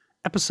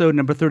Episode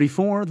number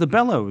 34, The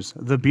Bellows,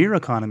 the Beer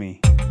Economy.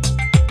 All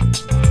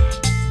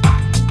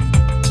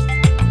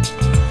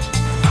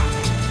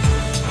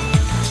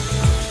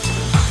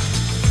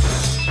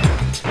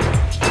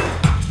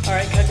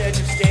right, cut to edge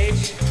of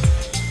stage.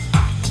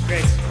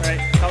 Great. All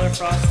right, color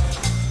frost.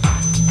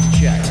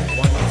 Check.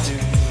 1, 2,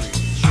 3.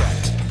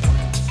 Check.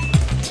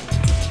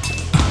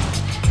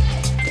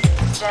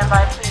 Stand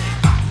by, please.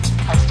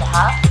 House to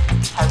half,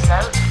 house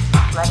out,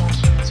 letting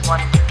cues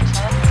 1 through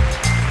 10,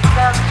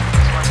 down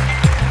cues 1 through 10.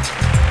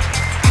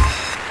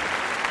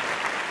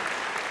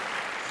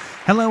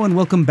 Hello and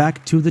welcome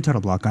back to the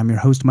Title Block. I'm your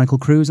host, Michael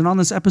Cruz, and on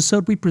this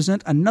episode we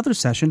present another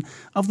session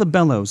of The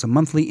Bellows, a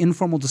monthly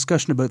informal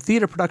discussion about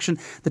theatre production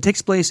that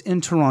takes place in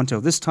Toronto,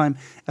 this time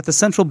at the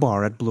Central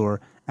Bar at Bloor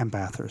and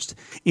Bathurst.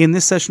 In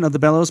this session of The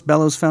Bellows,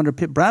 Bellows founder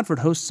Pip Bradford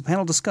hosts a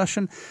panel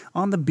discussion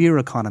on the beer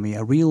economy,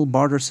 a real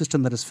barter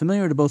system that is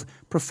familiar to both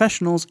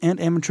professionals and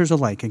amateurs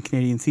alike in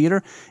Canadian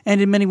theatre,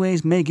 and in many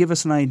ways may give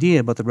us an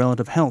idea about the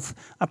relative health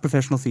of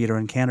professional theatre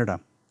in Canada.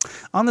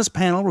 On this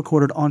panel,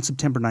 recorded on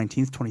September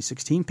 19th,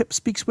 2016, Pip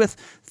speaks with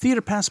Theatre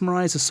Passe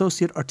Muraille's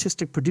Associate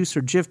Artistic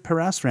Producer Jiv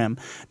Parasram,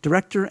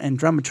 Director and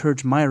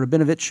Dramaturge Maya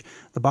Rabinovich,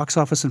 the Box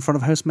Office and Front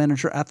of House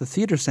Manager at the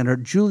Theatre Centre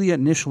Julia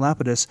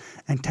Nishalapidis,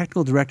 and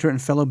Technical Director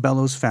and fellow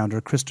Bellows founder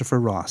Christopher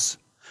Ross.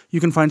 You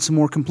can find some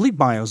more complete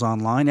bios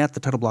online at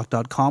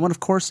thetitleBlock.com, and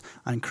of course,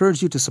 I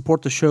encourage you to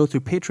support the show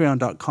through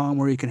patreon.com,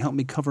 where you can help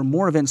me cover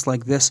more events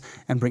like this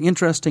and bring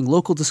interesting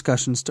local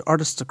discussions to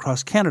artists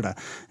across Canada,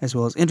 as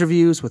well as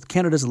interviews with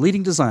Canada's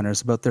leading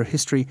designers about their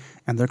history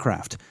and their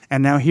craft.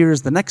 And now here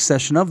is the next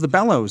session of The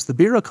Bellows, the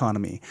Beer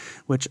Economy,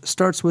 which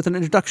starts with an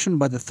introduction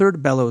by the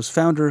third Bellows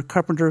founder,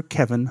 carpenter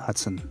Kevin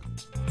Hudson.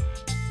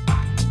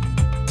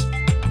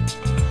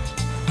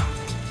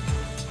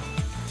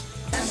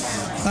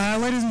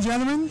 Ladies and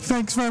gentlemen,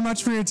 thanks very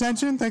much for your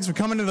attention. Thanks for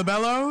coming to the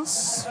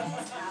Bellows.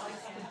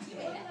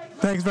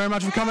 Thanks very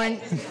much for coming.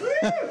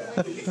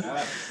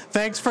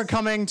 Thanks for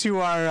coming to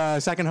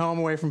our second home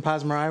away from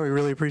Passe Muraille. We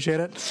really appreciate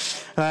it.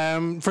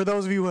 For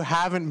those of you who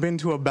haven't been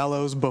to a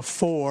Bellows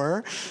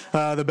before,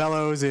 the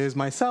Bellows is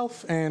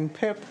myself and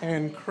Pip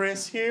and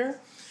Chris here.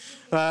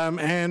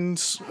 And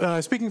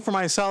speaking for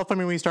myself, I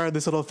mean, we started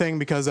this little thing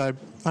because I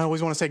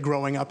always want to say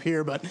growing up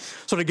here, but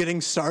sort of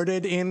getting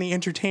started in the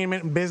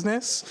entertainment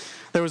business,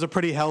 there was a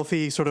pretty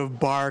healthy sort of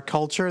bar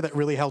culture that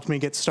really helped me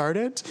get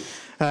started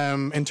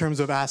in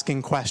terms of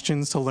asking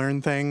questions to learn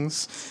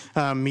things,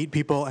 meet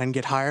people, and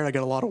get hired. I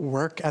got a lot of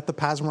work at the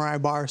Passe Muraille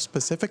bar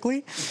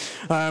specifically.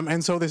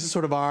 And so this is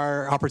sort of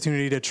our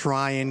opportunity to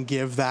try and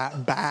give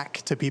that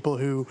back to people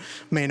who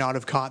may not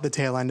have caught the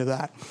tail end of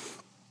that.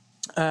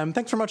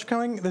 Thanks very much for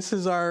coming. This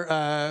is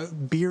our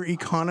beer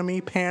economy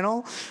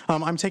panel.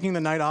 I'm taking the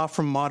night off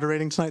from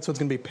moderating tonight, so it's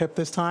going to be Pip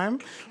this time,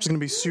 which is going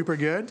to be super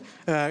good.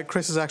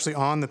 Chris is actually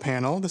on the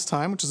panel this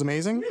time, which is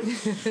amazing.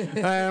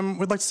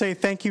 We'd like to say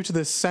thank you to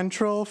the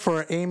Central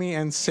for Amy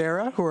and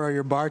Sarah, who are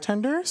your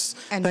bartenders.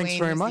 And Thanks Wayne,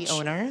 very who's much. the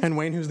owner. And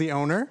Wayne, who's the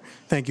owner.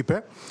 Thank you,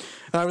 Pip.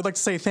 I would like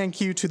to say thank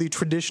you to the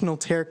traditional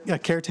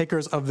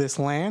caretakers of this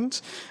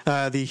land,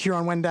 the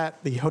Huron-Wendat,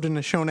 the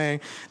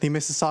Haudenosaunee, the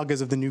Mississaugas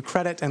of the New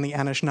Credit, and the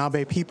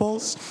Anishinaabe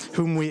peoples,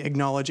 whom we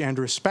acknowledge and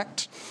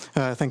respect.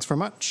 Thanks very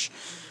much.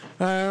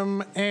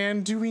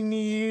 And do we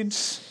need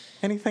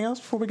anything else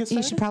before we get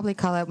started? You should probably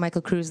call out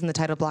Michael Cruz in the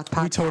Title Block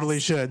podcast. We totally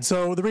should.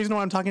 So the reason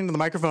why I'm talking to the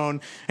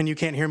microphone and you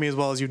can't hear me as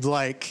well as you'd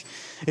like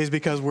is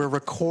because we're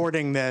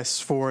recording this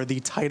for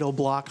the Title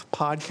Block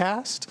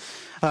podcast.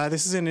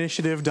 This is an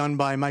initiative done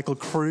by Michael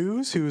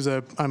Cruz, who's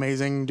an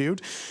amazing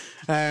dude.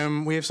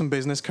 We have some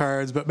business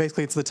cards, but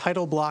basically it's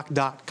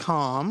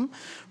thetitleBlock.com.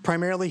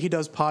 Primarily he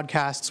does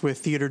podcasts with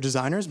theater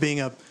designers,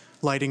 being a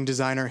lighting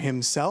designer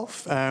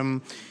himself.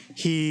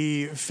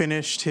 He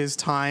finished his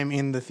time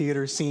in the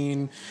theater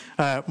scene,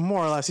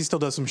 more or less. He still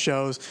does some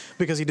shows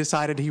because he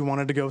decided he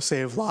wanted to go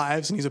save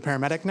lives, and he's a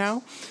paramedic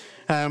now.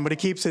 But he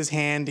keeps his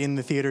hand in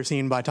the theater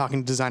scene by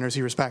talking to designers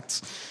he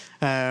respects.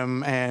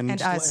 And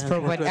us,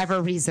 for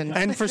whatever reason.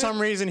 And for some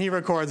reason, he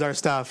records our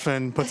stuff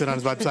and puts it on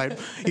his website.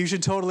 You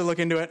should totally look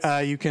into it.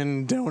 You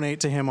can donate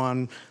to him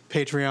on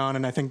Patreon,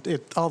 and I think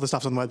all the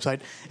stuff's on the website,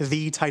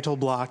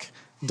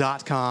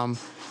 thetitleBlock.com.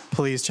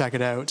 Please check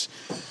it out.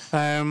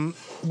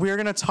 We're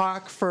going to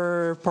talk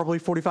for probably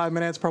 45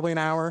 minutes, probably an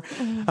hour,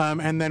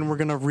 and then we're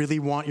going to really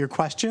want your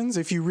questions.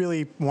 If you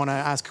really want to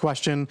ask a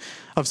question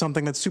of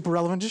something that's super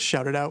relevant, just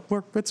shout it out.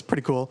 It's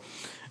pretty cool.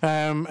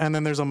 And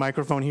then there's a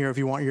microphone here if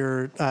you want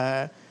your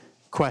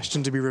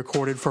question to be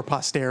recorded for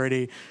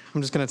posterity.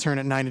 I'm just going to turn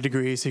it 90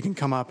 degrees so you can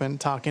come up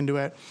and talk into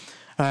it.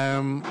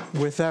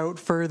 Without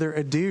further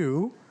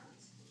ado,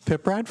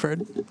 Pip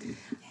Bradford.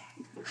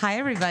 Hi,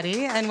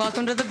 everybody, and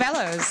welcome to the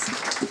Bellows.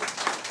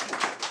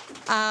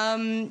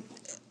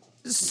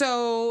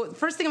 So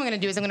first thing I'm going to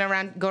do is I'm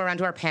going to go around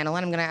to our panel,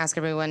 and I'm going to ask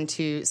everyone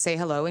to say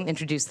hello and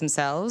introduce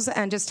themselves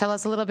and just tell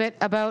us a little bit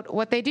about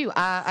what they do.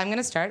 I'm going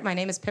to start. My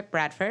name is Pip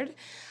Bradford.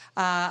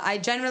 I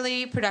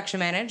generally production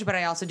manage, but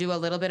I also do a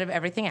little bit of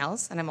everything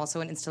else, and I'm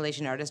also an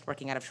installation artist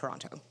working out of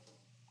Toronto.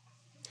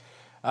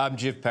 I'm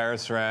Jiv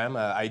Parasaram.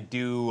 I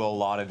do a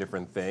lot of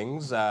different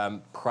things.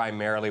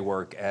 Primarily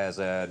work as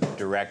a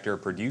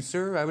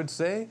director-producer, I would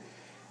say.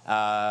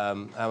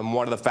 I'm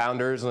one of the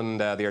founders and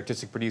the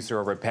artistic producer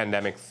over at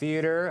Pandemic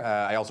Theatre.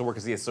 I also work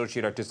as the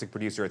associate artistic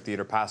producer at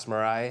Theatre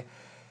Passmarais,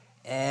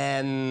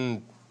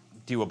 and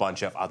do a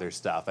bunch of other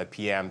stuff. I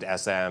PM'd,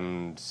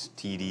 SM'd,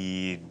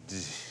 TD'd,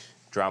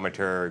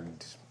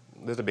 dramaturged.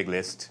 There's a big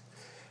list.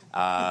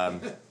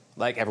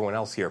 Like everyone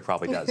else here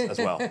probably does as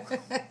well.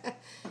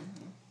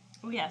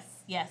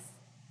 Yes.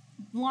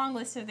 Long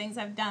list of things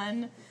I've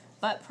done,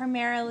 but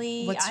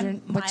primarily What's I'm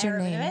your Maya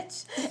name?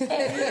 Rabinowitz,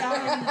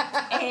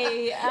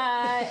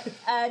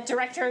 a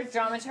director,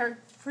 dramaturg,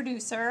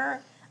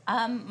 producer.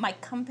 My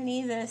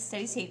company, the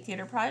Steady State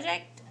Theatre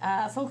Project,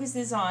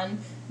 focuses on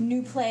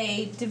new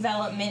play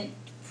development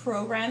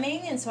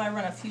programming, and so I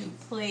run a few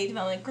play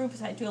development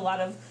groups. I do a lot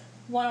of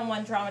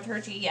one-on-one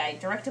dramaturgy. I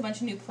direct a bunch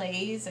of new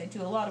plays. I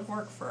do a lot of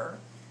work for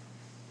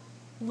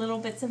little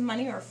bits of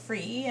money or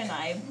free, and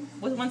I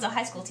was once a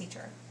high school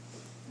teacher.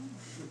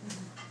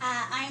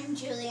 I'm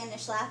Juliana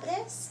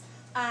Schlapidis.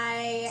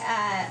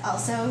 I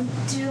also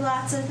do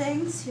lots of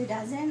things. Who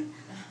doesn't?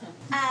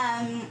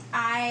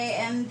 I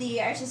am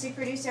the artistic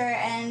producer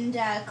and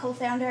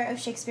co-founder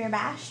of Shakespeare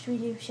Bashed. We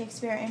do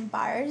Shakespeare in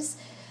bars.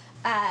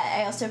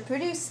 I also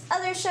produce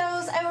other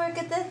shows. I work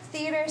at the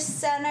Theatre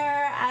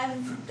Center.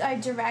 I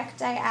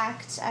direct, I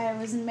act. I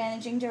was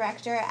managing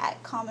director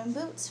at Common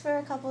Boots for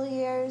a couple of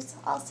years.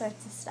 All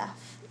sorts of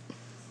stuff.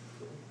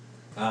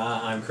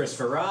 I'm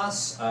Christopher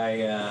Ross.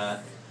 I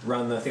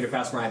run the Theatre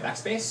Passmarais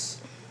Backspace.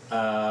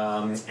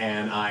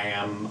 And I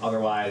am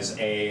otherwise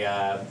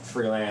a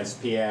freelance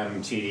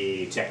PM,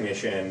 TD,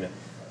 technician,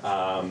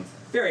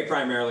 very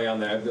primarily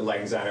on the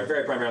lighting designer,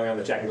 very primarily on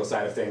the technical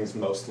side of things,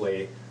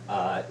 mostly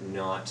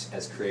not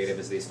as creative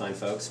as these fine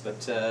folks, but,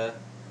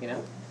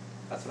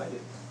 that's what I do.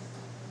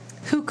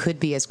 Who could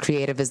be as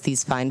creative as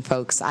these fine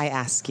folks, I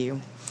ask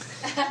you?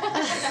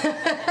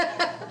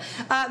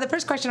 The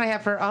first question I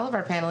have for all of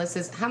our panelists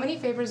is, how many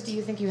favors do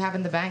you think you have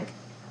in the bank?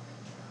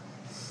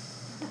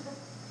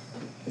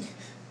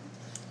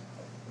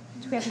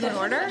 Do we have to go in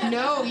order?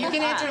 No, you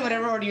can answer in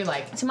whatever order you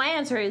like. So my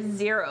answer is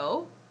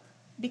 0,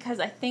 because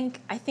I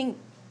think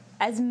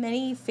as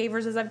many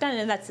favors as I've done,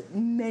 and that's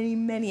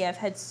many, I've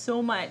had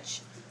so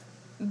much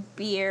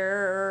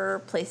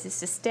beer, places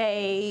to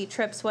stay,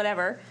 trips,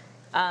 whatever,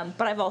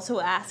 but I've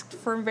also asked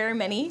for very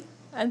many,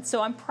 and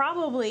so I'm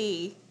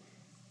probably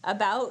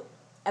about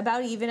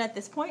even at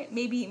this point.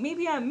 Maybe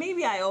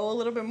I owe a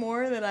little bit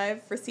more than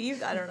I've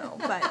received. I don't know,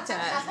 but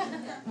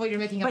well, you're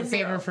making up a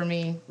favor 0 for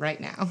me right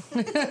now.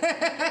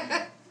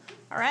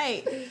 All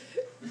right,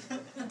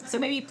 so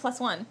maybe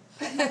 +1.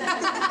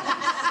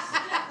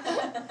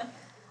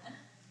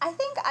 I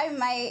think I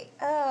might,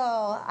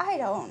 I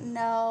don't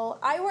know.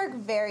 I work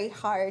very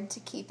hard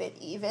to keep it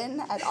even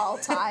at all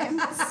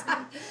times.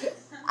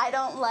 I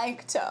don't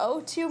like to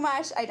owe too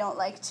much. I don't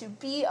like to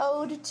be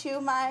owed too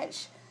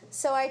much.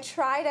 So I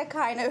try to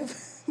kind of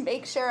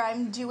make sure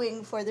I'm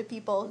doing for the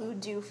people who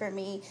do for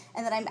me,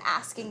 and that I'm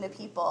asking the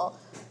people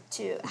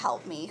to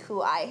help me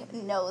who I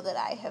know that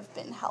I have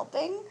been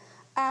helping.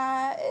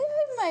 I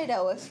might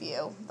owe a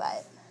few,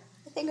 but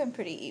I think I'm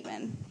pretty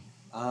even.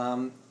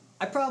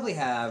 I probably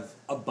have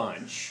a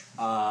bunch,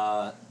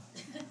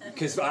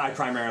 because part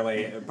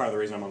of the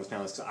reason I'm on this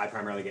panel is because I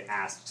primarily get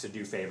asked to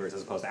do favors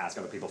as opposed to ask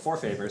other people for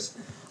favors.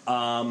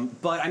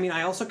 But,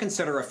 I also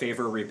consider a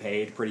favor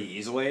repaid pretty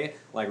easily.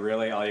 Like,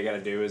 really, all you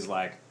gotta do is,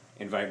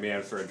 invite me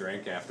out for a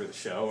drink after the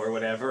show or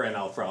whatever, and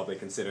I'll probably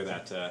consider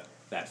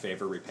that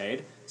favor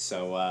repaid.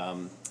 So,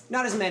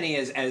 not as many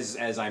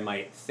as I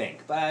might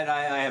think, but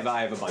I have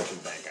a bunch in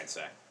the bank, I'd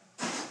say.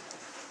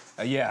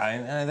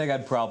 I think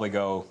I'd probably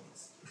go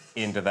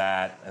into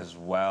that as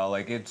well.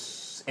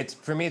 It's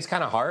for me, it's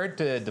kind of hard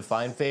to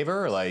define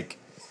favor.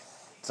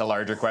 It's a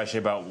larger question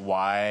about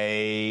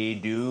why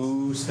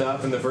do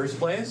stuff in the first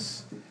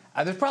place.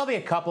 There's probably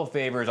a couple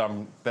favors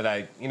that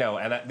I,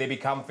 and they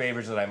become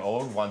favors that I'm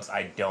owed once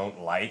I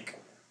don't like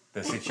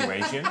the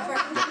situation.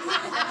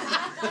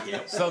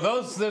 So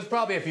there's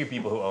probably a few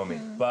people who owe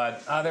me,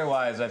 but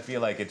otherwise I feel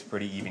like it's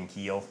pretty even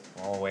keel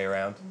all the way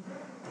around.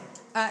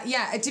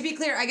 To be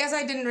clear, I guess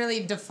I didn't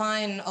really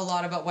define a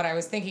lot about what I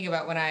was thinking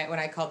about when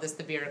I called this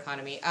the beer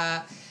economy.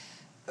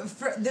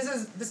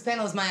 This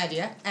panel is my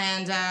idea,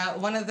 and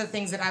one of the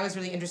things that I was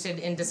really interested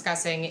in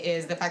discussing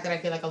is the fact that I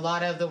feel like a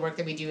lot of the work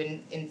that we do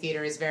in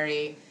theater is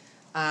very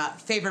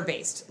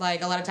favor-based.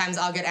 Like, a lot of times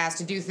I'll get asked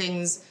to do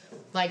things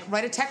like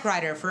write a tech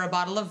rider for a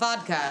bottle of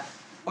vodka,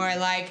 or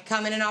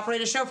come in and operate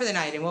a show for the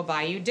night and we'll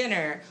buy you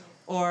dinner,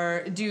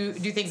 or do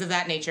things of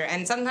that nature.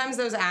 And sometimes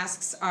those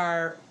asks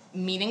are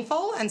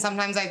meaningful, and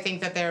sometimes I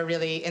think that they're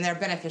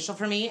beneficial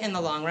for me in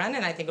the long run,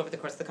 and I think over the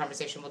course of the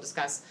conversation we'll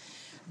discuss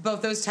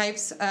both those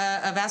types of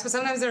asks, but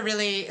sometimes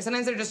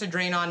they're just a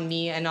drain on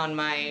me and on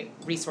my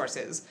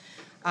resources.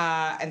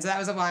 And so that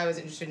was why I was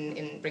interested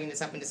in bringing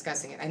this up and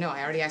discussing it. I know,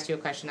 I already asked you a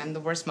question. I'm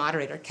the worst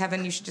moderator.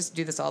 Kevin, you should just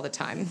do this all the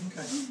time.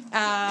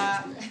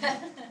 Okay.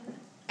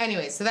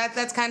 Anyway, so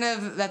that's kind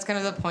of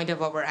the point of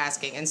what we're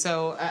asking, and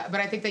so, but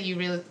I think that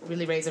you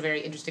really raise a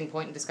very interesting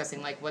point in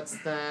discussing like what's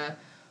the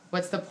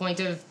point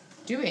of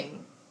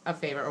doing a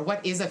favor, or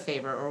what is a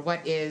favor, or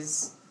what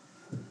is.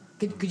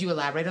 Could you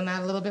elaborate on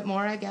that a little bit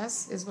more? I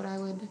guess is what I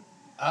would.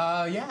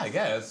 Yeah, I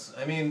guess.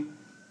 I mean,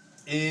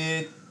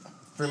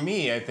 for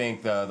me, I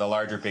think the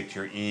larger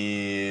picture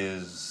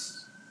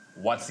is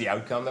what's the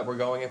outcome that we're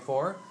going it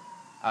for.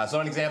 So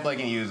an example I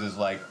can use is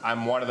like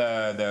I'm one of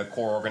the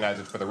core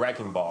organizers for the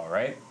Wrecking Ball,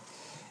 right?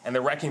 And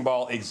the Wrecking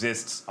Ball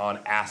exists on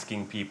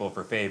asking people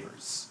for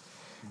favors.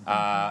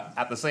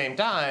 At the same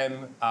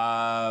time,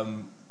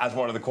 as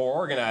one of the core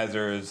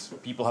organizers,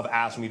 people have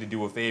asked me to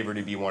do a favor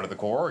to be one of the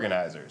core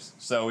organizers.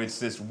 So it's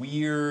this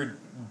weird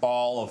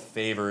ball of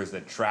favors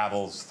that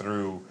travels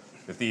through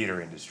the theater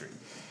industry,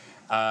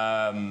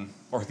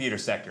 or theater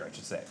sector, I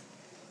should say.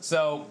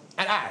 So,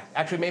 and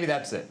actually maybe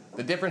that's it.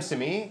 The difference to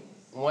me,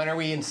 when are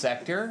we in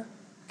sector,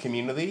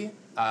 community,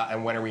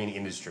 and when are we in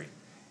industry?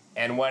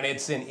 And when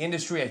it's in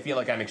industry, I feel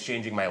like I'm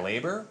exchanging my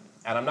labor,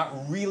 and I'm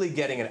not really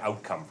getting an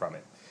outcome from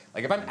it.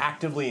 Like if I'm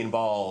actively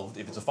involved,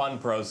 if it's a fun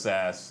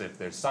process, if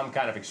there's some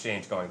kind of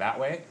exchange going that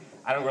way,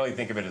 I don't really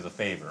think of it as a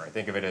favor. I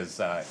think of it as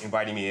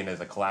inviting me in as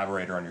a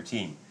collaborator on your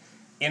team.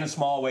 In a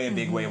small way, a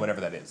big way,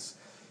 whatever that is.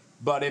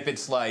 But if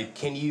it's like,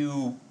 can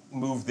you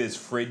move this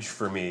fridge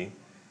for me,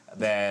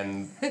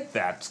 then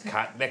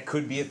that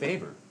could be a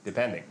favor,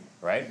 depending,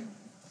 right?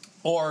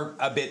 Or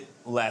a bit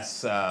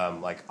less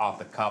like off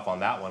the cuff on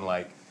that one,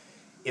 like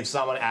if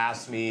someone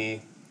asks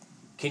me,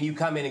 can you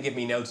come in and give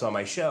me notes on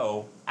my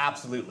show?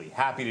 Absolutely,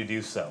 happy to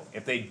do so.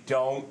 If they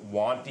don't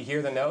want to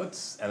hear the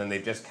notes and then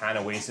they've just kind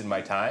of wasted my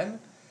time,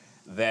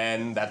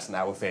 then that's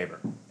now a favor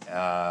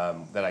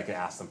that I can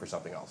ask them for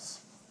something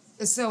else.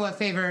 So a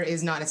favor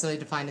is not necessarily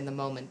defined in the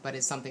moment, but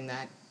is something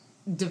that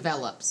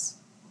develops.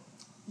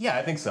 Yeah,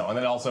 I think so. And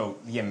then also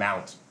the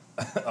amount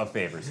of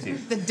favors, too.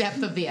 The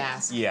depth of the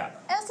ask. Yeah.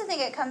 I also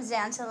think it comes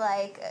down to,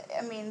 like,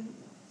 I mean,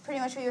 pretty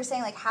much what you were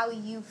saying, like, how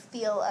you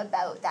feel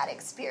about that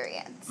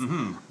experience.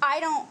 Mm-hmm. I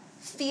don't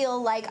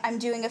feel like I'm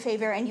doing a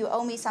favor and you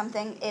owe me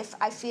something if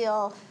I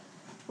feel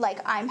like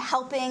I'm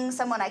helping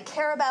someone I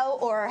care about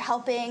or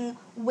helping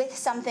with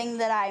something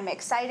that I'm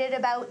excited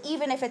about,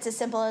 even if it's as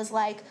simple as,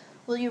 like,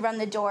 will you run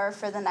the door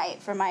for the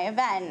night for my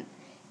event?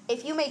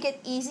 If you make it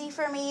easy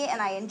for me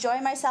and I enjoy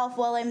myself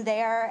while I'm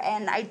there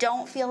and I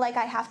don't feel like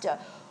I have to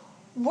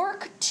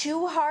work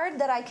too hard,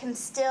 that I can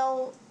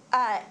still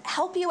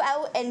help you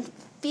out and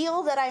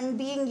feel that I'm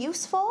being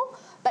useful,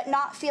 but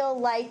not feel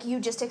like you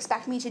just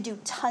expect me to do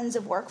tons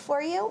of work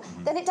for you,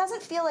 then it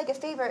doesn't feel like a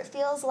favor. It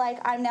feels like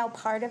I'm now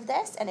part of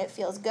this and it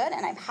feels good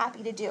and I'm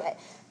happy to do it.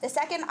 The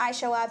second I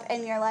show up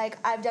and you're like,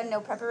 I've done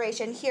no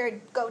preparation, here,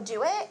 go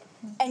do it,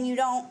 and you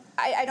don't,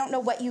 I don't know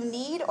what you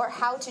need or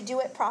how to do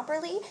it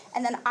properly,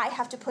 and then I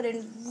have to put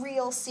in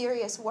real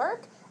serious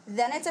work,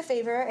 then it's a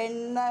favor,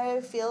 and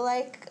I feel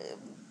like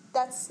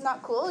that's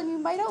not cool, and you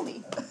might owe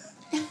me.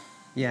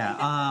 Yeah,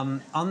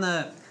 on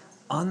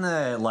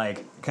the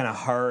like kind of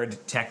hard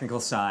technical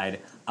side,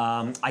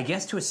 I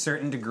guess to a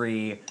certain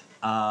degree,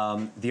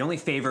 the only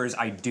favors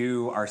I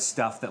do are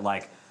stuff that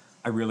like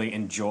I really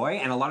enjoy,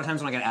 and a lot of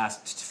times when I get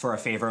asked for a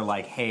favor,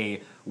 like,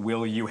 hey,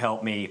 will you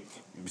help me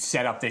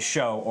set up this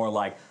show or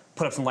like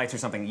put up some lights or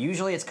something,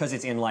 usually it's because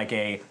it's in like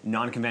a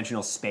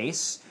non-conventional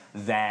space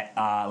that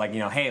like, you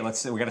know, hey, we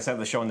got to set up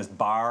the show in this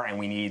bar and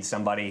we need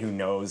somebody who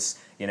knows,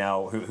 you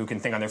know, who can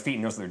think on their feet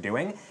and knows what they're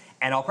doing.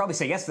 And I'll probably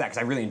say yes to that because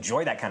I really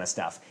enjoy that kind of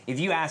stuff. If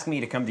you ask me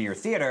to come to your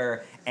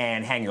theater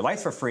and hang your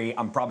lights for free,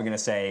 I'm probably going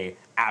to say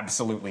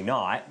absolutely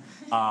not,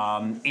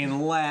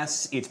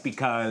 unless it's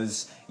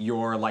because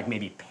you're like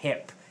maybe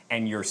Pip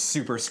and you're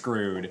super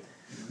screwed.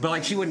 But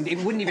like it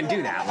wouldn't even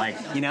do that, like,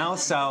 you know.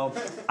 So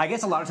I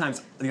guess a lot of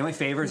times the only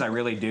favors I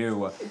really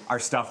do are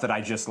stuff that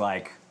I just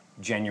like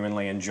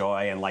genuinely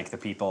enjoy and like the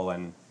people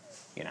and,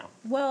 you know.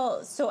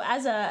 Well, so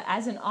as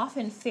an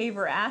often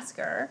favor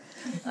asker,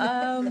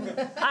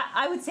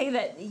 I would say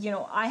that, you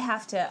know, I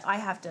have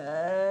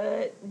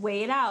to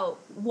weigh it out.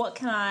 What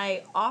can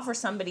I offer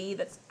somebody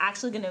that's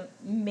actually going to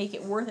make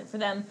it worth it for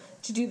them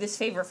to do this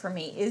favor for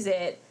me? Is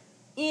it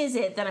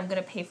that I'm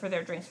going to pay for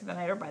their drinks for the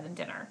night or buy them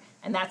dinner,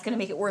 and that's going to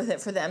make it worth it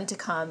for them to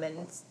come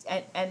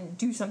and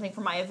do something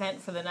for my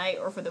event for the night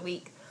or for the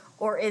week?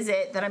 Or is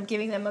it that I'm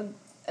giving them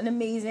an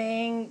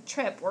amazing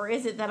trip? Or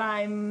is it that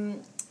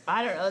I'm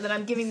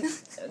giving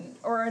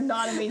or a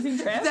not amazing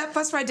trip? That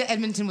bus ride to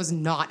Edmonton was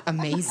not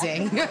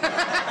amazing.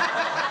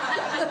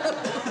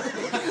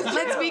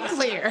 Let's be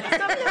clear.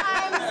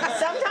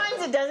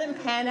 Sometimes it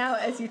doesn't pan out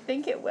as you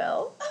think it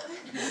will.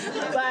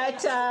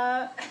 But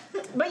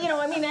you know,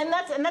 I mean, and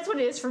that's what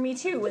it is for me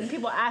too. When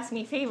people ask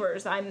me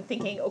favors, I'm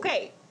thinking,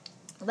 okay,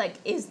 like,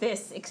 is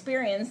this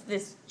experience,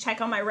 this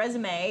check on my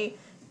resume,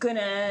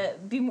 gonna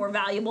be more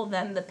valuable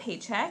than the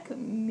paycheck?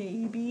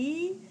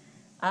 Maybe.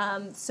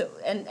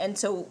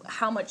 So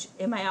how much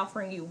am I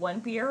offering you? One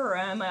beer, or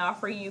am I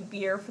offering you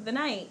beer for the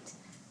night?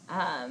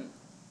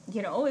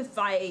 You know, if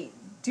I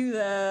do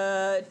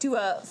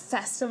a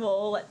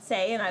festival, let's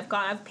say, and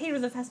I've paid for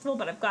the festival,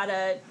 but I've got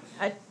a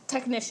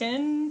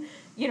technician,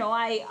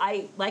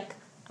 I like,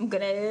 I'm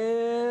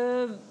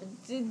gonna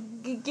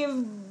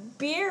give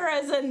beer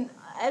as an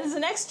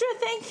extra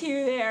thank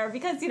you there,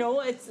 because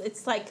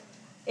it's like,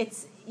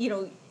 it's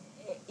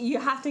you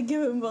have to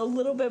give him a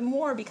little bit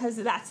more, because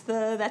that's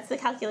the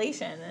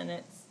calculation,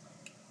 and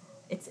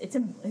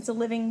it's a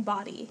living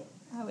body,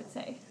 I would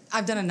say.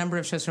 I've done a number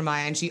of shows for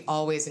Maya, and she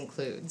always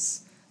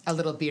includes a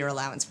little beer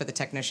allowance for the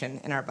technician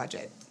in our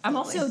budget. I'm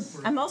also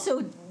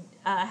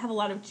have a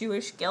lot of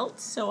Jewish guilt,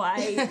 so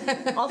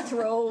I'll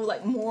throw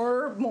like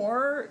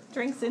more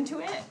drinks into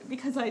it,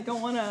 because I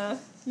don't want to,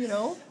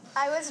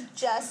 I was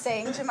just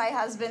saying to my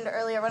husband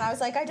earlier when I was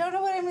like, I don't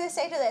know what I'm going to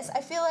say to this. I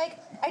feel like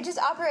I just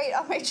operate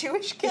on my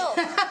Jewish guilt.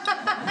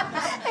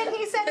 And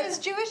he said, is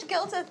Jewish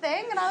guilt a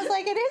thing? And I was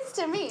like, it is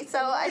to me.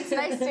 So it's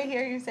nice to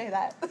hear you say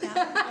that. Yeah.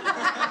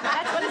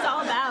 That's what it's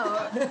all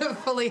about.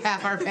 Fully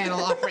half our panel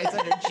operates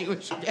under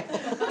Jewish guilt.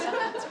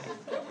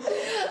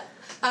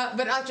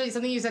 But actually,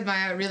 something you said,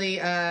 Maya, really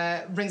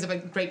brings up a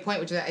great point,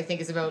 which I think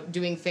is about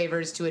doing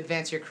favors to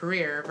advance your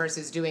career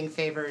versus doing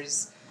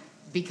favors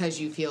because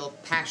you feel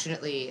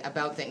passionately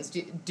about things.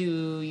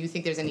 Do you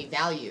think there's any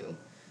value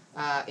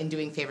in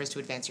doing favors to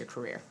advance your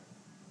career?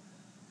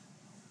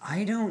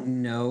 I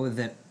don't know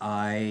that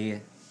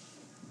I'm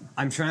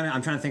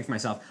trying to think for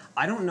myself.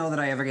 I don't know that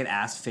I ever get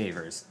asked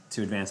favors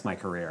to advance my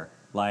career.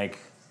 Like,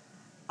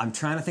 I'm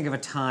trying to think of a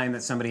time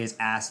that somebody has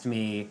asked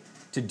me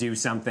to do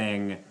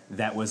something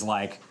that was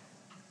like,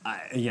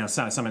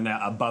 someone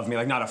above me,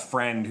 like not a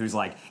friend who's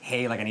like,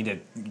 hey, like I need to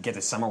get the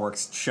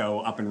SummerWorks show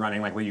up and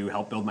running, like will you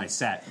help build my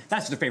set?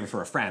 That's just a favor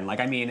for a friend. Like,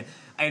 I mean,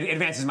 it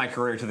advances my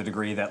career to the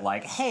degree that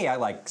like, hey, I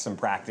like some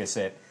practice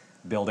at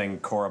building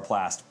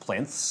coroplast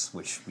plinths,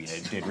 which we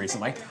did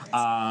recently.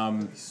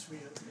 Right,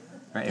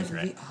 it was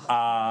great.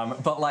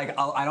 But like,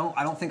 I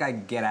don't think I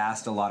get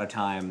asked a lot of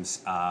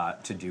times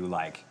to do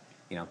like,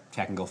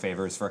 technical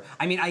favors for.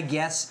 I mean, I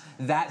guess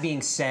that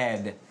being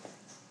said,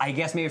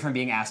 maybe if I'm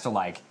being asked to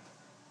like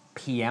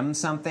PM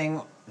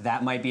something,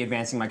 that might be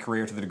advancing my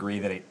career to the degree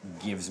that it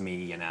gives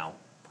me,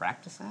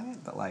 practice at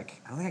it. But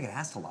like, I don't think I get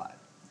asked a lot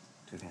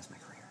to advance my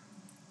career.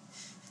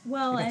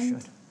 Well,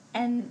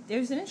 and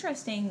there's an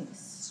interesting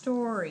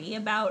story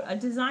about a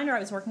designer I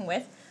was working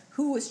with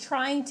who was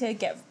trying to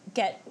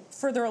get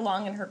further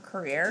along in her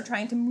career,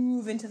 trying to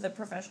move into the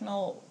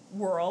professional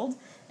world,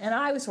 and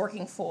I was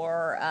working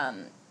for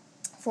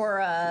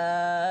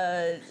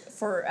the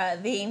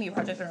Amy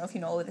Project. I don't know if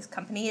you know this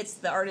company. It's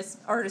the artist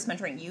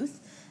mentoring youth,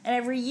 and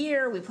every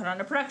year we put on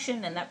a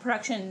production, and that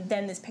production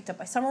then is picked up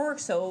by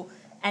SummerWorks.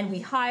 And we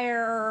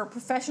hire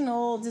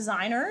professional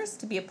designers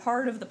to be a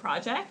part of the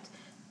project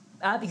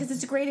because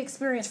it's a great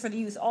experience for the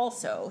youth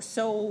also.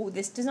 So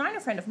this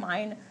designer friend of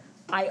mine,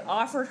 I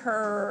offered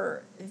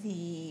her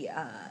the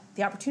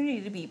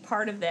opportunity to be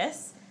part of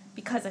this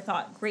because I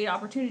thought great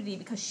opportunity,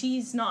 because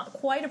she's not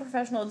quite a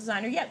professional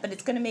designer yet, but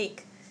it's going to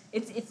make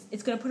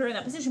it's going to put her in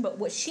that position. But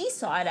what she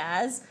saw it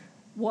as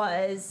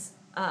was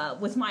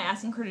my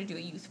asking her to do a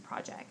youth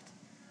project,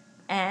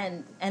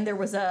 and there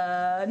was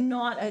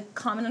not a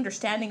common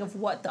understanding of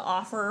what the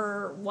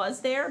offer was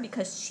there,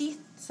 because she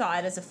saw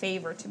it as a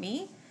favor to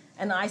me,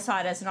 and I saw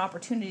it as an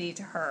opportunity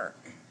to her,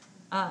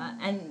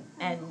 and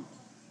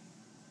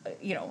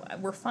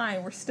we're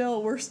fine. We're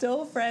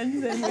still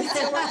friends, and we're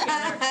still working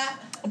there.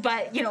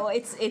 But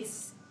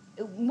it's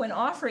when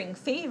offering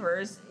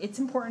favors, it's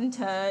important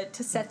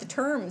to set the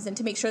terms and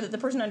to make sure that the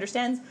person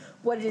understands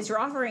what it is you're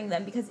offering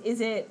them. Because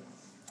is it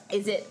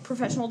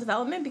professional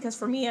development? Because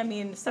for me, I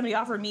mean, if somebody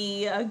offered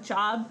me a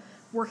job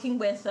working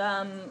with,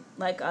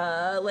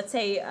 let's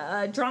say,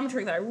 a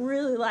dramaturg that I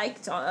really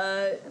liked,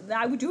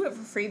 I would do it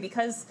for free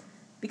because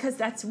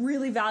that's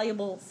really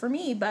valuable for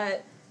me.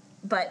 But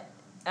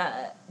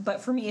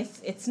for me,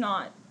 if it's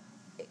not,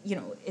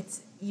 you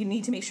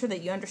need to make sure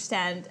that you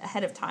understand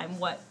ahead of time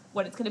what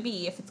it's going to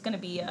be. If it's going to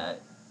be a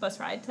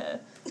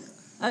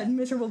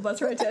miserable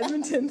bus ride to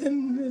Edmonton,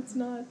 then it's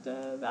not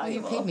valuable. Well,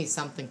 you paid me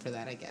something for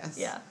that, I guess.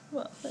 Yeah.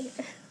 Well,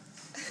 anyway.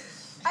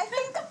 I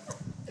think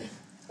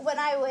when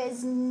I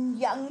was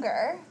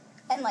younger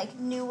and like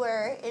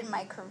newer in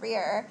my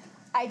career,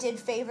 I did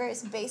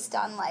favors based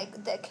on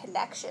like the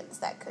connections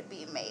that could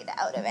be made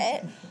out of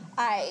it.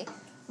 I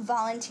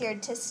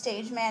volunteered to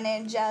stage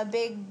manage a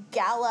big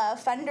gala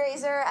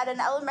fundraiser at an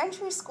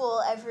elementary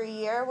school every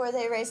year where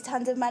they raised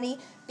tons of money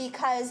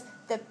because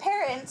the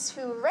parents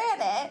who ran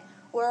it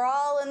were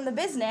all in the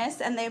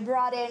business, and they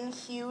brought in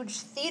huge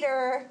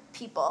theater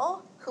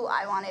people who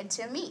I wanted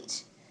to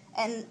meet.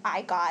 And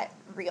I got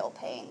real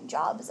paying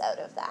jobs out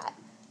of that.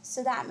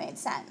 So that made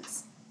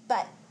sense.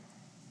 But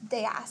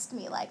they asked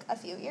me like a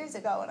few years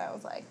ago, and I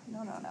was like,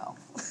 no.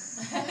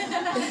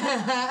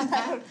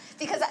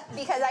 because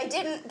I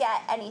didn't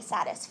get any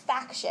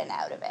satisfaction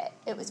out of it.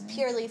 It was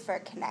purely for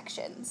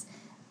connections.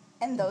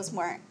 And those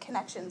weren't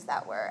connections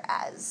that were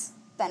as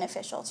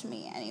beneficial to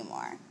me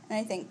anymore. And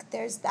I think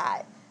there's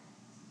that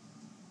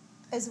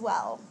as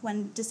well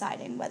when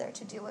deciding whether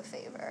to do a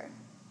favor.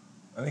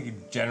 I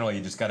think generally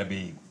you just got to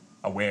be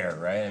aware,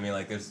 right? I mean,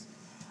 like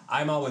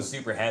I'm always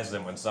super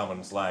hesitant when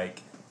someone's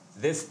like,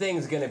 this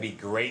thing's going to be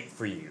great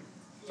for you.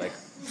 Like,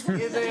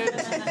 is it?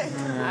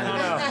 I don't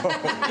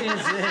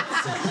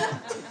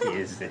know.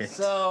 Is it?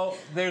 So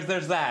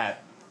there's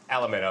that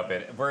element of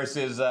it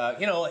versus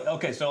like,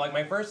 okay, so like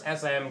my first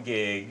SM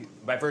gig,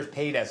 my first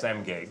paid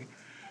SM gig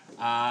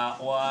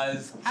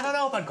was, I don't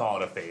know if I'd call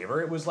it a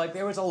favor. It was like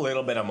there was a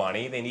little bit of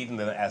money they needed in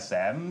the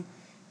SM.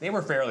 They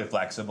were fairly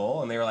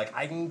flexible, and they were like,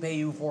 I can pay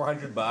you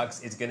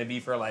 $400. It's going to be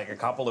for like a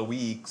couple of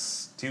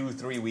weeks,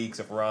 2-3 weeks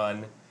of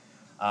run,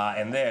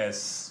 and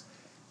this,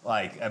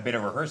 like a bit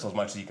of rehearsal as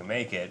much as you can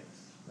make it.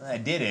 I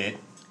did it,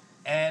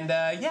 and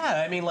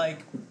yeah, I mean,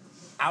 like,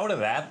 out of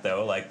that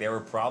though, like there were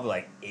probably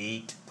like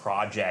 8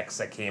 projects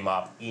that came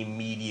up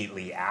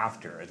immediately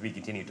after as we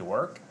continued to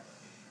work,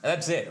 and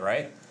that's it,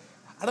 right?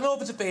 I don't know if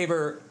it's a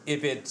favor,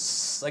 if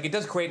it's like it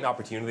does create an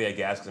opportunity, I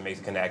guess, because it makes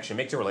a connection,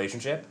 makes a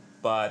relationship,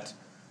 but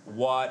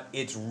what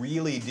it's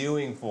really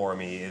doing for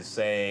me is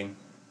saying,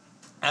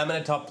 I'm in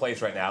a tough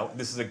place right now.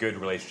 This is a good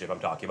relationship I'm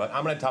talking about.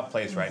 I'm in a tough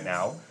place right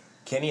now.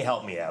 Can you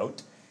help me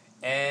out?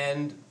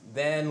 And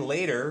then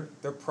later,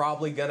 they're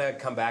probably going to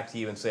come back to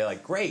you and say,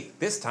 like, great,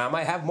 this time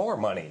I have more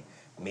money.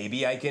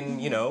 Maybe I can,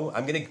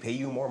 I'm going to pay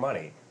you more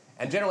money.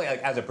 And generally,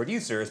 like, as a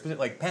producer,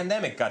 like,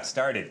 Pandemic got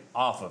started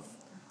off of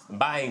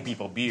buying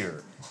people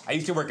beer. I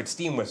used to work at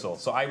Steam Whistle,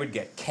 so I would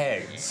get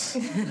kegs.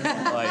 You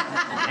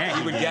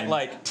would get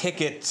like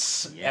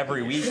tickets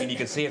every week, and you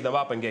could save them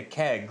up and get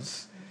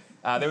kegs.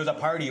 There was a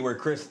party where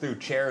Chris threw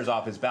chairs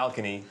off his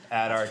balcony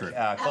at our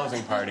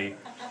closing party.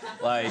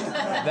 Like,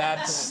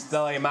 that's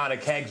the amount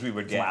of kegs we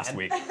would get. Last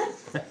week.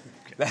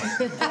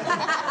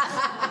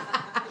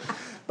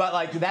 But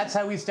like, that's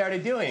how we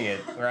started doing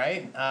it,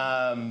 right?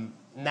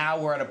 Now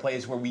we're at a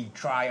place where we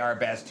try our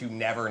best to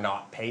never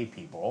not pay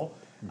people.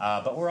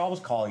 But we're always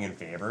calling in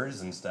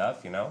favors and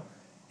stuff, And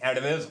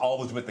it is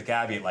always with the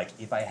caveat, like,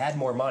 if I had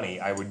more money,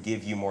 I would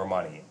give you more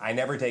money. I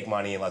never take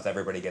money unless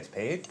everybody gets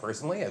paid,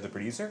 personally, as a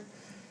producer.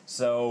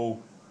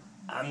 So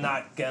I'm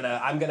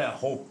gonna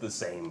hope the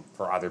same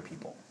for other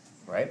people,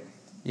 right?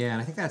 Yeah,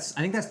 and I think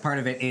that's part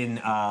of it. In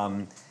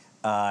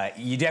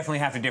you definitely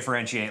have to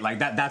differentiate. Like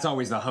that's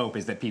always the hope,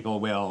 is that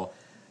people will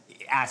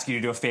ask you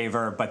to do a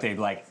favor, but they'd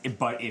like,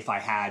 but if I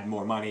had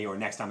more money, or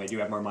next time I do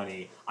have more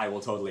money, I will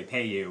totally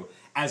pay you,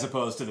 as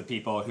opposed to the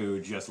people who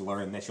just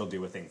learn that you'll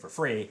do a thing for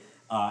free,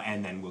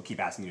 and then will keep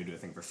asking you to do a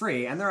thing for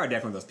free, and there are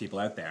definitely those people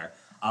out there.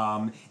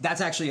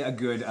 That's actually a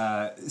good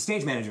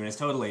stage management is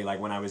totally, like,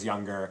 when I was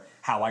younger,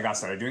 how I got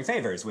started doing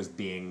favors was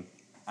being,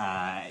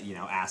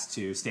 asked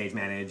to stage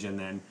manage, and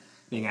then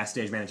being asked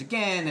to stage manage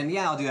again, and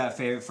yeah, I'll do that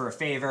for a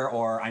favor,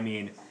 or, I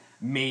mean,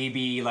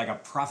 maybe like a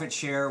profit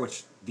share,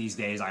 which these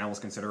days I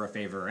almost consider a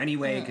favor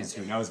anyway, because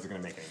who knows if they're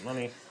going to make any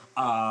money.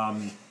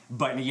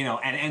 But,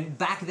 and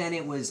back then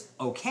it was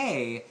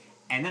okay,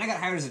 and then I got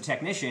hired as a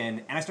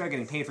technician, and I started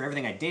getting paid for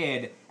everything I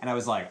did, and I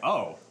was like,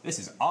 oh, this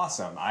is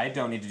awesome. I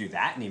don't need to do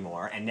that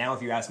anymore. And now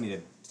if you ask me to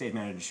stage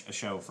manage a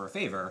show for a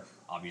favor,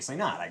 obviously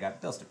not. I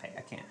got bills to pay.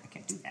 I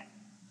can't do that.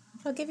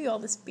 I'll give you all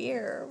this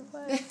beer.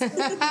 What?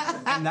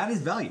 And that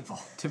is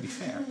valuable, to be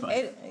fair.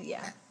 But.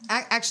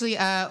 Actually,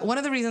 one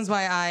of the reasons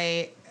why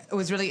I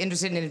was really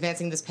interested in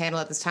advancing this panel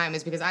at this time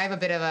is because I have a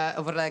bit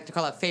of what I like to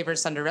call a favor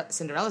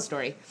Cinderella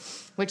story,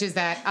 which is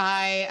that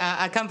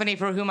a company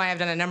for whom I have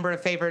done a number of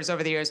favors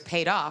over the years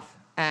paid off,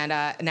 and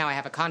now I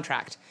have a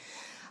contract.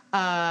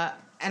 And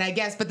I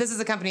guess, but this is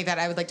a company that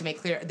I would like to make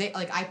clear,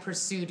 I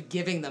pursued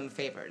giving them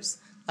favors.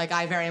 Like,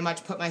 I very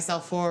much put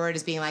myself forward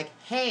as being like,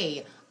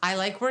 hey, I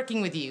like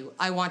working with you.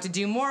 I want to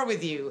do more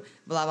with you,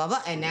 blah, blah,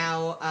 blah. And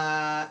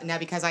now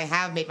because I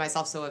have made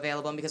myself so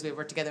available, and because we've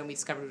worked together and we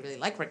discovered we really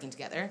like working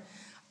together,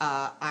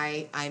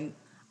 I'm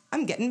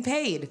getting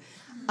paid.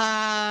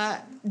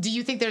 Do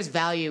you think there's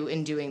value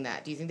in doing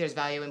that? Do you think there's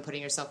value in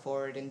putting yourself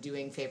forward and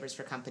doing favors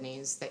for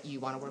companies that you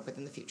want to work with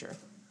in the future?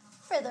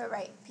 For the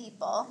right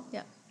people.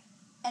 Yeah.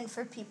 And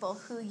for people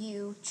who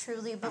you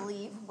truly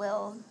believe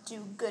will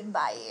do good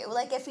by you.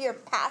 Like, if you're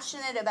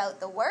passionate about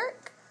the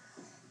work,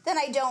 then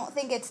I don't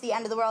think it's the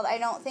end of the world. I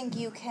don't think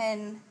you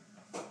can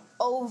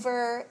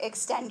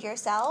overextend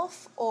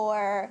yourself,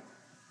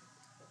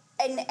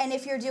 and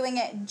if you're doing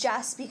it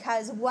just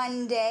because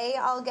one day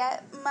I'll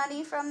get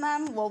money from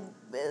them, well,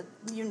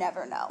 you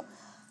never know.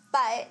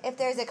 But if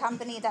there's a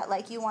company that,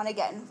 like, you want to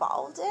get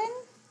involved in,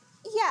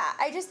 yeah,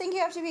 I just think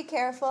you have to be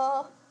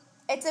careful.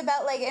 It's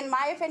about, like, in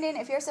my opinion,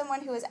 if you're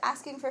someone who is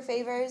asking for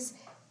favors,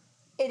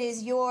 it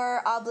is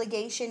your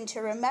obligation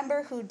to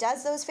remember who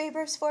does those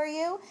favors for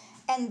you,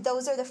 and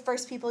those are the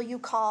first people you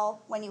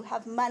call when you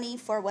have money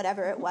for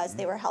whatever it was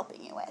they were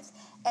helping you with.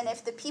 And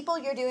if the people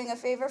you're doing a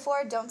favor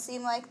for don't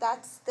seem like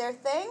that's their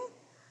thing,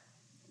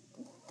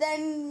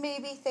 then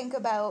maybe think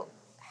about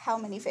how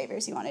many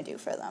favors you want to do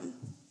for them.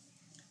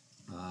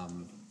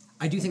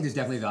 I do think there's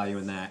definitely value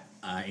in that,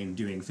 in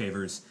doing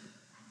favors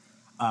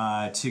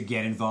to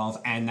get involved.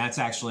 And that's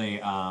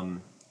actually,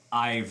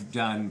 I've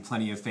done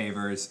plenty of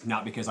favors,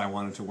 not because I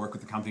wanted to work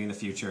with the company in the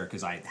future,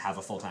 because I have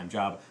a full-time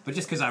job, but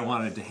just because I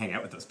wanted to hang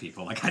out with those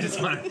people. Like, I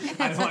just want to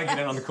get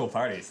in on the cool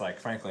parties, like,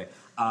 frankly.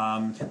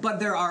 But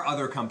there are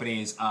other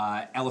companies.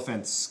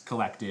 Elephants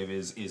Collective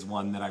is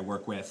one that I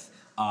work with,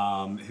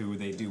 who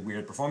they do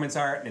weird performance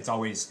art, and it's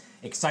always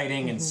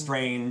exciting and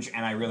strange,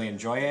 and I really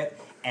enjoy it.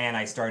 And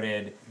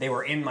they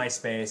were in my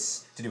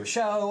space to do a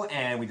show,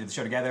 and we did the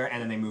show together,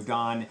 and then they moved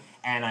on,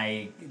 and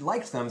I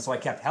liked them, so I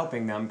kept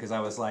helping them, because I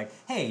was like,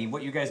 hey,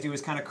 what you guys do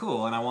is kind of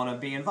cool, and I want to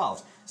be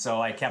involved.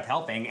 So I kept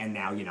helping, and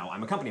now,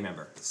 I'm a company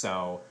member.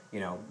 So,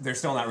 they're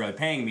still not really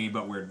paying me,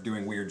 but we're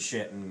doing weird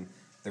shit, and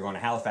they're going to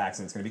Halifax,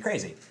 and it's going to be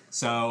crazy.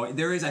 So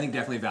there is, I think,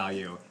 definitely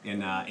value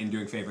in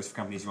doing favors for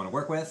companies you want to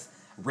work with.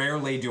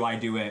 Rarely do I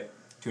do it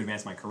to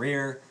advance my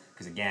career,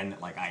 because again,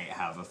 like I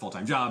have a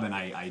full-time job and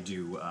I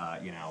do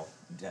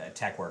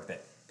tech work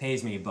that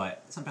pays me.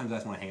 But sometimes I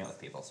just want to hang out with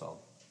people, so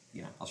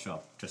I'll show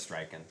up to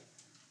strike and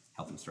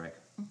help them strike.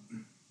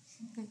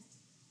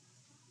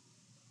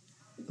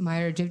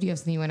 Meyer, do you have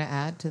something you want to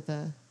add to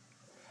the?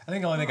 I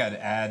think the only thing I'd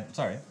add.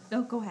 Sorry.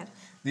 No, go ahead.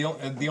 The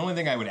only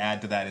thing I would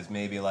add to that is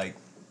maybe like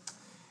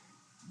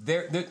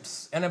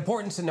there's an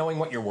importance to knowing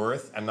what you're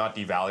worth and not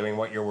devaluing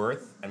what you're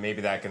worth, and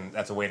maybe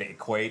that's a way to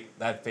equate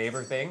that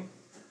favor thing.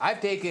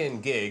 I've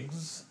taken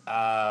gigs,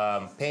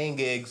 paying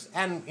gigs,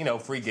 and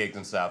free gigs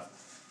and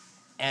stuff,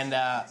 and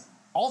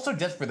also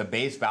just for the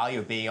base value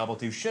of being able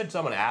to, should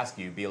someone ask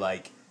you, be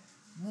like,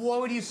 what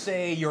would you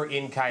say your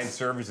in-kind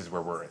services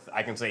were worth?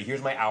 I can say,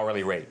 here's my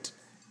hourly rate.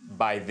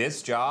 By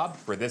this job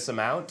for this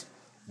amount,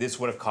 this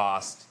would have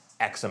cost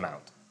X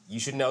amount. You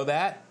should know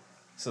that,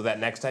 so that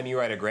next time you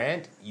write a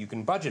grant, you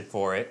can budget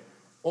for it,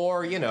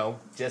 or,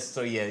 just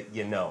so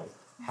you know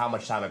how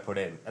much time I put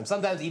in. And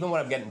sometimes, even when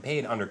I'm getting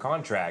paid under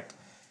contract,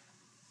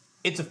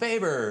 it's a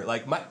favor.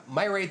 Like,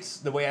 my rates,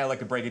 the way I like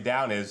to break it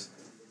down is,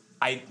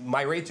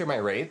 my rates are my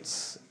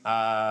rates,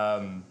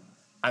 and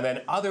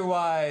then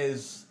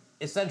otherwise,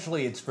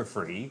 essentially, it's for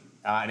free,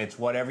 and it's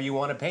whatever you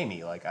want to pay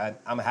me. Like,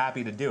 I'm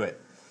happy to do it.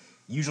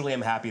 Usually,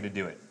 I'm happy to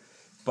do it.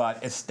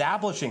 But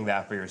establishing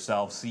that for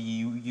yourself, so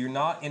you're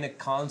not in a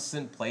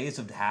constant place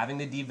of having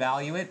to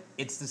devalue it.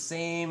 It's the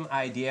same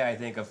idea, I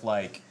think, of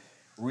like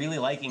really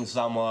liking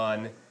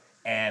someone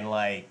and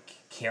like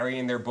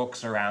carrying their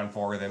books around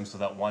for them so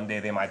that one day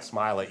they might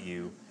smile at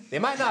you. They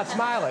might not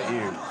smile at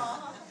you.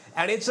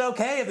 And it's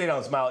okay if they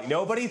don't smile at you.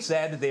 Nobody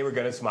said that they were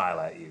going to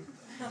smile at you.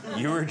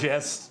 You were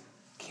just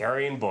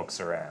carrying books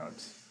around.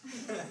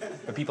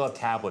 But people have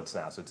tablets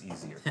now, so it's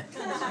easier.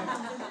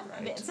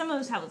 Right? Some of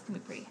those tablets can be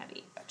pretty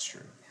heavy. That's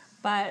true.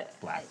 But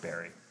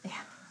BlackBerry. Yeah.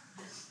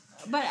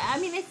 But I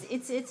mean,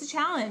 it's a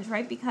challenge,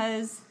 right?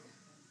 Because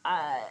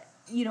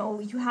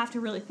you have to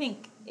really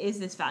think: is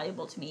this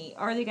valuable to me?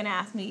 Are they going to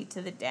ask me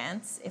to the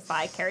dance if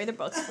I carry their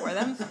books for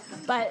them?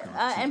 But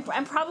and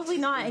probably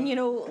not. And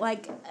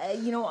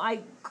I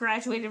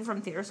graduated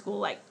from theater school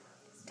like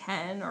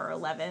 10 or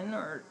 11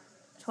 or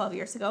 12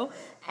 years ago,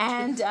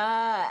 and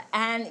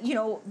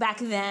back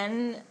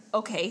then,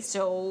 okay,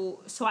 so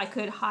I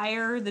could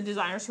hire the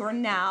designers who are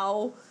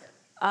now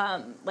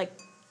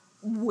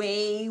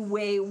way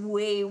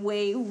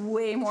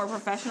more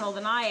professional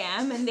than I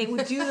am, and they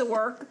would do the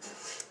work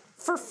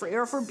for free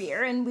or for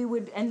beer, and we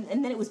would and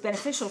then it was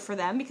beneficial for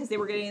them because they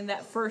were getting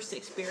that first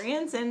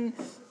experience, and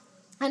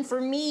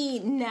for me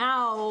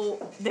now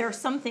there are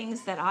some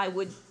things that I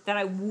would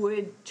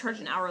charge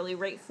an hourly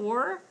rate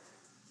for.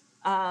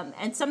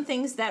 And some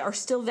things that are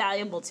still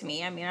valuable to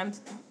me. I mean,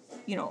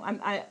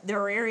 there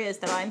are areas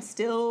that I'm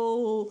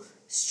still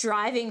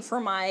striving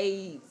for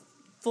my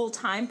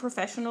full-time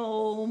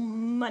professional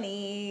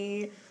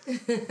money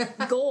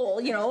goal.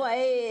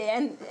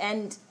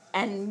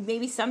 And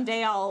maybe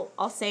someday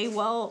I'll say,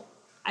 well,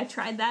 I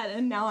tried that,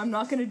 and now I'm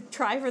not going to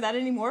try for that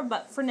anymore.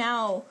 But for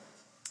now,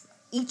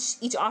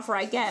 each offer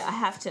I get, I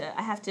have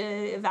to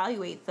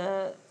evaluate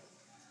the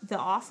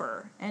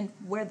offer and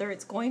whether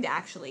it's going to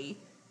actually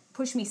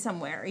push me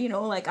somewhere.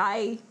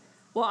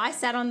 I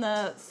sat on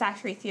the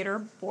Factory Theatre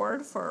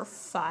board for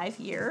 5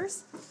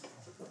 years.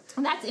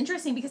 And that's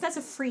interesting because that's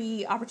a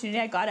free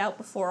opportunity. I got out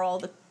before all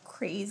the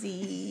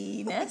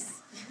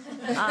craziness.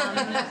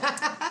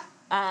 Not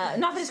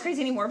that it's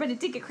crazy anymore, but it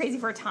did get crazy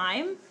for a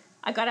time.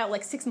 I got out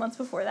like 6 months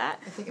before that.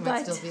 I think it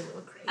might still be a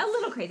little crazy. A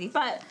little crazy.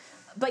 But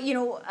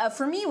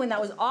for me, when that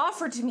was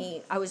offered to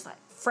me, I was like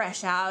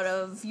fresh out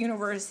of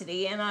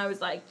university. And I was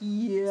like,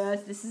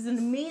 yes, this is an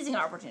amazing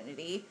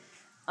opportunity.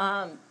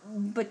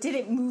 But did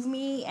it move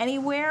me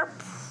anywhere?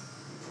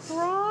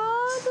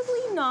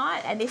 Probably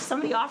not. And if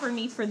somebody offered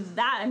me for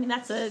that, I mean,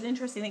 that's an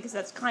interesting thing because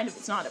it's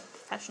not a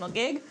professional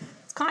gig.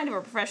 It's kind of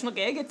a professional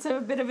gig. It's a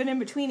bit of an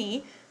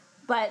in-betweeny.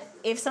 But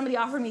if somebody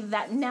offered me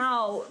that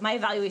now, my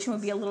evaluation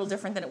would be a little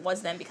different than it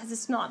was then because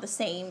it's not the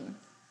same.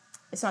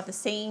 It's not the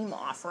same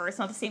offer. It's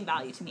not the same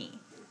value to me.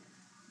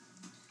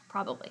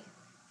 Probably.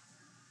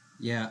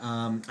 Yeah,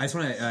 I just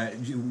want to,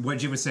 what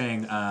Jim was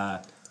saying,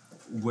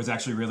 was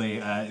actually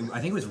really, I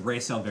think it was Ray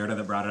Salverda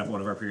that brought it up in one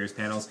of our previous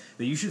panels,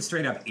 that you should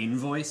straight up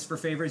invoice for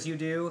favors you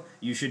do.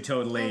 You should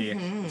totally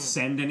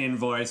send an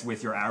invoice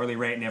with your hourly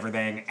rate and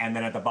everything, and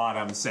then at the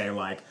bottom say,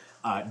 like,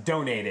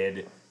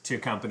 donated to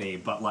company,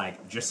 but,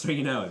 like, just so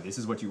you know, this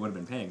is what you would have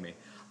been paying me.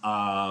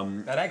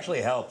 That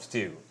actually helps,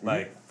 too.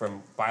 Like,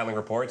 from filing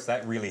reports,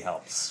 that really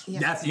helps.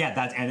 Yeah.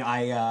 And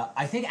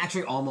I think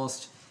actually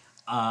almost...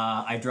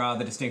 I draw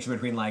the distinction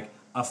between like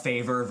a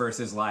favor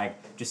versus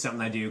like just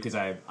something I do because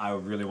I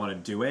really want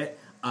to do it.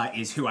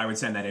 Is who I would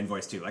send that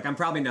invoice to. Like, I'm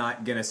probably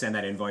not gonna send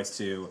that invoice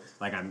to,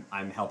 like,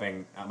 I'm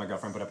helping my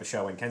girlfriend put up a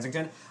show in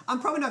Kensington. I'm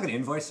probably not gonna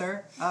invoice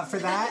her for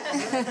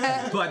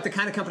that. But the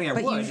kind of company I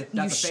But would, you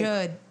that's a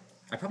favor. should.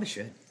 I probably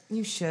should.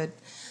 You should.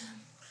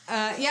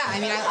 Yeah, I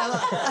mean,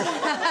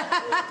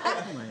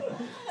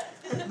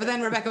 but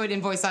then Rebecca would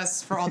invoice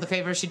us for all the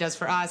favors she does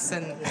for us,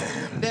 and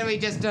then we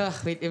just,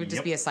 it would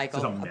just be a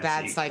cycle, a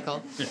bad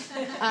cycle.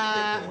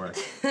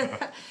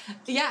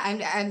 Yeah,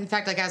 and in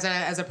fact, like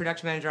as a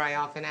production manager, I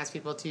often ask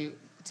people to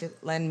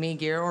lend me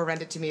gear or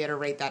rent it to me at a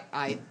rate that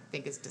I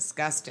think is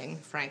disgusting,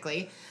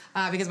 frankly,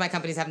 because my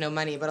companies have no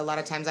money. But a lot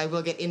of times, I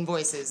will get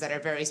invoices that are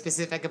very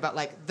specific about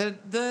like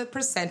the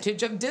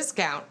percentage of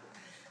discount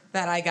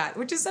that I got,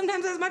 which is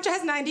sometimes as much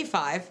as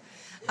 95.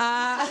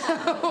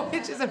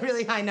 Which is a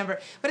really high number,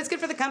 but it's good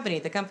for the company.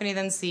 The company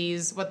then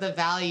sees what the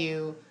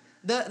value,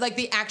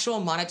 the actual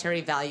monetary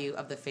value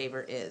of the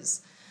favor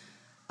is.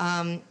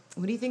 What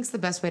do you think is the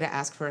best way to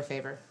ask for a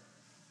favor?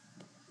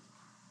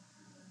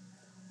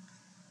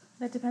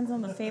 That depends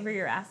on the favor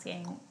you're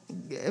asking.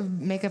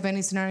 Make up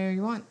any scenario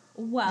you want.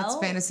 Well, it's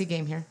fantasy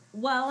game here.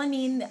 Well, I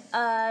mean,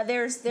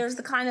 there's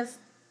the kind of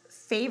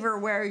favor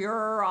where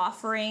you're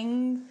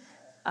offering.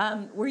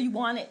 Where you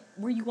want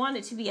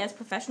it to be as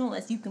professional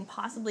as you can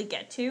possibly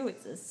get to.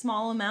 It's a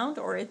small amount,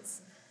 or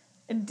it's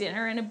a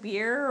dinner and a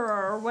beer,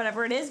 or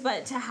whatever it is.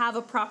 But to have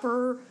a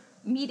proper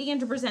meeting and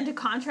to present a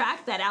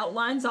contract that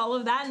outlines all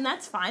of that, and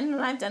that's fine. And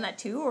I've done that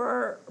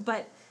too.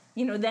 But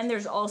then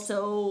there's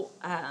also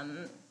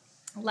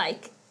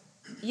like,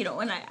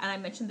 and I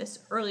mentioned this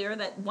earlier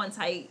that once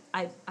I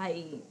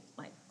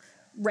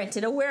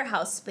rented a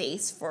warehouse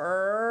space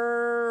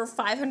for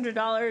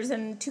 $500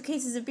 and 2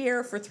 cases of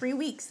beer for 3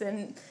 weeks,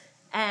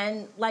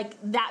 and like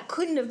that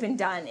couldn't have been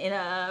done in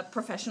a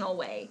professional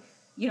way,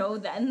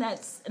 and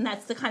that's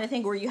the kind of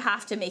thing where you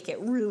have to make it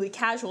really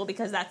casual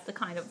because that's the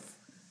kind of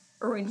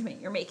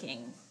arrangement you're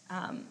making.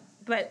 And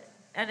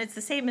it's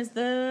the same as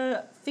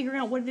the figuring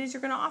out what it is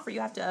you're going to offer.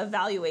 You have to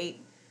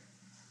evaluate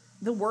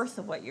the worth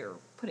of what you're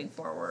putting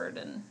forward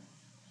and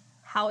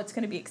how it's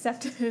going to be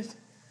accepted.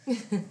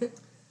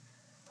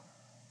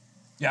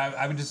 Yeah,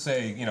 I would just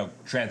say,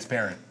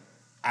 transparent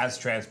as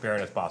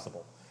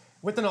possible,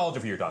 with the knowledge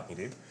of who you're talking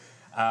to.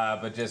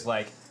 But just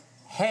like,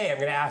 hey, I'm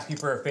going to ask you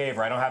for a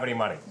favor. I don't have any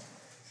money.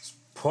 Just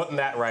putting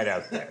that right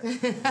out there.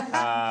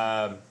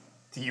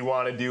 Do you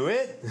want to do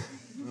it?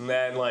 And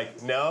then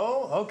like,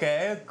 no?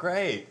 Okay,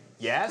 great.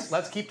 Yes,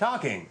 let's keep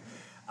talking.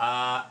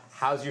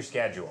 How's your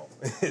schedule?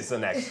 Is the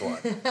next one.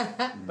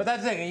 But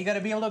that's it. You got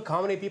to be able to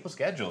accommodate people's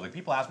schedule. Like,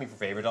 people ask me for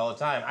favors all the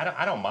time.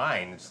 I don't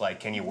mind. It's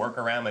like, can you work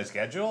around my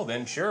schedule?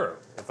 Then sure.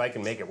 If I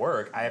can make it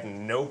work, I have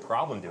no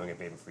problem doing a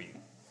favor for you.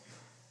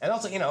 And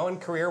also,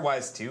 and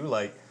career-wise too,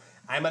 like,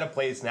 I'm at a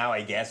place now,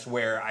 I guess,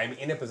 where I'm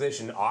in a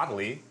position,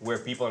 oddly, where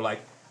people are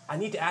like, I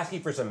need to ask you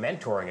for some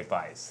mentoring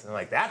advice. And I'm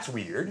like, that's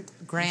weird.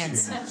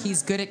 Grants.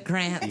 He's good at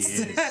grants.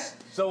 He is.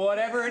 So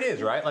whatever it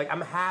is, right? Like,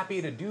 I'm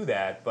happy to do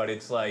that, but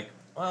it's like,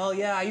 well,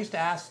 yeah, I used to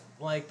ask,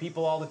 like,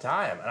 people all the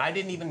time, and I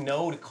didn't even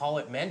know to call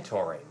it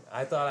mentoring.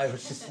 I thought I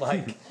was just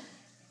like,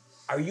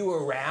 are you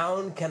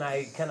around? Can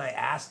I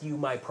ask you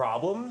my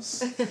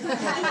problems?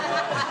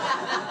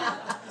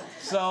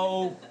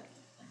 So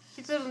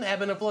it doesn't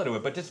ebb and flow to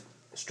it, but just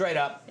straight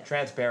up,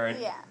 transparent.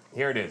 Yeah.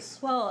 Here it is.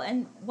 Well,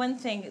 and one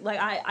thing, like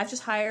I've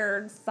just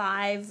hired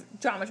 5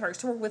 dramaturgs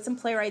to work with some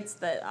playwrights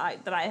that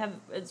I have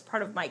as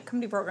part of my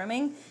company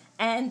programming,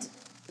 and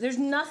there's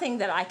nothing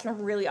that I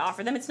can really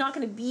offer them. It's not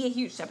going to be a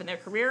huge step in their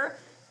career.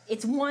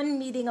 It's 1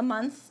 meeting a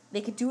month. They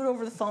could do it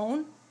over the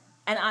phone,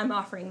 and I'm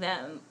offering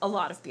them a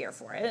lot of beer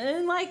for it.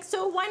 And like,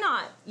 so why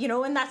not?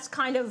 And that's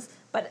kind of,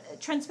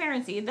 but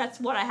transparency, that's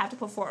what I have to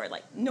put forward.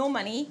 Like, no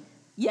money,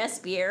 yes,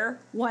 beer,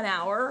 1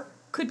 hour,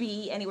 could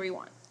be anywhere you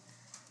want.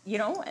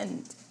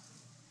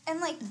 And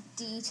like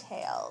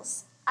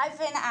details. I've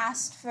been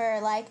asked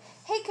for like,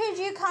 hey, could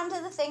you come to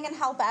the thing and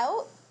help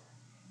out?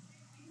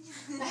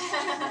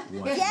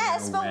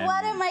 Yes, but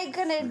what am I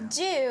gonna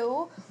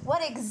do?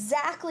 What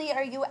exactly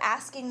are you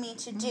asking me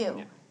to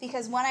do?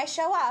 Because when I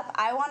show up,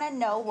 I want to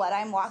know what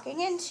I'm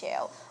walking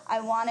into. I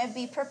want to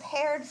be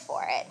prepared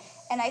for it.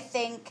 And I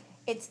think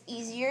it's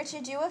easier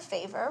to do a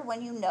favor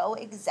when you know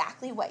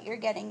exactly what you're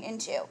getting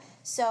into.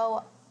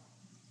 So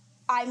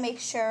I make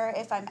sure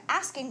if I'm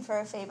asking for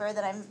a favor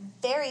that I'm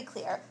very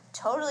clear,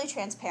 totally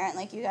transparent,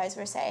 like you guys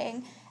were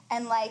saying,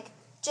 and like,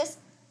 just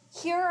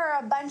here are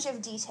a bunch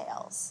of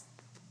details.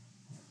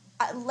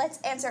 Let's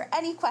answer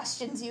any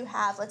questions you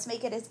have. Let's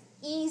make it as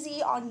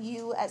easy on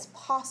you as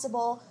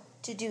possible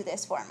to do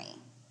this for me.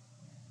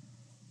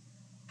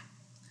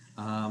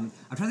 I'm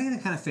trying to think of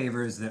the kind of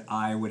favors that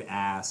I would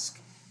ask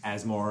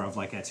as more of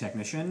like a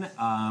technician.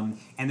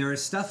 And there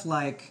is stuff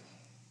like,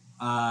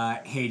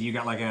 hey, do you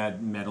got like a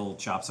metal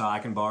chop saw I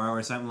can borrow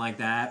or something like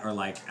that? Or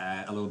like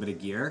a little bit of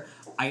gear.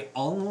 I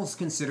almost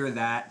consider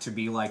that to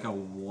be like a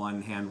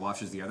one hand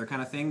washes the other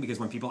kind of thing, because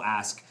when people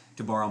ask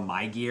to borrow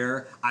my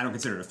gear, I don't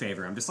consider it a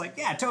favor. I'm just like,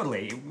 yeah,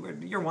 totally.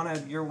 You're one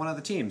of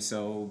the team,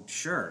 so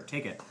sure,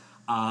 take it.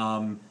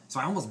 So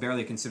I almost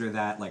barely consider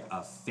that like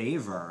a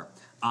favor.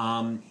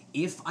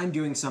 If I'm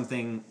doing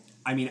something,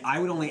 I mean, I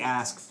would only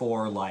ask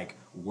for like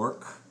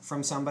work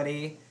from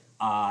somebody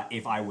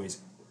if I was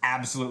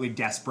absolutely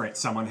desperate.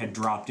 Someone had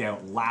dropped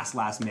out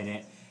last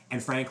minute,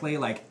 and frankly,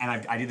 like, and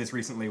I did this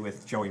recently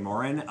with Joey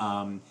Morin.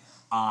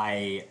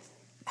 I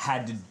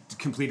had to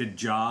complete a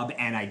job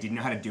and I didn't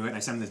know how to do it. And I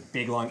sent him this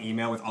big long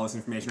email with all this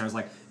information. I was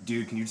like,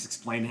 dude, can you just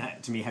explain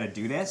to me how to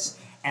do this?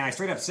 And I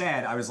straight up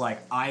said, I was like,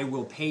 I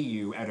will pay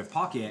you out of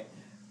pocket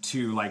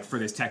to like for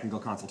this technical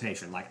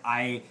consultation. Like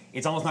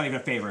it's almost not even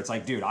a favor. It's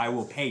like, dude, I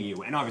will pay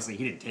you. And obviously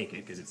he didn't take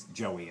it because it's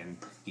Joey and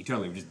he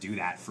totally would just do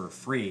that for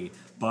free.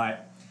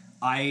 But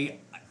I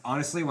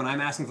honestly, when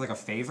I'm asking for like a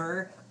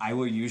favor, I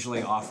will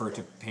usually offer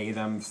to pay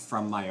them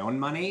from my own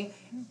money,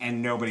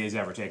 and nobody has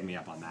ever taken me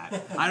up on that.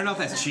 I don't know if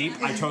that's cheap.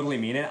 I totally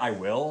mean it. I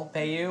will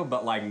pay you,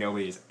 but like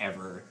nobody's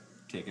ever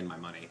taken my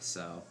money.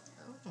 So,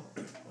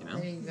 you know,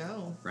 There you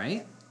go.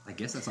 right? I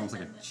guess that's almost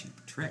like a cheap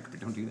trick, but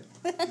don't do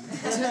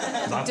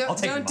that.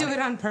 Don't do it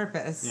on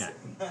purpose. Yeah.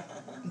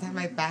 That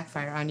might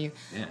backfire on you.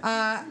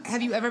 Yeah.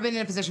 Have you ever been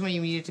in a position where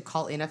you needed to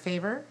call in a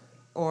favor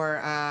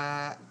or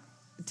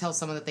tell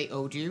someone that they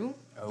owed you?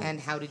 And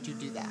how did you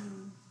do that?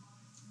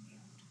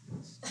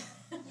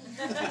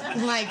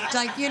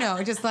 like you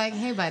know, just like,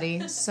 hey,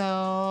 buddy.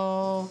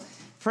 So,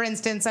 for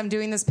instance, I'm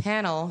doing this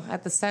panel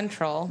at the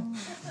Central,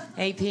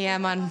 8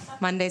 p.m. on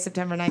Monday,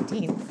 September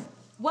 19th.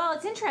 Well,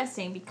 it's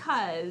interesting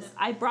because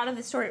I brought up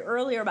this story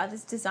earlier about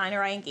this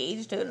designer I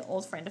engaged, an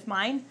old friend of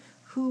mine,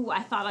 who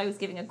I thought I was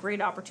giving a great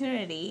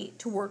opportunity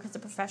to work as a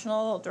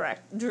professional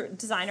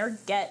designer,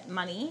 get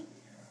money,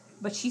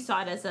 but she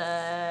saw it as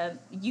a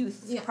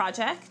youth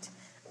project.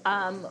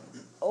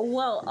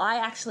 Well, I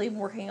actually am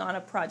working on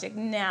a project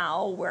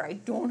now where I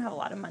don't have a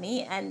lot of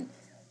money and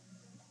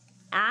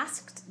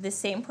asked the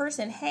same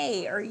person,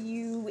 hey, are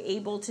you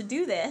able to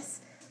do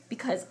this?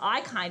 Because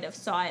I kind of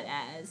saw it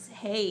as,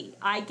 hey,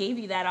 I gave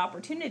you that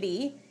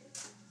opportunity.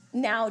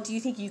 Now, do you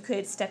think you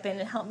could step in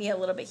and help me a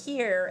little bit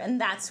here? And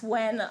that's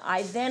when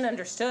I then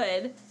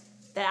understood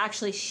that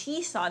actually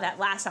she saw that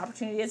last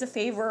opportunity as a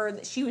favor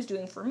that she was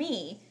doing for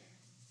me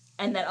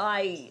and that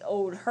I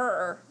owed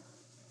her,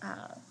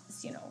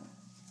 you know.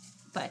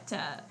 But,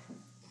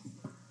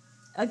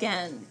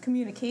 again,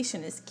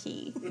 communication is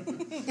key.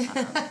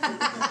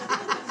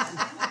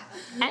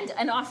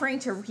 And offering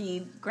to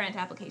read grant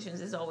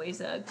applications is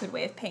always a good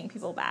way of paying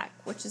people back,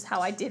 which is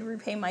how I did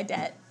repay my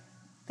debt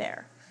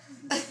there.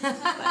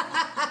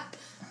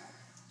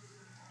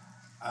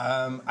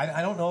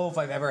 I don't know if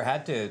I've ever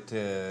had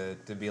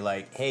to be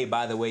like, hey,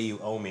 by the way, you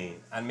owe me.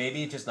 And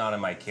maybe it's just not in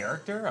my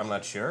character. I'm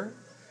not sure.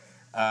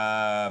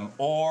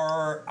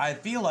 Or I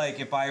feel like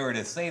if I were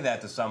to say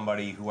that to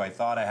somebody who I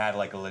thought I had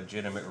like a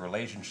legitimate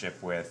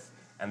relationship with,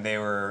 and they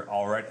were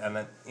already, and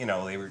then, you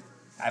know, they were,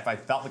 if I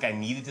felt like I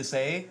needed to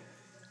say,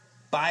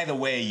 by the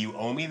way, you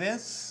owe me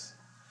this,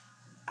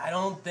 I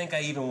don't think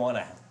I even want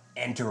to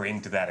enter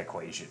into that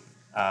equation.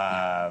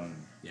 Yeah.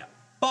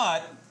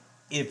 But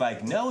if I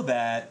know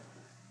that,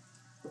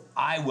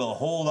 I will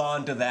hold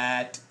on to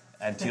that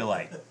until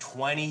like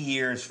 20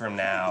 years from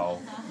now,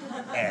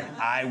 and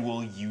I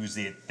will use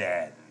it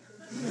then.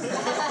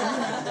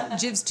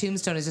 Jiv's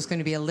tombstone is just going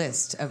to be a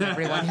list of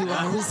everyone who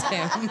owes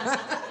him.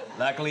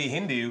 Luckily,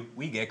 Hindu,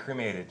 we get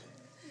cremated.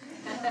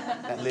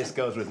 That list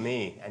goes with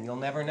me, and you'll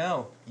never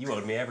know. You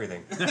owed me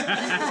everything.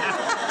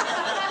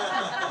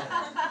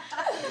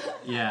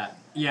 Yeah,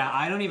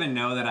 I don't even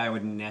know that I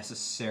would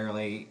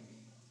necessarily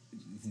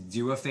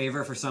do a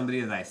favor for somebody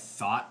that I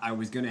thought I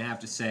was going to have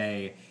to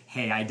say,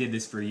 hey, I did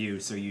this for you,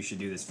 so you should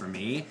do this for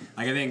me.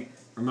 Like, I think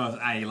for most,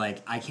 I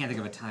can't think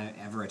of a time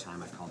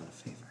I've called it a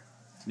favor.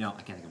 No,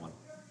 I can't think of one.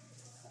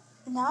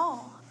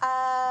 No.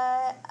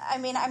 I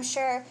mean, I'm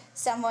sure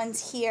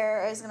someone's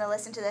here is going to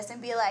listen to this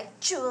and be like,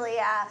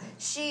 Julia,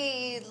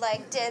 she,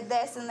 like, did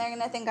this, and they're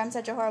going to think I'm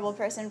such a horrible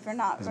person for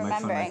not There's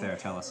remembering. a microphone right there.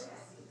 Tell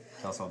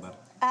us all about it.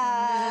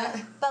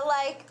 But,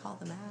 like, Call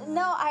them out.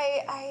 no,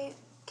 I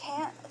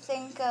can't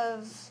think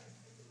of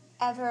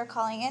ever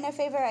calling in a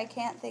favor. I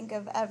can't think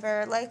of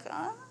ever, like,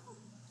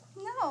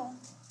 no.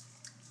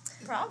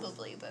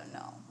 Probably, but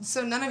no.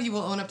 So none of you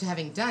will own up to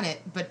having done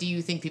it, but do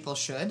you think people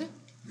should?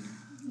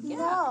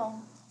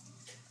 No.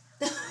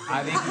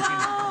 I think you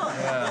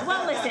can.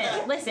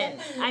 Well, listen.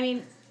 I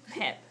mean,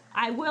 Pip,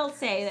 I will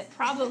say that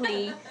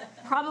probably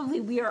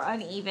we are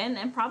uneven,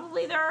 and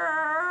probably there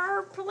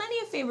are plenty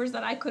of favors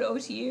that I could owe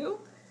to you.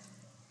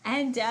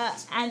 And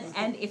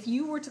if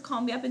you were to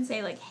call me up and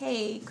say, like,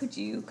 hey, could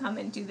you come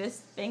and do this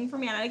thing for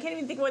me? And I can't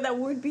even think of what that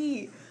would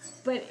be.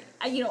 But,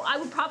 you know, I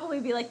would probably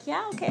be like,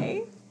 yeah,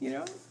 okay. You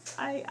know,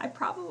 I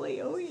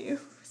probably owe you.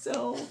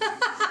 So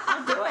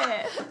I'll do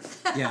it.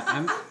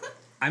 Yeah,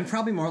 I'm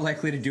probably more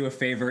likely to do a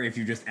favor if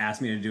you just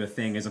ask me to do a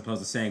thing as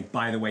opposed to saying,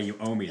 by the way, you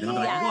owe me. Then I'll be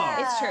like, whoa.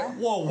 It's true.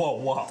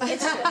 Whoa.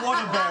 It's true.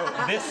 What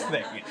about this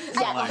thing?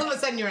 All of a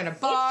sudden you're in a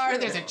bar,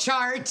 there's a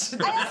chart,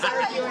 there's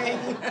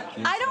arguing.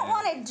 I don't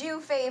want to do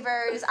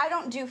favors. I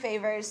don't do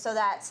favors so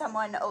that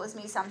someone owes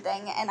me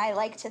something, and I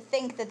like to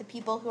think that the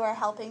people who are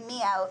helping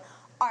me out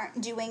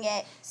aren't doing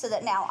it so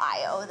that now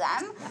I owe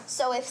them.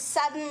 So if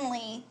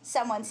suddenly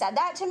someone said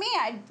that to me,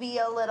 I'd be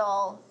a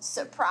little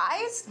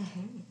surprised,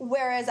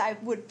 whereas I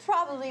would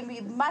probably be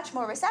much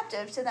more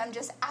receptive to them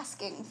just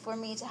asking for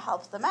me to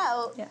help them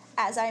out,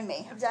 as I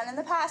may have done in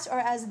the past, or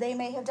as they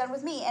may have done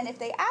with me. And if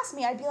they asked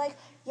me, I'd be like,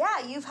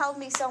 yeah, you've helped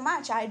me so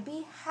much. I'd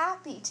be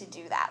happy to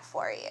do that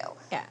for you.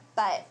 Yeah.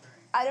 But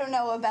I don't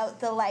know about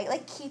the,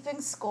 like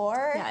keeping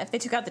score. Yeah, if they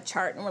took out the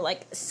chart and were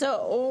like,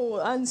 so,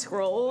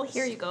 unscroll,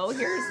 here you go,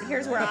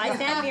 here's where I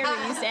stand, here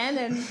where you stand,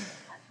 and...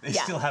 They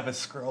still have a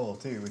scroll,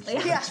 too. Which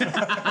Just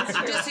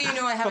so you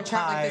know, I have a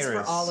chart like this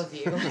for all of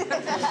you.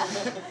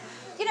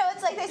 You know,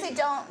 it's like they say,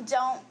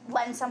 don't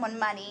lend someone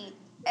money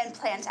and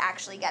plan to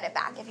actually get it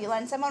back. If you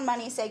lend someone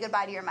money, say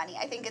goodbye to your money.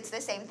 I think it's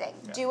the same thing.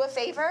 Yeah. Do a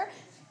favor.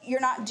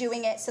 You're not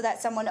doing it so that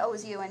someone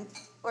owes you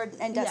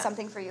and does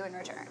something for you in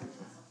return.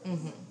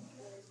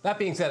 That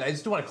being said, I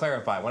just want to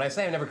clarify. When I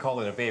say I've never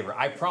called in a favor,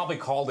 I probably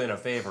called in a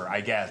favor,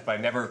 I guess,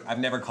 but I've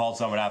never called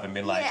someone up and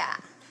been like,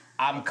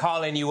 I'm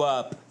calling you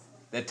up.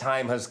 The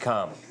time has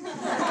come.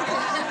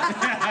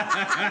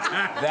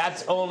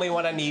 That's only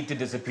when I need to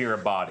disappear a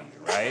body,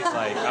 right?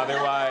 Like,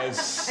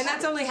 otherwise... And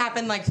that's only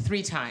happened like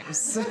 3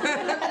 times.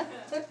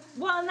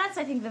 Well, and that's,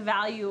 I think, the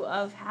value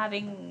of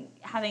having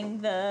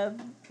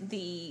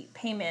the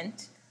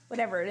payment,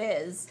 whatever it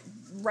is,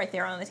 right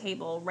there on the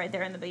table, right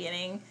there in the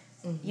beginning.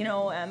 You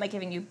know, am I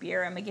giving you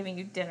beer? Am I giving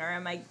you dinner?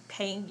 Am I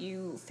paying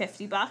you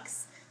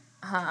 $50?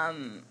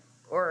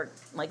 Or,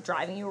 like,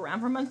 driving you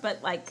around for a month?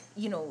 But, like,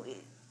 you know,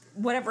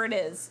 whatever it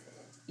is,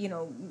 you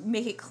know,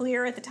 make it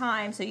clear at the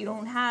time so you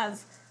don't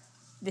have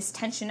this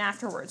tension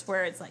afterwards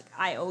where it's like,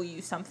 I owe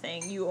you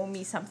something, you owe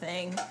me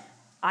something,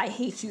 I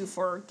hate you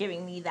for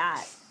giving me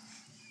that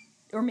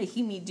or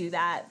making me do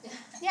that.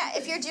 Yeah,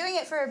 if you're doing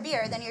it for a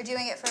beer, then you're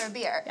doing it for a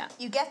beer. Yeah.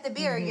 You get the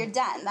beer, you're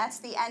done. That's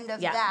the end of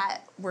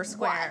that. We're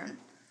square.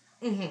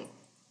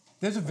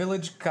 There's a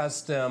village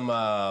custom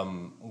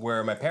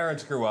where my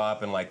parents grew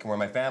up and like where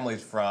my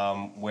family's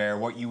from, where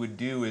what you would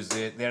do is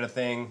they had a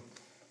thing.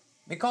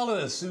 They called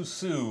it a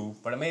Sue,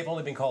 but it may have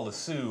only been called a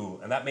Sue,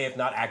 and that may have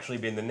not actually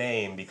been the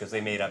name because they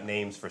made up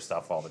names for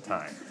stuff all the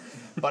time.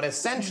 But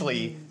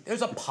essentially,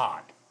 there's a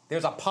pot.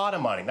 There's a pot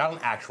of money, not an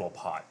actual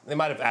pot. They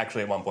might have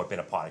actually at one point been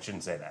a pot. I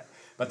shouldn't say that.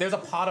 But there's a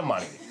pot of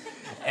money.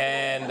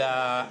 And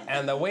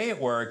the way it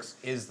works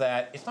is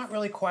that it's not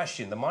really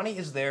questioned. The money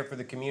is there for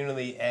the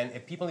community, and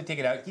if people need to take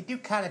it out, you do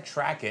kind of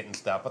track it and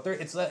stuff, but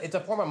it's a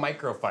form of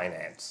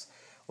microfinance.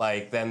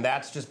 Like, then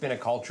that's just been a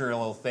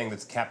cultural thing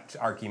that's kept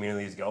our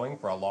communities going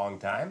for a long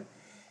time.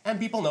 And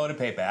people know to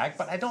pay back,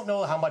 but I don't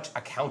know how much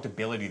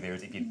accountability there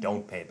is if you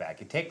don't pay back.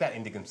 You take that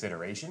into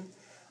consideration.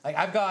 Like,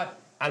 I've got,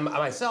 and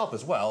myself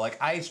as well,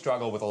 like, I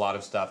struggle with a lot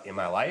of stuff in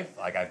my life.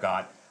 Like, I've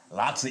got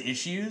lots of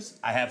issues.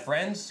 I have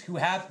friends who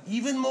have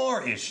even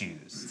more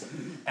issues.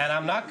 And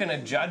I'm not going to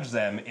judge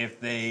them if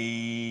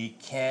they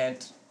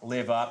can't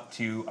live up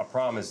to a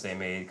promise they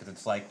made, because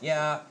it's like,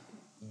 yeah,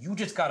 you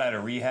just got out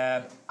of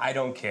rehab. I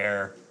don't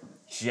care.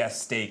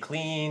 Just stay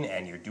clean,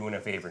 and you're doing a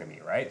favor to me,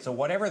 right? So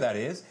whatever that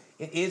is,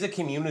 it is a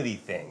community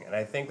thing. And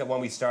I think that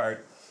when we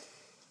start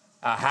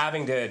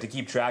having to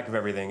keep track of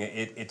everything,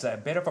 it's a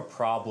bit of a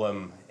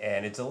problem,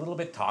 and it's a little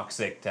bit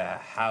toxic to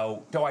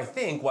I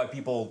think why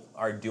people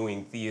are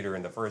doing theater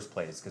in the first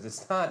place, because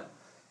it's not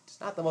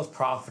the most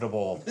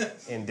profitable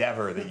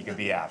endeavor that you can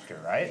be after,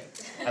 right?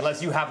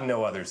 Unless you have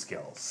no other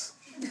skills.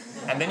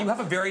 And then you have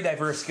a very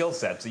diverse skill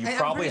set, so you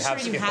probably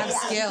have skills. You have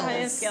skills. I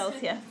have skills,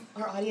 yeah.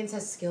 Our audience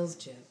has skills,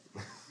 Jim.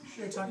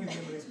 Are you talking to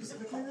anybody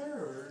specifically there,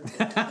 or?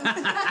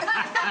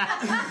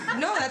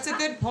 No, that's a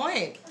good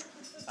point.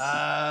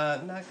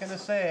 Not gonna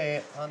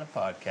say on a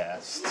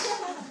podcast.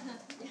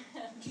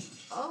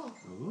 Oh.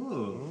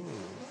 Ooh.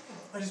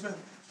 I just meant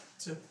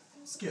to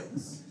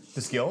skills.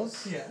 The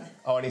skills? Yeah.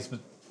 Oh, any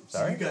So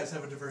sorry? you guys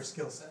have a diverse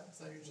skill set.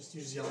 So you're just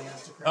yelling at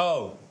us to correct.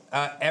 Oh,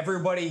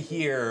 everybody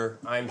here,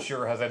 I'm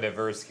sure, has a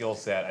diverse skill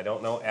set. I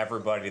don't know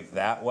everybody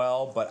that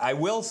well, but I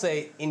will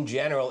say, in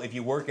general, if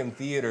you work in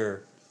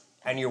theater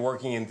and you're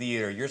working in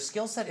theater, your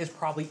skill set is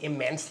probably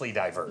immensely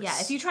diverse. Yeah,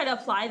 if you try to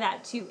apply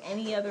that to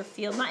any other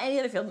field, not any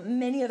other field, but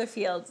many other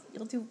fields,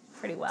 you'll do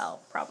pretty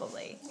well,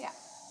 probably. Yeah.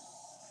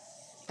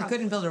 I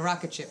couldn't build a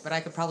rocket ship, but I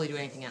could probably do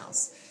anything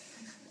else.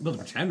 Build a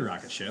pretend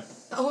rocket ship.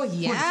 Oh,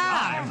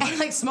 yeah. And,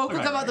 like, smoke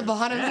would come out the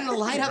bottom and it'll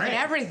light up and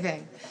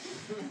everything.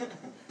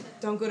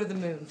 Don't go to the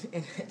moon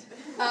in it.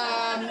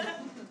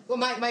 Well,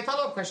 my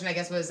follow-up question, I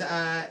guess, was,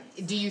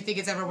 do you think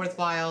it's ever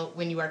worthwhile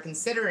when you are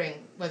considering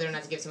whether or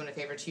not to give someone a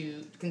favor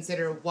to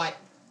consider what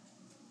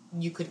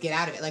you could get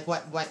out of it? Like,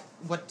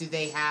 what do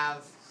they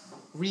have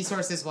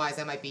resources-wise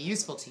that might be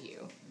useful to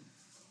you?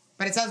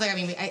 But it sounds like,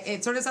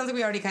 it sort of sounds like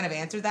we already kind of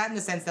answered that in the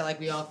sense that, like,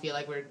 we all feel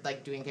like we're,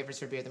 like, doing favors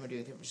for beer, then we're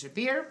doing favors for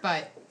beer,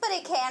 but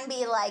it can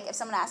be like if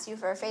someone asks you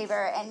for a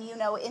favor and you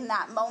know in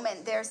that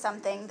moment there's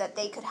something that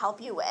they could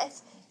help you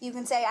with, you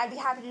can say, I'd be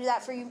happy to do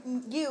that for you.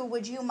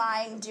 Would you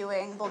mind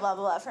doing blah, blah,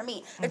 blah for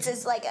me? It's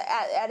just like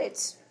at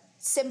its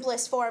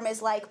simplest form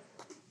is like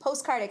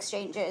postcard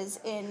exchanges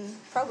in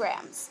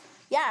programs.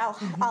 Yeah,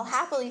 I'll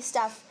happily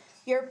stuff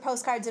your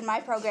postcards in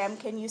my program.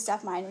 Can you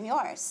stuff mine in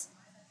yours?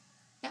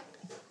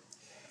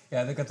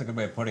 Yeah, I think that's a good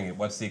way of putting it.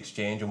 What's the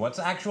exchange and what's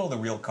the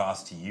real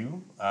cost to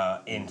you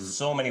in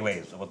so many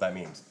ways of what that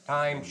means.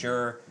 Time,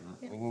 sure.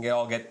 We can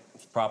all get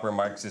proper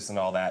Marxists and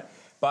all that.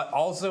 But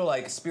also,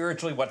 like,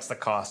 spiritually, what's the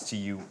cost to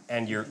you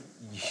and your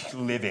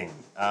living?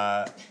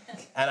 And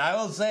I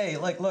will say,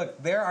 like,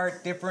 look, there are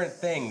different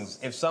things.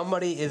 If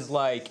somebody is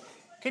like,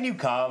 can you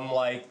come,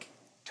 like,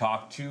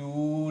 talk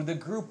to the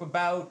group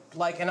about,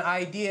 like, an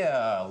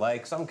idea,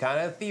 like some kind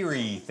of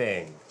theory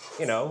thing,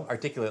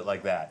 articulate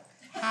like that.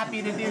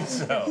 Happy to do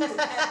so.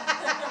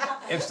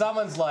 If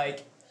someone's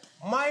like,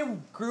 my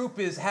group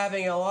is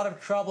having a lot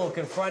of trouble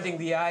confronting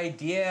the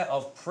idea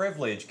of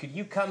privilege, could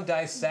you come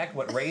dissect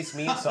what race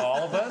means to all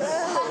of us?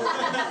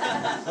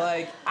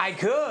 Like, I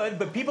could,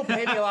 but people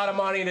pay me a lot of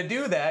money to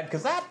do that,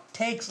 because that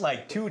takes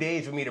like 2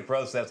 days for me to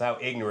process how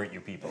ignorant you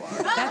people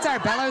are. That's our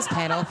Bellows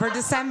panel for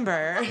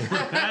December.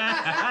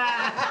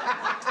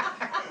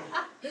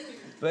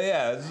 But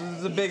yeah, this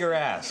is a bigger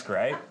ask,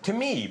 right? To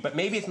me, but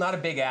maybe it's not a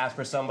big ask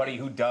for somebody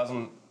who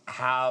doesn't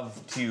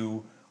have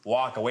to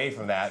walk away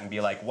from that and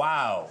be like,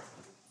 wow,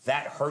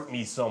 that hurt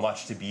me so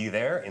much to be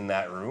there in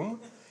that room.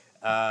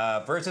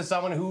 Versus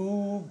someone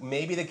who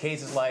maybe the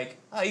case is like,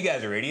 oh, you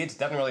guys are idiots. It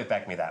doesn't really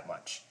affect me that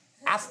much.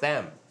 Ask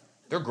them.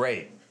 They're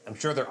great. I'm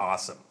sure they're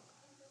awesome.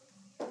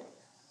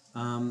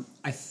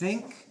 I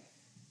think,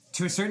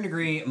 to a certain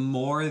degree,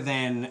 more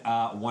than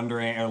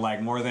wondering or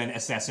like more than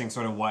assessing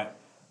sort of what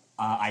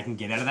I can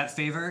get out of that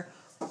favor,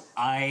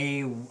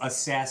 I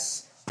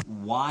assess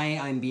why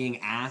I'm being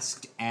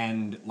asked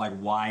and like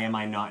why am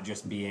I not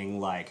just being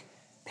like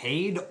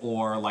paid,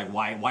 or like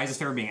why is this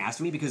favor being asked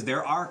of me? Because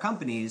there are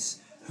companies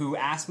who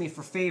ask me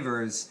for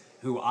favors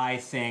who I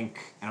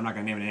think, and I'm not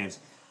going to name any names,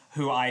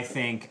 who I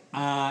think,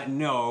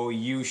 no,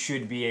 you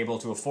should be able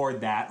to afford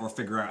that or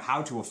figure out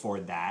how to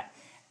afford that.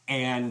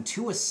 And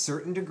to a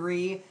certain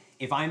degree,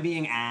 if I'm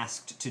being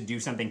asked to do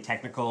something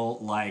technical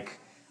like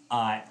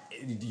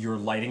your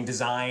lighting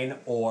design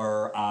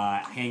or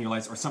hanging your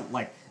lights or something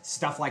like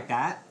stuff like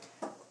that,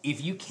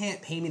 if you can't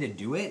pay me to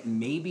do it,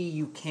 maybe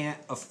you can't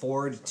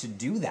afford to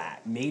do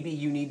that. Maybe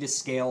you need to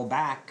scale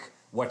back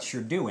what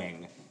you're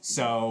doing.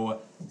 So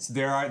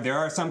there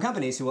are some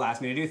companies who will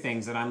ask me to do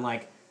things that I'm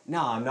like,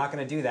 no, I'm not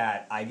going to do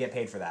that. I get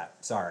paid for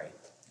that. Sorry.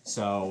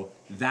 So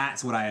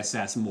that's what I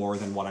assess more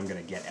than what I'm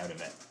going to get out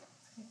of it.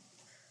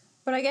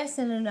 But I guess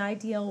in an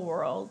ideal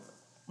world,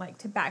 like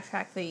to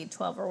backtrack the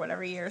 12 or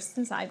whatever years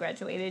since I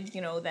graduated,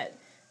 that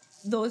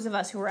those of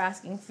us who were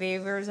asking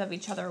favors of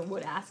each other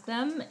would ask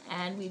them,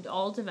 and we'd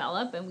all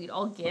develop and we'd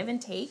all give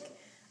and take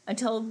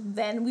until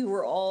then we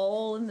were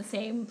all in the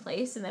same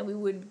place, and then we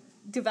would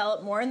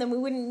develop more, and then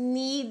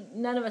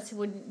none of us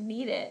would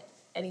need it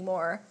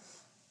anymore.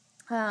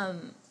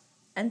 But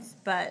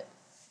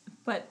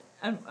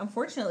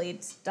unfortunately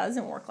it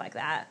doesn't work like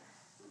that.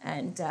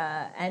 And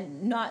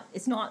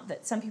it's not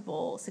that some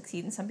people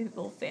succeed and some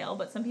people fail,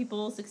 but some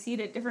people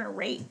succeed at different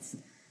rates.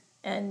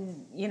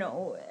 And,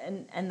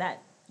 and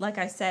that, like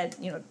I said,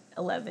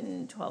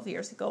 11, 12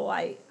 years ago,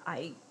 I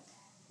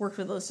worked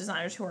with those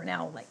designers who are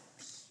now like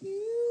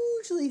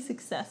hugely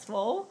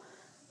successful.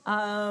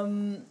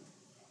 And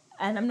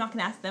I'm not going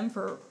to ask them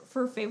for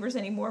favors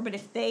anymore, but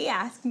if they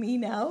ask me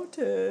now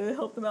to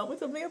help them out with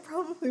something, I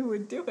probably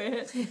would do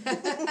it.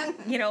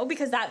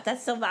 Because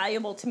that's still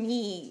valuable to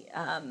me.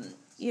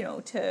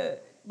 To,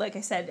 like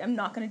I said, I'm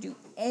not going to do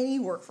any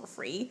work for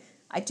free.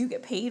 I do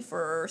get paid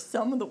for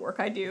some of the work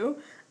I do.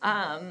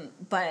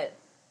 But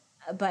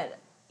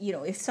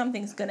if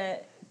something's going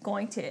to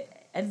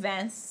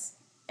advance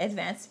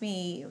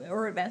me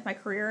or advance my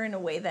career in a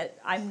way that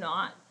I'm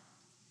not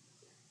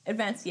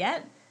advanced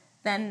yet,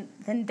 then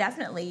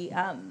definitely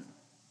I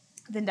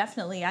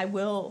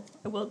will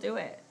do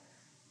it.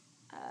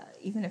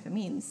 Even if it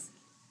means,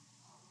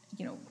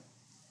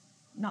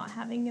 not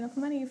having enough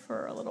money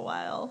for a little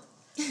while.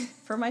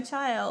 For my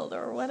child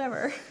or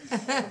whatever.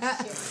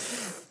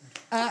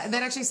 That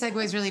actually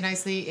segues really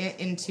nicely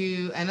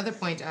into another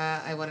point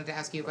I wanted to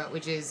ask you about,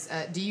 which is,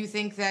 do you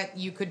think that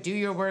you could do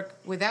your work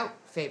without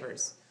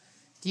favors?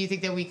 Do you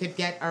think that we could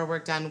get our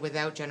work done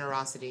without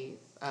generosity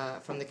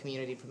from the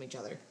community, from each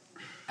other?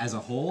 As a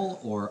whole,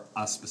 or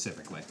us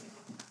specifically?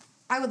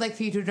 I would like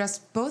for you to address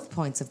both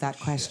points of that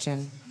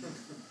question.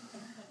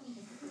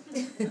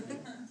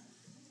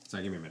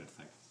 Sorry, give me a minute to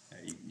think.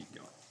 You can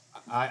go.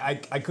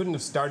 I couldn't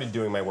have started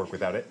doing my work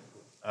without it.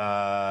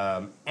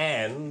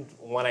 And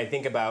when I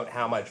think about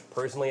how much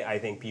personally I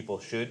think people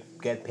should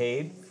get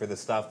paid for the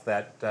stuff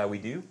that we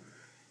do,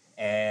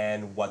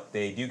 and what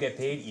they do get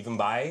paid, even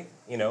by,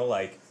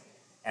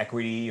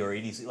 equity or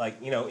EDC. Like,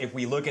 you know, if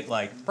we look at,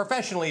 like,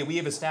 professionally, we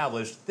have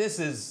established this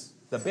is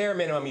the bare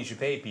minimum you should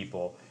pay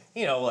people.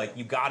 You know, like,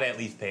 you got to at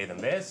least pay them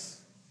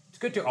this. It's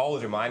good to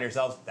always remind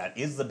yourselves that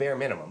is the bare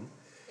minimum.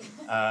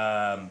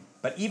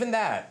 But even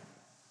that,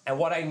 and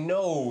what I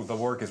know the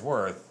work is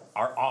worth,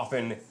 are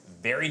often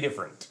very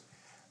different.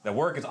 The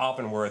work is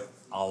often worth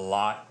a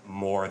lot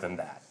more than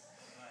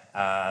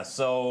that.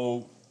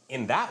 So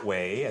in that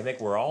way, I think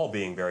we're all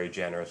being very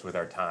generous with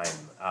our time.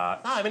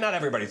 I mean, not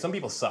everybody. Some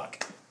people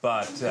suck.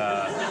 But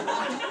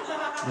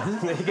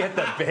they get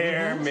the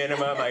bare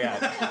minimum. I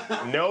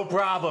got no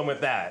problem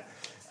with that.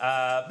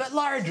 But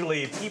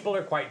largely, people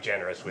are quite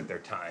generous with their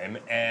time.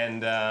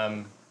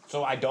 And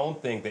so I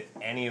don't think that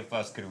any of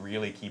us could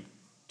really keep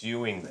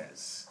doing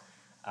this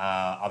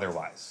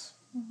otherwise.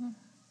 Mm-hmm.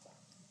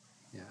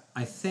 Yeah,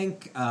 I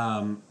think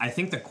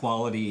the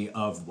quality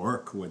of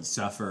work would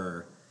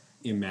suffer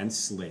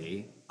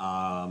immensely.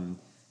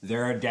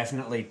 There are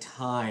definitely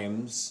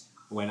times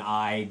when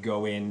I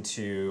go in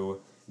to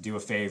do a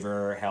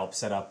favor, help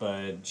set up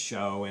a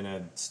show in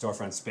a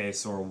storefront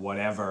space or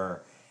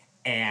whatever,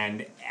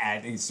 and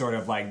sort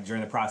of like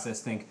during the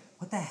process think,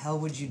 what the hell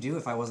would you do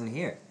if I wasn't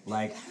here?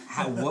 Like,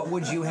 what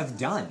would you have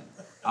done?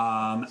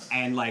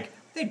 And like,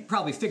 they'd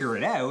probably figure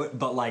it out,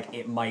 but like,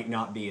 it might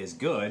not be as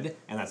good,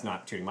 and that's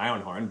not tooting my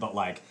own horn, but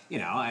like, you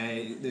know,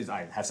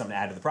 I have something to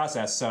add to the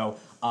process, so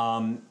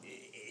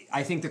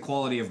I think the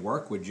quality of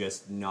work would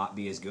just not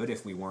be as good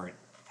if we weren't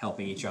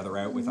helping each other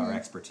out with our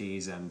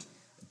expertise and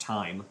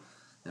time.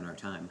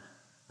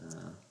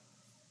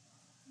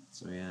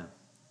 So yeah.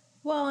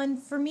 Well, and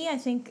for me, I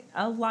think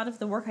a lot of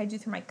the work I do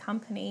through my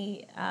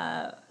company,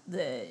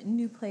 the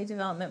new play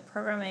development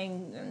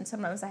programming, and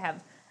sometimes I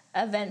have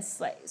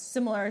events like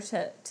similar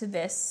to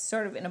this,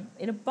 sort of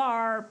in a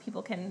bar.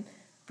 People can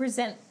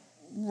present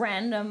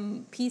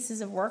random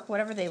pieces of work,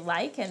 whatever they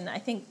like, and I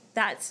think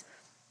that's,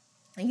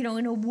 you know,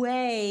 in a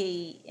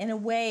way,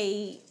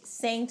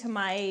 saying to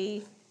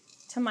my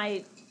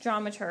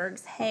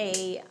dramaturgs,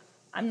 hey,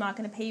 I'm not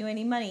going to pay you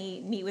any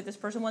money. Meet with this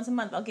person once a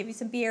month. I'll give you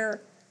some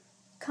beer.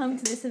 Come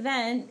to this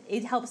event.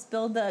 It helps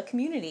build the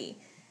community,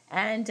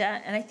 and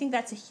I think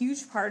that's a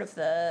huge part of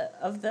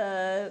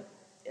the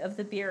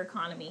beer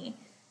economy.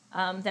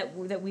 That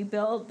we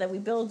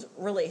build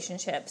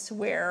relationships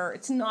where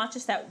it's not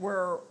just that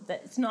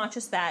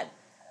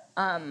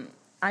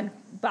I'm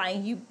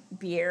buying you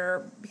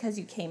beer because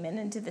you came in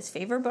and did this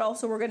favor, but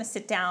also we're going to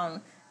sit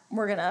down.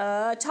 We're going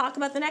to talk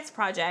about the next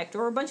project,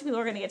 or a bunch of people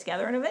are going to get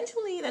together, and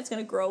eventually that's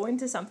going to grow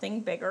into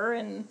something bigger,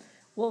 and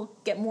we'll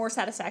get more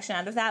satisfaction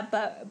out of that.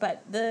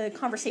 But the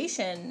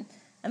conversation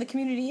and the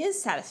community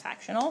is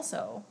satisfaction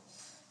also.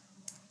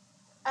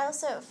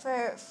 Also,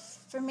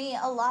 for me,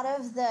 a lot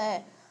of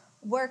the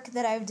work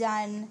that I've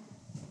done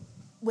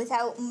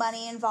without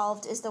money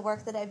involved is the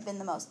work that I've been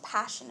the most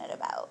passionate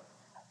about,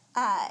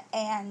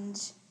 and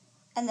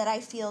that I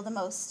feel the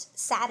most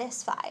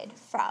satisfied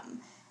from.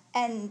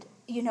 And,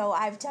 you know,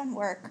 I've done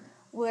work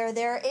where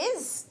there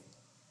is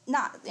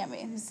not, I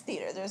mean, it's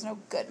theater, there's no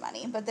good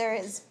money, but there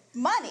is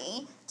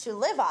money to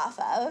live off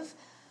of,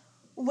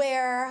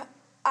 where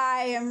I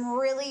am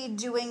really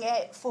doing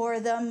it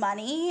for the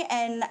money,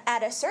 and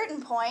at a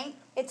certain point,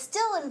 it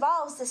still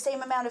involves the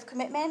same amount of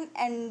commitment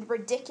and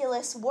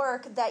ridiculous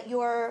work that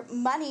your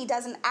money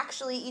doesn't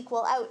actually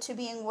equal out to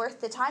being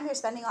worth the time you're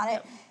spending on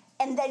it,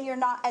 and then you're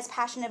not as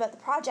passionate about the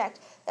project,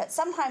 that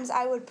sometimes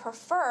I would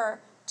prefer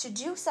to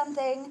do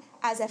something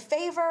as a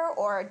favor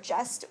or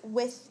just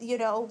with, you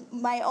know,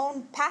 my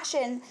own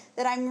passion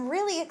that I'm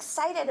really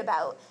excited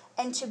about,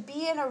 and to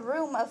be in a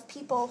room of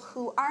people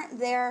who aren't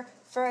there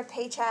for a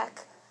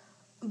paycheck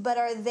but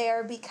are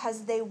there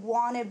because they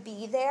want to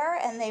be there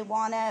and they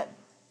want to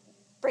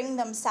bring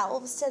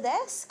themselves to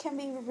this can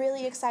be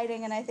really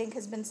exciting, and I think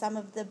has been some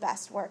of the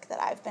best work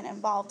that I've been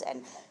involved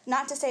in.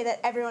 Not to say that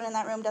everyone in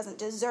that room doesn't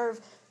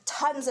deserve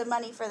tons of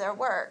money for their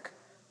work,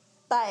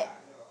 but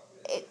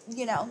it,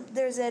 you know,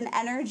 there's an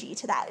energy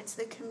to that. It's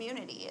the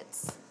community.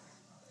 It's.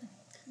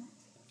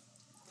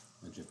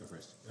 I'll just go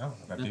first. Oh,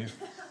 up to you.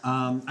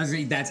 I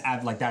think that's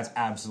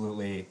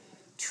absolutely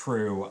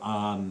true.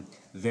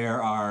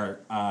 There are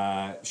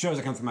shows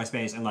that come through my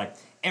space, and like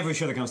every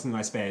show that comes through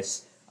my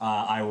space,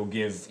 I will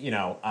give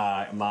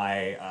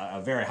my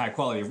a very high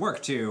quality of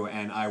work to,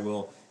 and I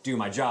will do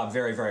my job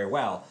very, very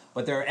well.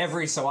 But there,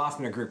 every so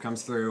often, a group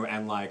comes through,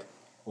 and like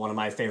one of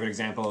my favorite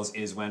examples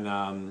is when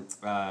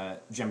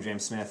Jem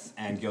James Smith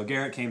and Gil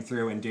Garrett came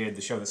through and did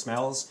The Show That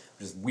Smells,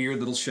 which is a weird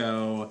little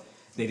show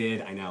they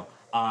did. I know.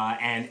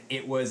 And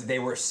they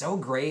were so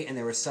great, and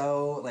they were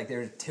so, like, there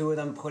were two of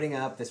them putting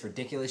up this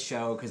ridiculous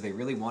show because they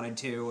really wanted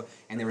to,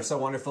 and they were so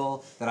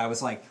wonderful that I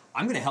was like,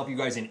 I'm going to help you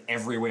guys in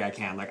every way I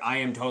can. Like, I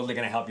am totally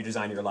going to help you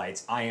design your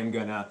lights. I am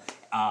going to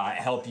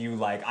help you,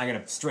 like, I'm going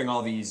to string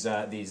all these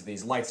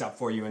lights up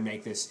for you and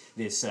make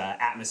this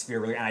atmosphere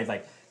really, and I,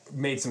 like,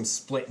 made some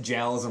split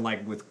gels and,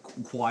 like, with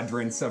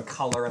quadrants of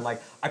color, and,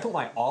 like, I put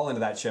my all into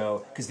that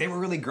show because they were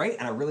really great,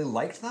 and I really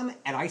liked them,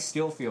 and I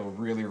still feel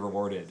really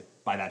rewarded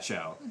by that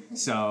show.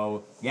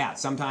 So, yeah,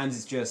 sometimes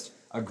it's just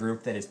a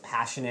group that is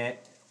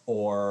passionate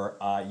or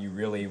you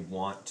really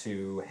want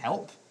to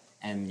help.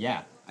 And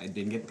yeah, I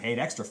didn't get paid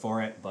extra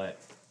for it, but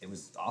it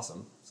was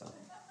awesome. So.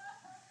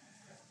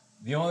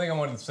 The only thing I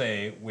wanted to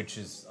say, which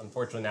is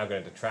unfortunately now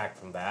going to detract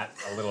from that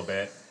a little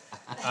bit.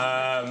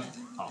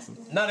 Awesome.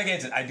 Not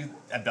against it.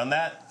 I've done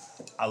that.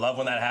 I love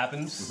when that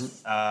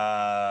happens.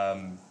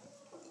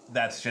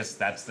 That's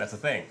the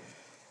thing.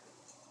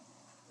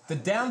 The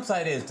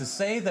downside is to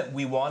say that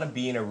we want to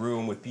be in a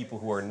room with people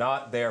who are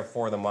not there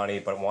for the money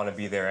but want to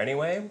be there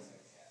anyway,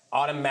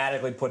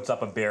 automatically puts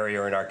up a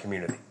barrier in our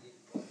community.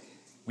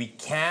 We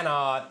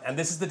cannot, and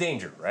this is the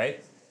danger,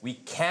 right? We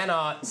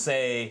cannot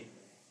say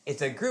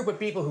it's a group of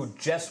people who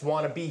just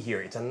want to be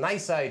here. It's a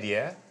nice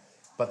idea,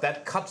 but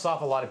that cuts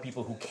off a lot of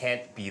people who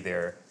can't be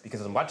there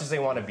because as much as they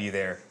want to be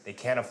there, they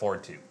can't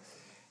afford to.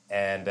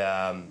 And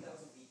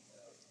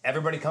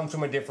everybody comes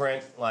from a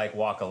different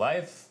walk of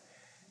life,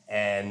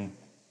 and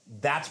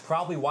that's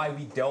probably why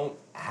we don't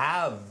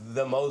have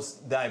the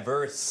most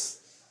diverse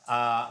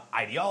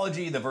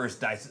ideology, diverse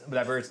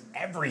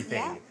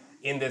everything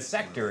in this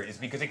sector, is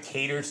because it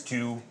caters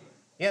to,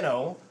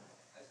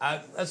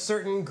 a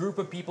certain group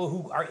of people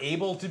who are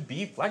able to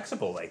be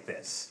flexible like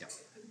this. Yep.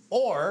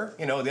 Or,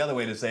 the other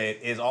way to say it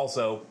is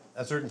also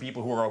a certain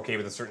people who are okay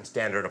with a certain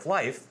standard of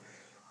life,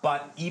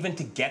 but even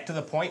to get to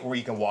the point where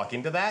you can walk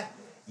into that,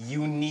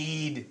 you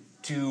need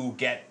to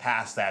get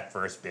past that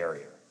first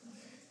barrier.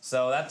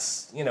 So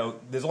that's,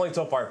 there's only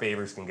so far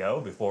favors can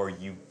go before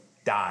you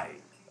die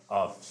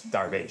of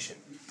starvation.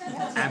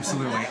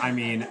 Absolutely. I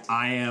mean,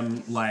 I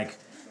am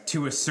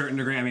to a certain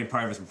degree,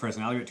 part of it's my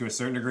personality, but to a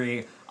certain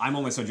degree, I'm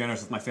only so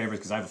generous with my favors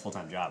because I have a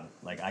full-time job.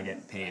 I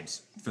get paid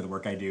for the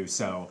work I do,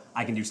 so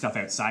I can do stuff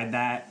outside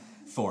that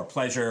for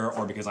pleasure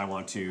or because I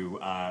want to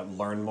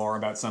learn more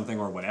about something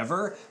or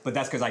whatever, but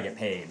that's because I get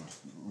paid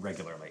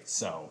regularly,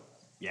 so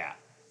yeah.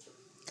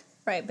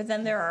 Right, but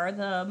then there are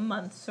the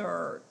months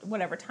or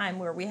whatever time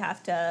where we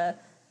have to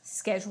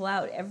schedule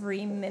out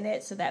every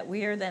minute so that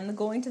we're then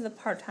going to the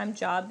part-time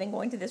job, then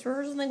going to this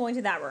rehearsal, then going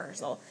to that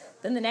rehearsal,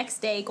 then the next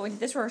day going to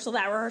this rehearsal,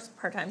 that rehearsal,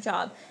 part-time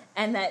job,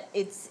 and that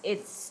it's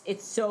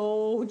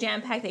so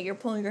jam-packed that you're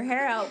pulling your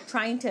hair out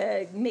trying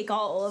to make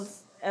all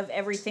of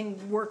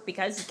everything work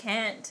because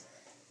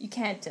you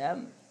can't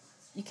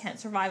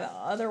survive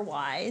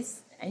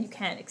otherwise, and you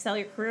can't excel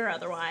your career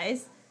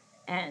otherwise,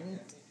 and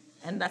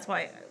that's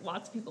why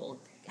lots of people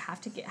have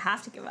to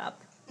give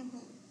up. Mm-hmm.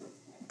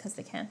 Because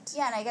they can't.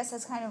 Yeah, and I guess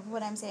that's kind of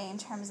what I'm saying in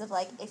terms of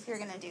if you're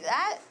going to do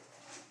that,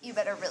 you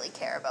better really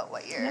care about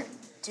what you're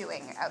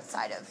doing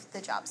outside of the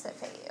jobs that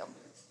pay you.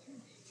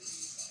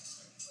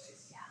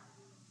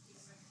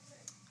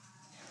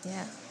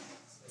 Yeah.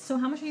 So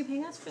how much are you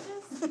paying us for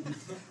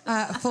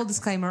this? Full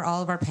disclaimer,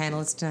 all of our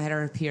panelists tonight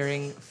are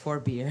appearing for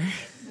beer.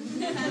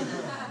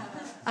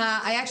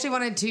 I actually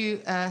wanted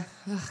to,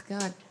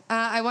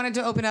 I wanted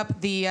to open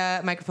up the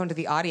microphone to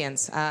the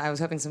audience. I was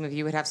hoping some of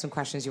you would have some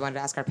questions you wanted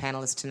to ask our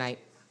panelists tonight.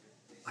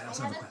 I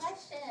also have a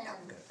question.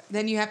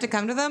 Then you have to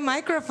come to the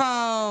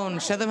microphone.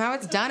 Show them how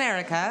it's done,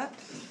 Erica.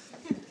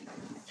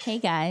 Hey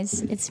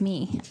guys, it's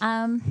me.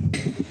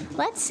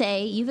 Let's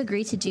say you've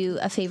agreed to do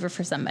a favor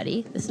for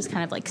somebody. This is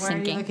kind of like Why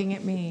syncing. Are you looking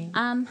at me? No,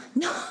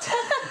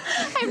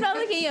 I'm not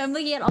looking at you. I'm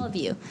looking at all of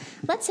you.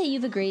 Let's say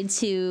you've agreed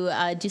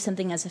to do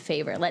something as a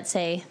favor. Let's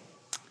say,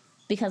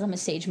 because I'm a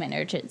stage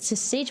manager, to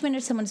stage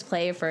manage someone's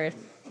play for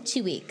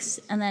 2 weeks,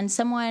 and then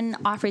someone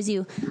offers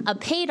you a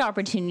paid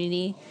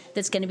opportunity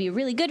that's going to be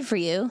really good for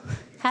you.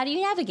 How do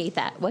you navigate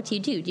that? What do?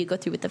 Do you go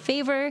through with the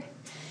favor?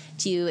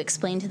 Do you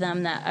explain to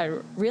them that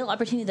a real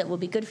opportunity that will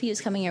be good for you is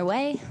coming your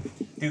way?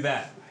 Do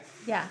that.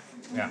 Yeah.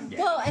 Yeah.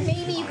 Well, and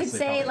maybe you could Honestly,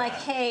 say probably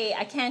hey,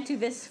 I can't do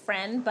this,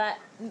 friend, but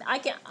I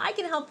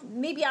can help.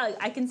 Maybe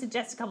I can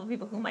suggest a couple of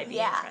people who might be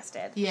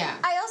interested. Yeah.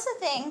 I also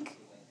think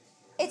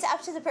it's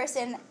up to the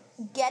person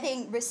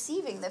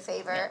receiving the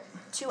favor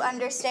to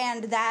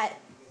understand that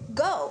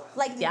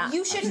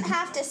you shouldn't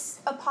have to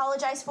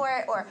apologize for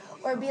it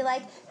or be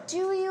like,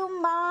 do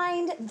you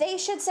mind? They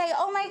should say,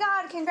 oh my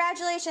God,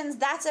 congratulations,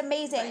 that's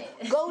amazing.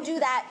 Right. Go do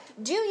that.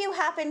 Do you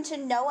happen to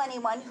know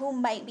anyone who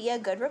might be a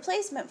good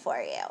replacement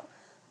for you?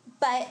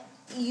 But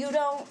you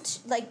don't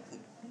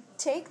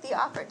take the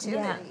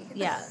opportunity.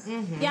 Yeah.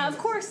 Mm-hmm. Yeah, of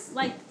course,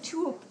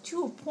 to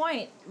a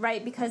point,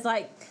 right? Because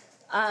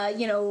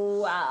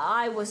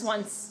I was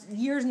once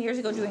years and years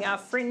ago doing a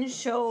fringe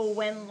show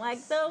when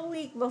the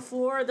week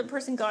before the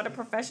person got a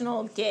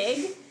professional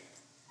gig,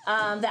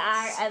 the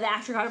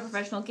actor got a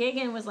professional gig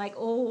and was like,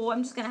 oh,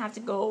 I'm just gonna have to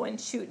go and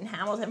shoot in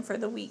Hamilton for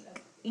the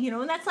week,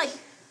 and that's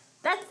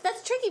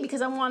that's tricky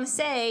because I want to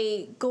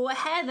say go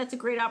ahead, that's a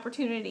great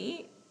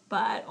opportunity,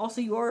 but also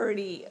you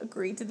already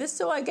agreed to this,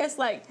 so I guess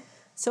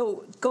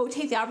so go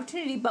take the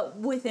opportunity, but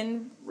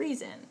within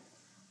reason.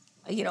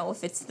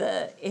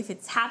 If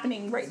it's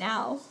happening right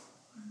now.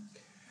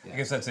 I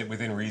guess that's it.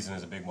 Within reason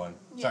is a big one.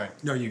 Yeah. Sorry.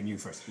 No, you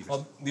first.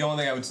 Well, the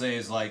only thing I would say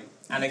is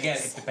and again,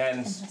 it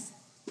depends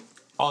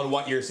on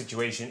what your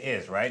situation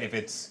is, right? If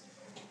it's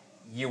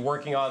you're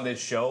working on this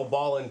show,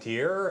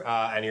 volunteer,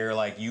 and you're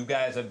you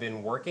guys have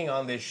been working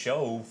on this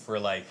show for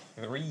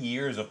 3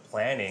 years of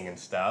planning and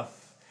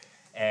stuff,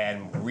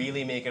 and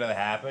really making it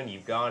happen.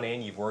 You've gone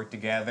in, you've worked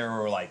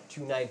together like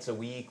 2 nights a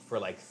week for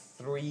like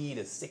 3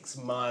 to 6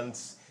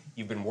 months.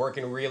 You've been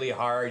working really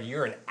hard.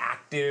 You're an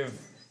active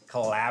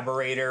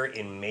collaborator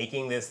in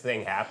making this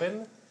thing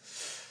happen.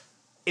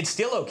 It's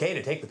still okay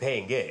to take the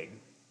paying gig,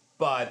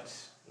 but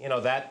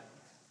that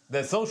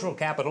the social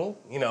capital,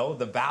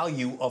 the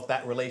value of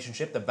that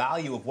relationship, the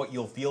value of what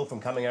you'll feel from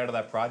coming out of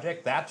that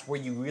project, that's where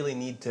you really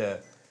need to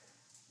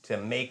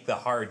make the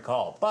hard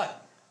call.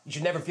 But you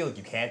should never feel like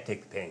you can't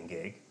take the paying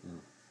gig.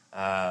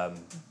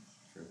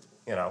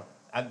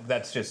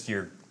 That's just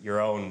your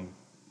own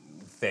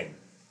thing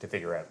to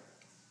figure out.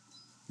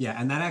 Yeah,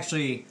 and that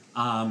actually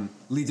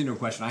leads into a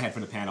question I had for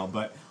the panel,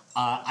 but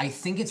I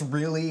think it's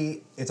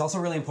also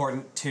really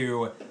important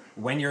to,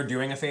 when you're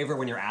doing a favor,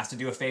 when you're asked to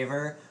do a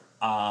favor,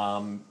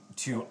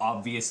 to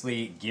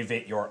obviously give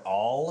it your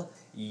all,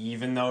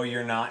 even though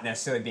you're not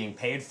necessarily being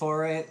paid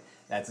for it.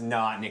 That's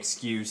not an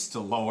excuse to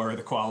lower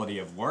the quality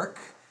of work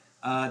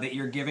that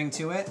you're giving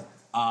to it.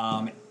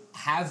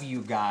 Have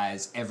you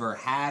guys ever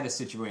had a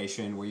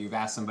situation where you've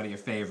asked somebody a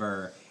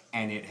favor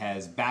and it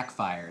has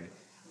backfired?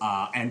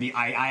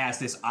 I asked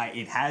this,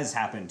 it has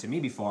happened to me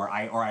before,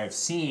 I have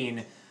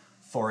seen,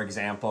 for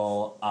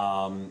example,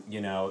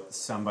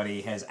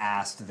 somebody has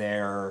asked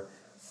their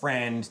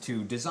friend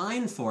to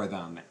design for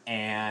them,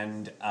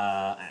 and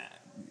I'm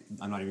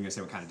not even going to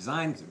say what kind of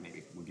design, because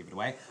maybe we'll give it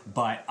away,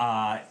 but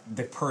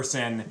the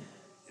person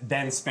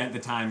then spent the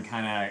time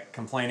kind of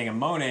complaining and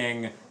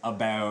moaning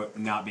about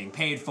not being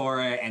paid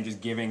for it and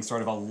just giving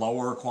sort of a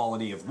lower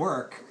quality of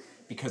work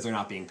because they're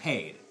not being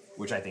paid,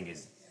 which I think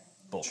is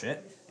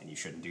bullshit, and you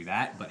shouldn't do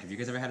that. But have you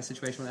guys ever had a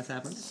situation where that's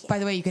happened? By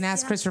the way, you can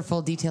ask Chris for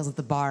full details at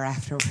the bar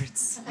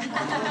afterwards.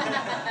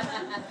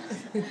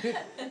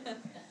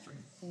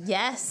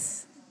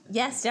 Yes,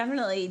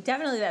 definitely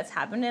that's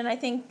happened, and I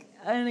think,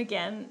 and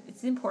again,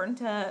 it's important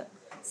to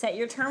set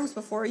your terms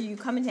before you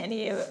come into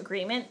any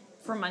agreement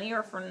for money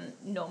or for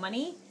no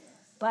money.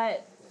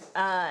 But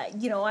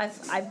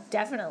I've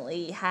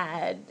definitely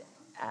had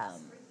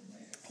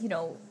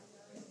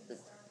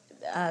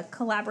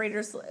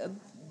collaborators,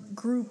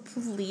 group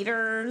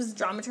leaders,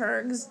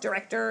 dramaturgs,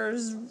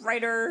 directors,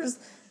 writers,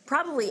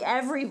 probably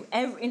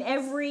in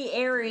every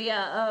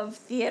area of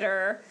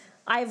theater.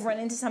 I've run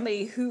into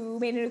somebody who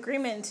made an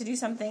agreement to do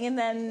something and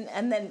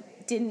then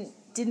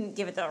didn't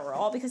give it their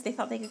all because they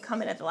thought they could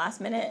come in at the last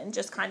minute and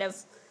just kind of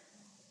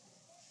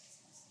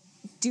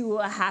do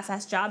a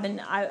half-assed job,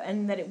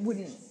 and that it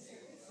wouldn't,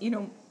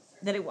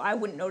 I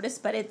wouldn't notice.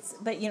 But that's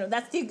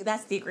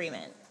the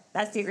agreement.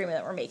 That's the agreement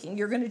that we're making.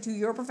 You're going to do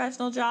your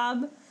professional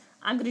job.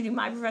 I'm going to do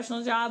my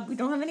professional job. We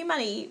don't have any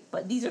money,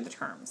 but these are the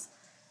terms.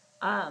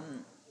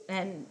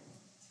 And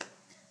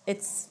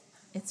it's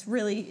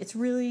really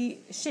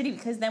shitty,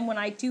 because then when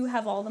I do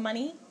have all the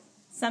money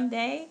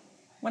someday,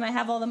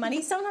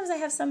 sometimes I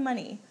have some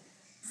money.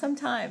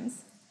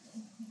 Sometimes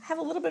I have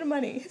a little bit of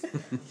money.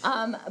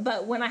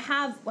 But when I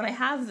have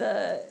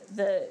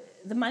the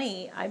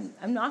money,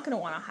 I'm not going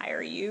to want to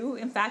hire you.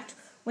 In fact,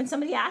 when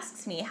somebody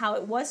asks me how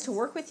it was to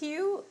work with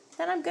you,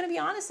 then I'm going to be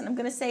honest and I'm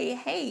going to say,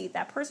 hey,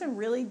 that person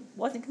really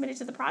wasn't committed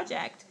to the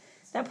project.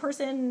 That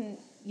person,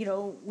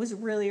 was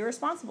really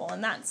irresponsible,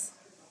 and that's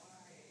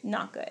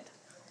not good.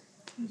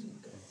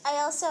 I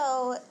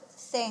also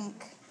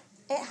think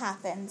it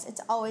happens.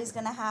 It's always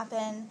going to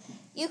happen.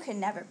 You can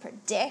never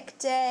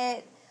predict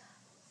it.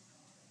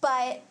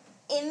 But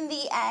in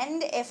the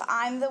end, if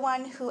I'm the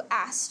one who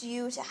asked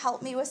you to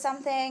help me with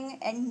something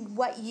and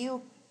what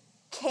you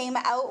came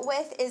out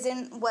with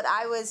isn't what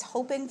I was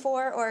hoping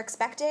for or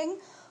expecting,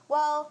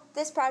 well,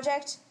 this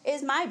project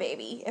is my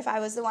baby if I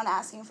was the one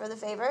asking for the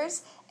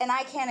favors, and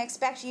I can't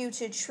expect you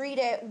to treat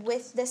it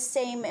with the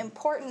same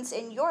importance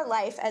in your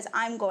life as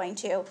I'm going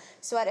to.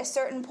 So at a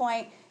certain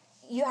point,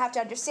 you have to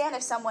understand,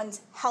 if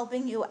someone's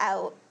helping you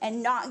out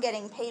and not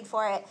getting paid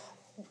for it,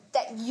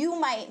 that you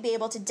might be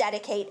able to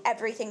dedicate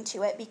everything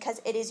to it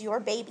because it is your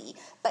baby,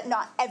 but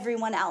not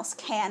everyone else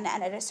can.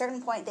 And at a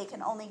certain point, they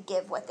can only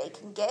give what they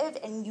can give,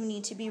 and you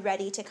need to be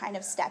ready to kind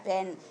of step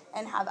in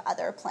and have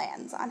other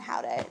plans on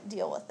how to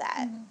deal with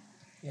that. Mm-hmm.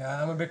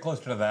 Yeah, I'm a bit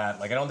closer to that.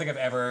 Like, I don't think I've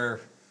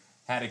ever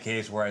had a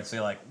case where I'd say,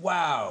 like,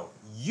 wow,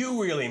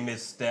 you really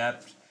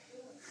misstepped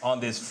on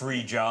this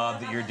free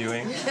job that you're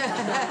doing.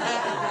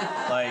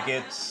 Like,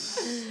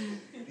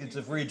 it's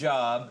a free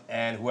job,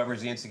 and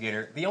whoever's the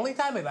instigator. The only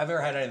time I've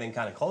ever had anything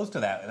kind of close to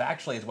that,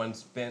 is when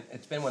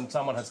it's been when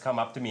someone has come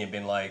up to me and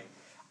been like,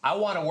 I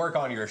want to work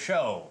on your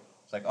show.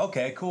 It's like,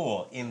 okay,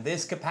 cool, in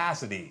this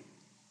capacity,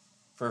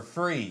 for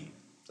free.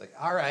 It's like,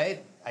 all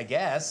right, I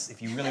guess,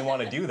 if you really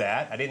want to do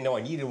that. I didn't know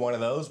I needed one of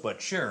those,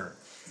 but sure.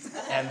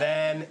 And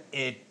then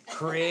it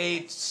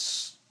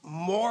creates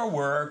more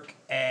work,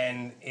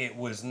 and it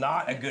was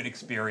not a good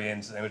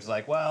experience. And it was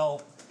like,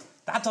 well,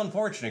 that's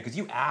unfortunate, because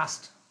you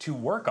asked to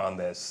work on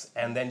this,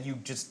 and then you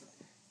just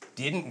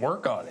didn't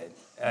work on it,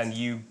 and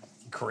you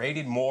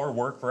created more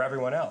work for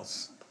everyone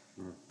else.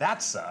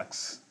 That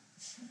sucks.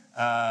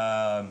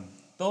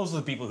 Those are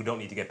the people who don't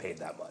need to get paid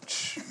that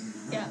much.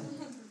 Yeah.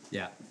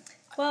 Yeah.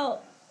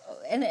 Well,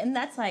 and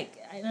that's like,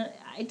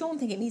 I don't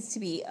think it needs to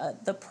be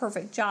the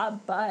perfect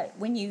job, but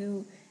when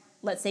you,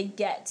 let's say,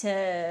 get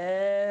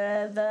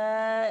to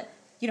the,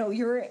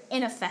 you're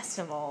in a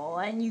festival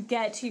and you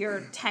get to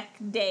your tech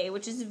day,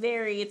 which is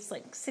it's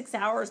like 6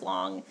 hours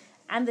long,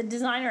 and the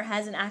designer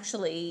hasn't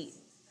actually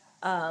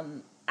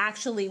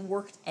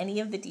worked any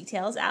of the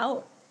details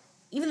out,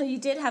 even though you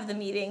did have the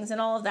meetings and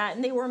all of that,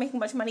 and they weren't making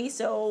much money,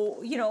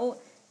 so,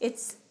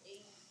 it's,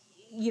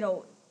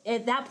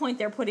 at that point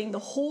they're putting the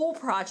whole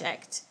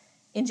project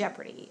in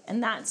jeopardy,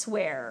 and that's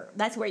where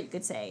you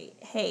could say,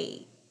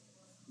 hey,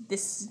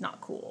 this is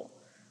not cool,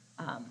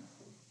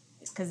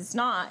 because it's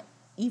not,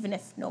 even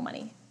if no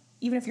money,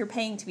 even if you're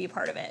paying to be a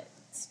part of it,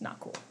 it's not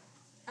cool.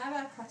 I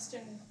have a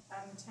question,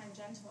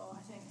 tangential,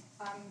 I think,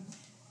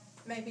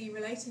 maybe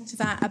relating to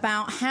that,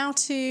 about how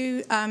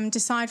to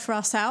decide for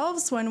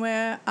ourselves when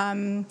we're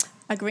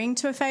agreeing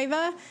to a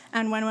favour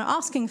and when we're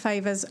asking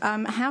favours,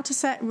 how to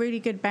set really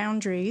good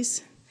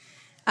boundaries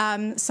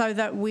so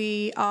that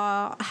we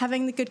are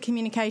having the good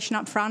communication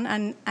up front.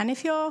 And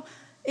if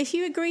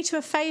you agree to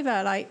a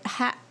favour, like,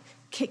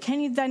 can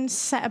you then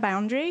set a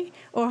boundary,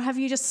 or have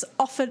you just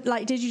offered,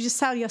 like, did you just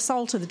sell your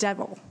soul to the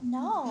devil?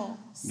 No,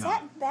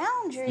 set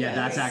boundaries. Yeah,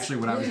 that's actually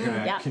what I was going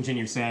to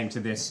continue saying to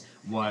this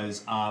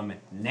was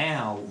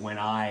now when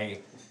I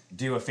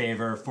do a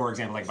favor, for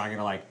example, like if I'm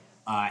going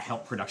to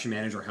help production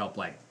manager or help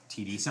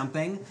TD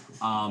something,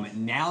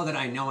 now that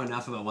I know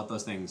enough about what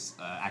those things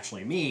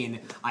actually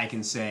mean, I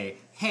can say,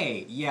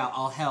 hey, yeah,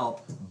 I'll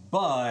help,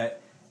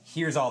 but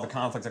here's all the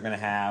conflicts I'm going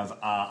to have.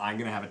 I'm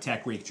going to have a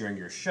tech week during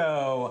your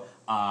show.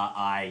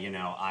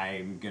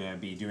 I'm going to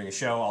be doing a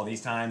show all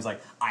these times. Like,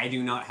 I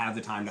do not have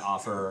the time to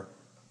offer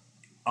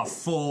a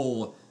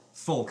full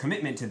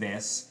commitment to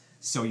this,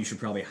 so you should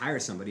probably hire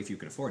somebody if you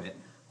can afford it.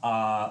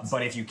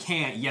 But if you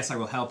can't, yes, I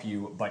will help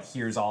you, but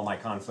here's all my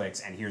conflicts,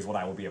 and here's what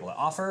I will be able to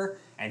offer,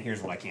 and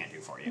here's what I can't do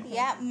for you.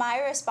 Yeah, my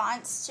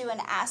response to an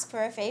ask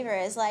for a favor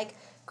is like,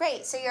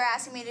 great, so you're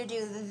asking me to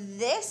do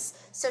this,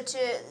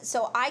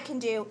 so I can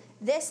do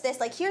this,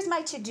 like, here's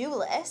my to-do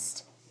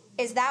list.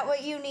 Is that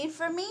what you need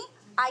from me?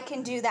 I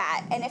can do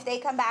that. And if they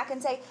come back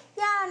and say,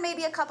 yeah, and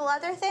maybe a couple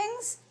other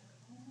things,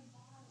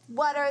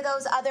 what are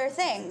those other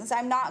things?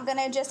 I'm not going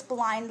to just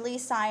blindly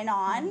sign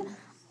on.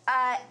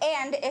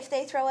 And if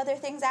they throw other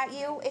things at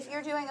you, if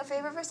you're doing a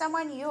favor for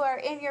someone, you are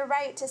in your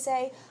right to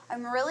say,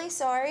 I'm really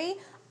sorry.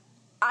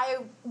 I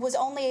was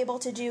only able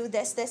to do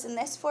this, and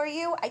this for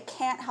you. I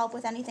can't help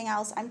with anything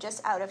else. I'm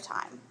just out of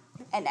time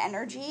and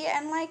energy.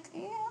 And,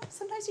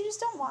 sometimes you just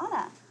don't want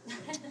to.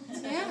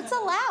 Yeah. It's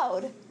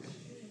allowed.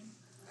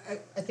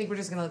 I think we're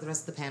just going to let the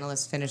rest of the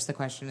panelists finish the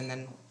question, and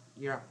then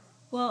you're up.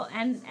 Well,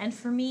 and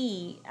for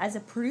me, as a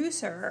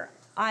producer,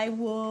 I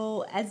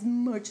will, as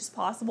much as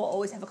possible,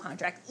 always have a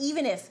contract,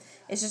 even if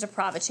it's just a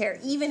profit share,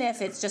 even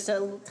if it's just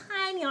a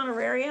tiny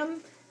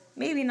honorarium.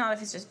 Maybe not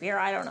if it's just beer,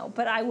 I don't know.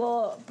 But I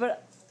will.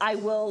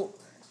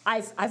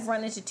 I've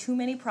run into too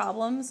many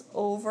problems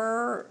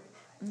over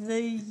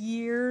the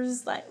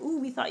years. Like, ooh,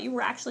 we thought you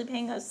were actually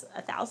paying us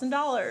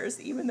 $1,000,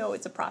 even though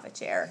it's a profit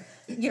share.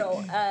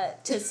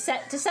 To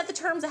set the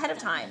terms ahead of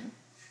time,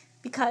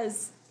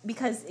 because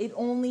it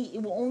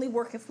will only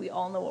work if we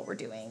all know what we're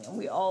doing and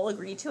we all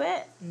agree to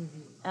it,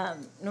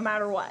 no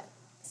matter what.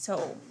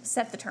 So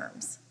set the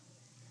terms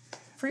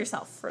for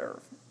yourself, for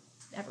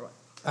everyone.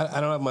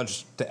 I don't have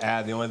much to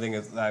add. The only thing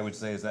that I would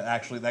say is that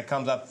actually that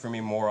comes up for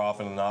me more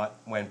often than not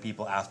when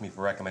people ask me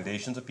for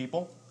recommendations of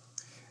people.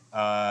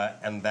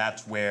 And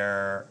that's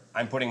where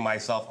I'm putting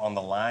myself on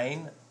the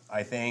line,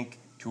 I think,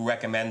 to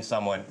recommend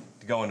someone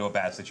to go into a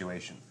bad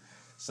situation.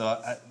 So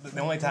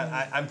the only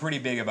time I'm pretty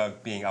big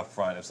about being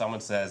upfront. If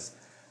someone says,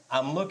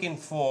 I'm looking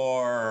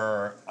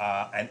for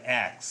an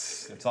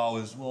X, it's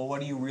always, well, what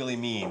do you really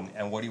mean?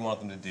 And what do you want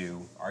them to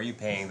do? Are you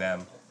paying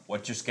them?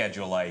 What's your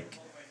schedule like?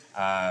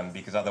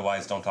 Because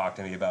otherwise, don't talk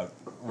to me about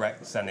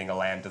sending a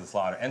lamb to the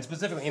slaughter. And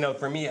specifically,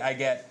 for me, I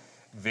get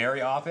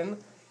very often,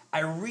 I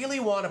really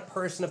want a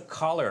person of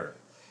color.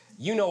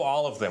 You know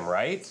all of them,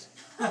 right?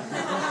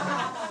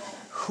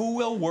 Who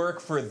will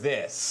work for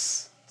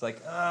this? It's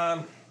like,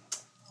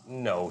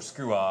 no,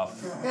 screw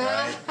off.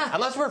 Right?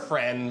 Unless we're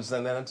friends,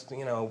 and then it's,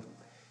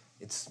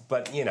 it's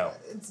different.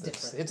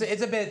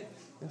 It's a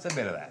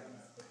bit of that.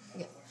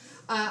 Yeah.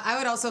 I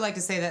would also like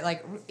to say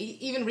that,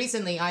 even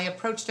recently, I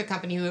approached a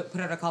company who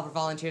put out a call for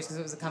volunteers because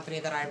it was a company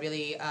that I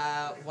really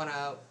want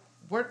to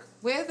work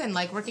with and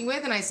like working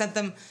with, and I sent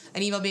them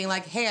an email being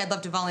like, hey, I'd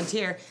love to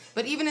volunteer.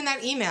 But even in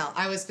that email,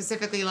 I was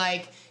specifically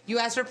like, you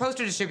asked for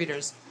poster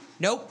distributors.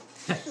 Nope.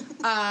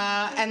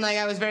 And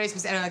I was very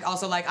specific, and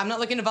also I'm not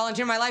looking to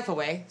volunteer my life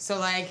away,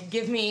 so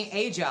give me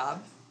a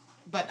job,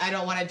 but I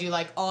don't want to do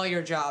all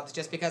your jobs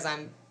just because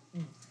I'm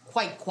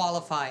quite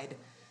qualified.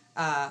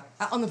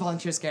 On the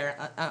volunteer scale,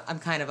 I'm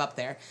kind of up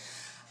there.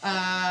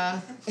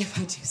 If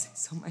I do say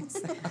so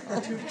myself.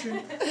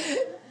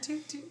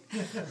 Toot, toot.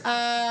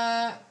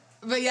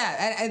 But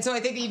yeah, and so I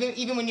think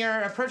even when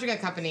you're approaching a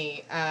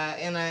company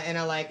in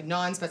a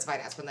non-specified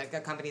ask, when a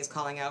company is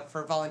calling out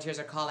for volunteers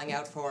or calling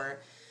out for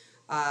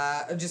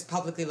just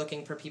publicly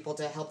looking for people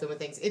to help them with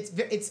things.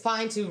 It's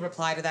fine to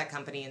reply to that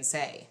company and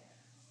say,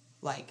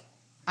 like,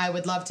 I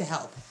would love to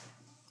help.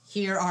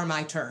 Here are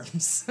my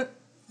terms.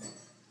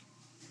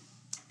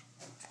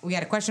 We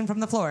had a question from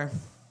the floor.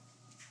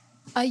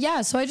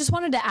 Yeah, so I just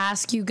wanted to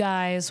ask you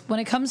guys, when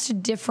it comes to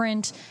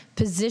different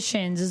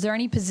positions, is there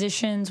any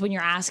positions when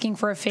you're asking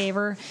for a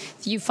favor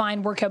that you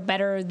find work out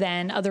better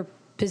than other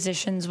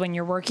positions when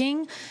you're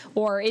working?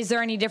 Or is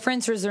there any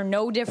difference, or is there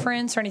no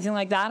difference or anything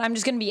like that? I'm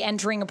just going to be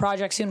entering a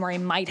project soon where I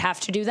might have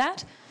to do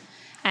that.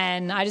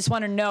 And I just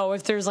want to know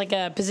if there's like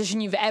a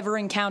position you've ever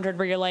encountered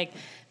where you're like,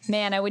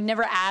 man, I would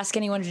never ask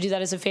anyone to do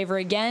that as a favor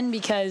again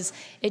because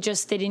they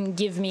didn't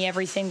give me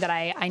everything that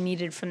I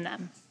needed from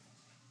them.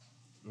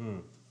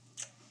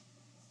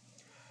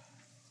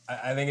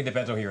 I think it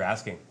depends on who you're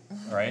asking,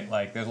 right?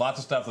 Like, there's lots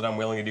of stuff that I'm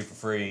willing to do for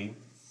free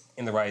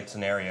in the right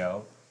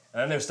scenario,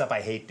 and then there's stuff I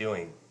hate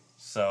doing.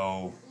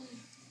 So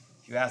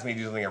if you ask me to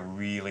do something I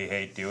really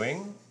hate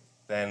doing,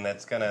 then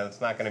it's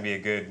not gonna be a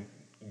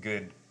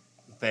good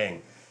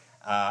thing.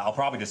 I'll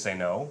probably just say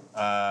no.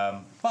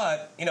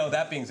 But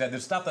that being said,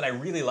 there's stuff that I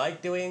really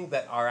like doing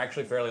that are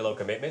actually fairly low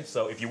commitment.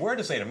 So if you were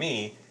to say to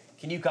me,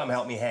 "Can you come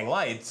help me hang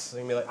lights?"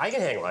 I'd be like, "I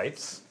can hang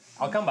lights.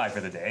 I'll come by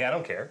for the day. I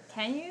don't care."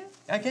 Can you?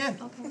 I can.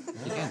 Okay.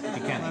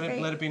 You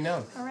can. Let it be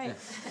known. All right.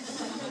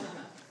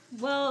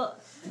 Well,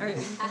 are you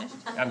finished?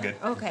 I'm good.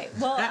 Okay.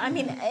 Well, I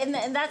mean,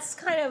 and that's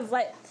kind of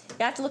like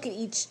you have to look at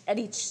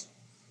each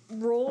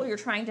role you're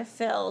trying to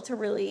fill to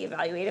really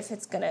evaluate if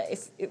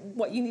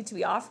what you need to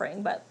be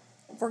offering. But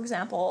for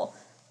example,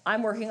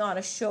 I'm working on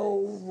a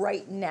show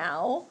right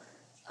now.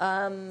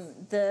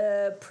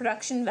 The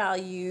production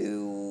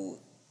value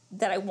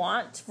that I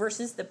want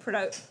versus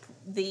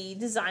the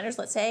designers,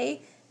 let's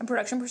say, and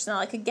production personnel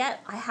I could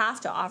get, I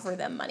have to offer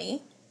them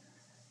money.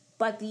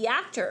 But the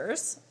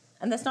actors,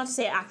 and that's not to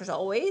say actors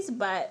always,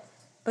 but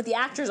the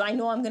actors, I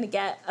know I'm going to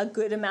get a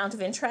good amount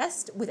of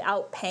interest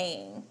without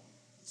paying.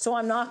 So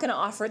I'm not going to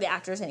offer the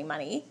actors any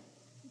money,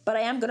 but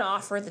I am going to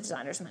offer the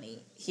designers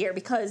money here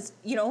because,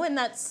 and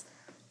that's,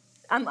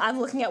 I'm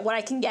looking at what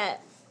I can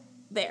get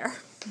there.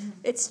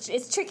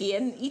 It's tricky,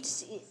 and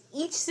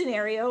each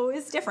scenario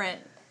is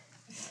different.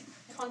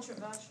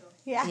 Controversial.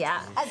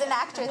 Yeah. As an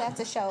actor,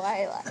 that's a show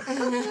I like.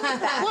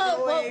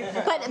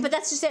 But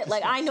that's just it.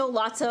 Like, I know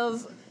lots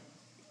of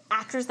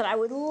actors that I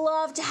would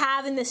love to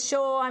have in this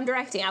show I'm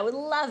directing. I would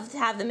love to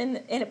have them in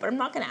it, but I'm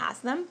not going to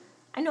ask them.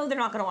 I know they're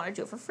not going to want to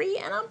do it for free,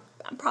 and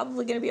I'm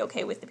probably going to be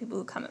okay with the people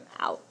who come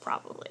out,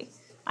 probably.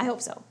 I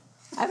hope so.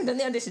 I haven't done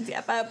the auditions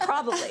yet, but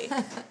probably.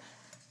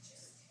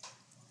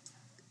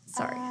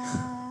 Sorry.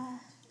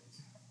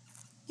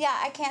 Yeah,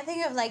 I can't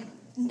think of,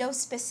 no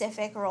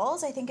specific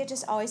roles. I think it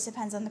just always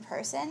depends on the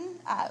person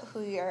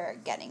who you're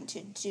getting to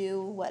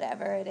do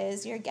whatever it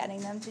is you're getting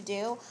them to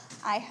do.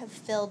 I have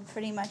filled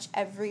pretty much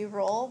every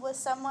role with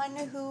someone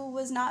who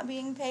was not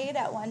being paid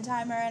at one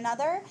time or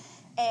another,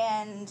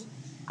 and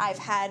I've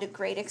had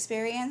great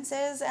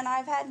experiences and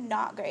I've had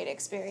not great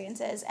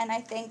experiences, and I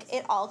think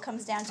it all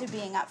comes down to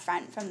being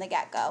upfront from the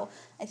get-go.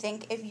 I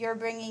think if you're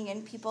bringing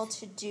in people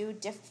to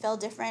fill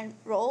different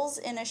roles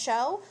in a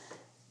show,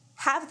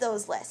 have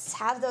those lists,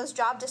 have those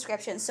job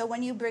descriptions. So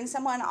when you bring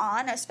someone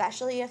on,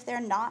 especially if they're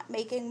not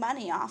making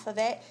money off of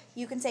it,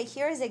 you can say,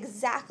 here's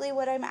exactly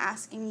what I'm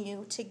asking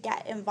you to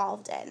get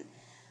involved in.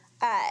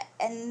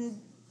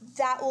 And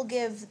that will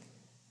give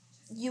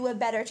you a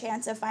better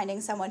chance of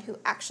finding someone who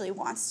actually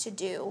wants to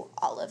do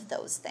all of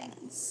those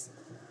things.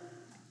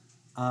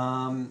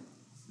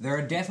 There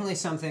are definitely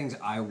some things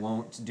I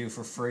won't do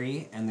for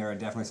free, and there are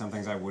definitely some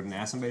things I wouldn't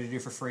ask somebody to do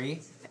for free.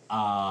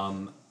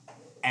 And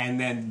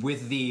then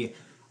with the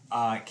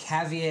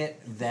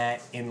caveat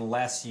that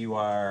unless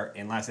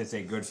it's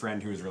a good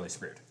friend who's really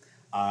screwed,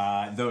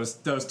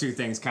 those two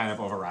things kind of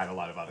override a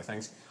lot of other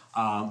things.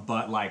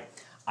 But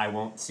I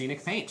won't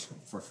scenic paint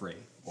for free,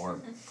 or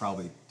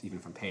probably even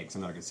if I'm paid, because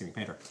I'm not a good scenic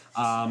painter.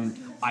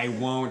 I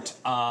won't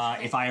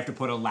if I have to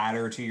put a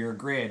ladder to your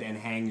grid and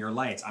hang your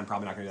lights, I'm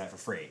probably not going to do that for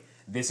free.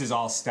 This is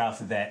all stuff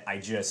that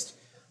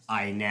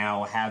I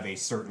now have a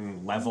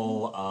certain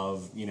level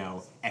of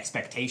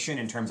expectation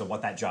in terms of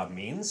what that job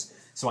means.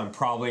 So I'm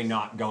probably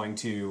not going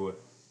to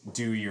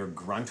do your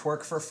grunt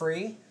work for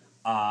free.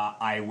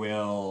 I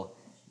will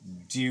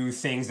do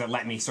things that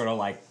let me sort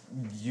of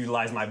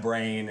utilize my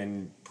brain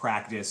and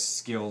practice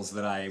skills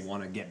that I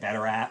want to get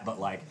better at. But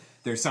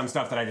there's some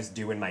stuff that I just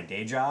do in my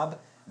day job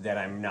that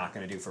I'm not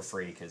going to do for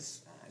free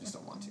because I just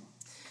don't want to.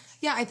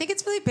 Yeah, I think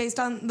it's really based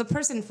on the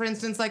person. For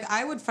instance,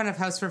 I would front of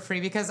house for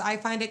free because I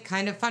find it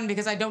kind of fun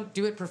because I don't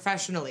do it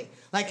professionally.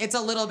 It's a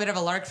little bit of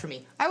a lark for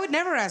me. I would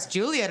never ask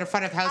Julia to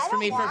front of house for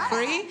me for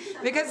free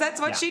because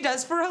that's what she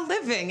does for a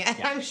living, and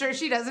I'm sure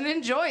she doesn't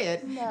enjoy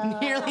it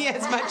nearly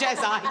as much as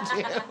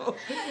I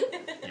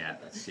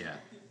do.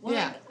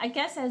 Well, I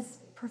guess as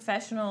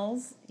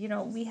professionals,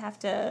 we have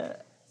to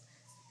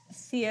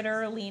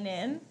theater lean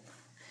in.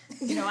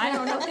 I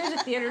don't know if there's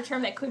a theater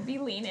term that could be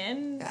lean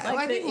in.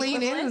 I think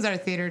lean in is our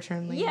theater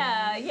term. Lean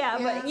yeah,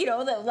 but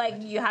that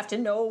you have to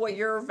know what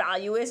your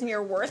value is and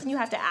your worth, and you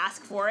have to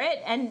ask for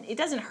it, and it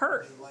doesn't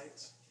hurt.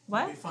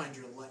 What? Maybe find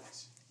your light.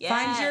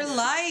 Find your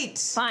light.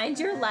 Find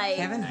your light.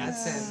 Kevin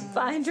Hudson.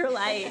 Find your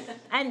light.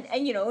 And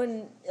you know,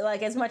 and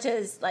like as much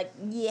as like,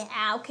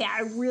 yeah, okay,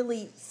 I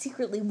really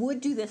secretly would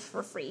do this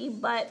for free,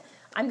 but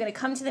I'm going to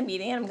come to the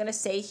meeting and I'm going to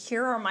say,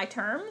 here are my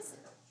terms.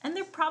 And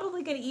they're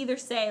probably going to either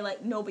say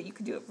like, no, but you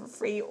could do it for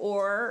free,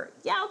 or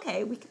yeah,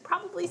 okay, we could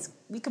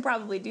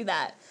probably do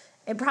that.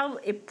 It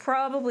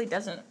probably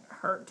doesn't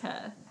hurt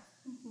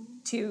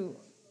to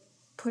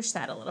push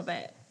that a little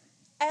bit.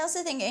 I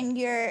also think in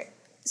your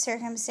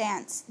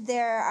circumstance,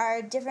 there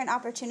are different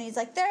opportunities.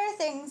 Like, there are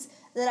things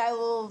that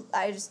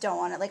I just don't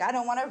want to, like, I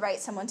don't want to write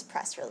someone's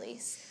press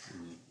release.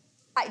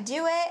 I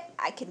do it,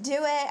 I can do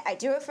it, I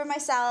do it for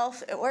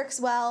myself, it works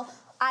well.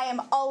 I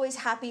am always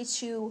happy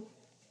to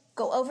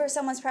go over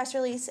someone's press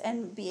release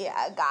and be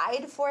a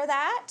guide for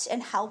that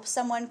and help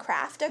someone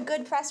craft a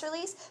good press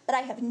release, but I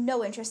have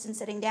no interest in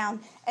sitting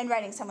down and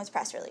writing someone's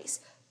press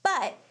release.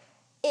 But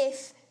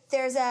if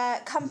there's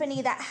a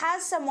company that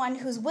has someone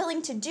who's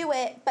willing to do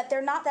it, but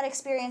they're not that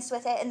experienced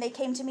with it, and they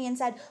came to me and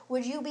said,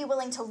 would you be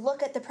willing to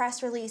look at the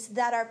press release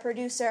that our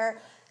producer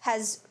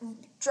has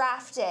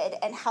drafted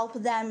and help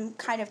them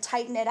kind of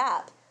tighten it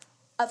up?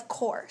 Of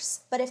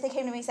course. But if they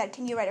came to me and said,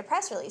 can you write a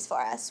press release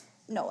for us?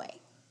 No way.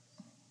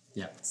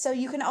 Yeah. So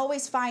you can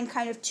always find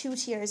kind of two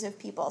tiers of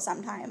people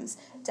sometimes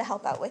to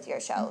help out with your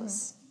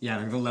shows. Yeah, I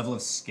think the level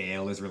of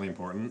scale is really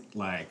important.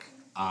 Like,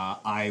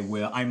 I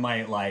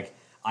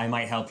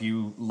might help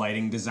you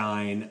lighting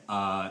design,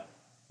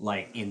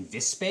 like in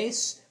this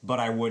space,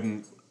 but I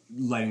wouldn't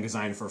lighting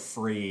design for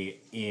free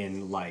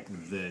in like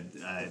the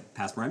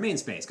Pass Marin main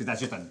space, because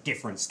that's just a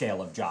different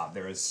scale of job.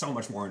 There is so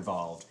much more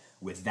involved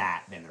with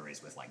that than there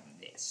is with like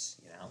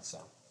this, you know. So.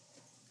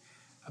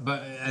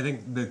 But I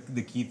think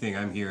the key thing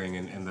I'm hearing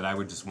and that I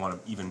would just want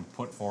to even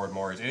put forward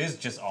more is it is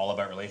just all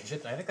about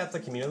relationships. And I think that's the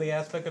community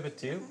aspect of it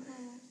too.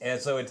 And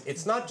so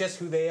it's not just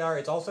who they are,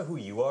 it's also who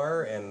you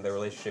are and the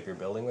relationship you're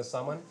building with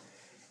someone.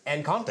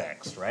 And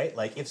context, right?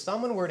 Like if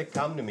someone were to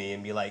come to me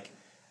and be like,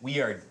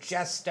 we are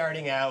just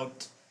starting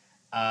out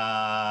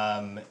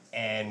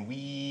and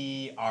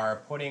we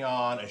are putting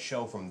on a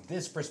show from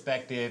this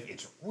perspective,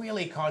 it's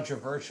really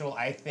controversial,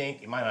 I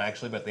think. It might not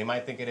actually, but they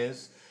might think it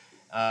is.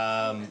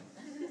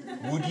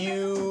 Would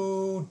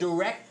you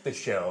direct the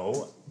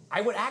show?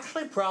 I would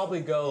actually probably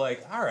go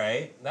like, all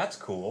right, that's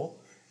cool.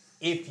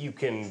 If you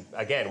can,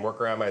 again, work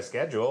around my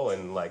schedule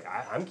and like,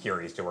 I'm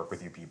curious to work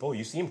with you people.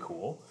 You seem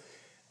cool.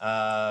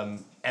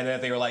 And then if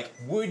they were like,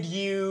 would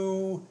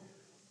you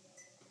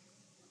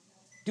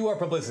do our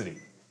publicity?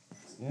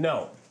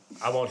 No,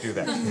 I won't do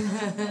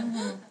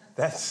that.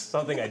 That's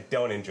something I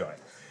don't enjoy.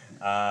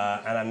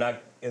 And I'm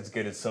not as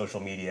good at social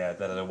media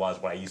as I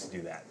was when I used to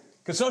do that.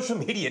 Because social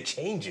media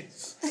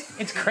changes.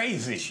 It's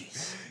crazy.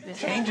 It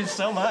changes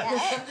so much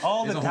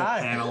all the There's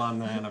time. a whole panel on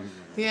that.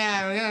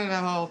 Yeah, we're gonna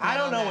have a whole. I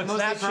don't know what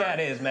Mostly Snapchat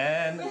is,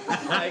 man.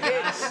 Like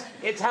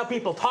it's how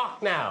people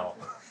talk now.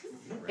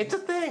 It's a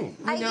thing.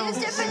 I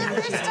used it for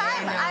the first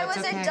time. I was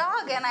a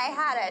dog and I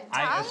had a tongue.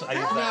 I used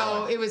that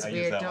No, one. it was I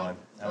used weird. that Don't. one.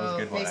 That was a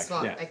good one, face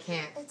swap. actually. I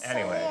can't. It's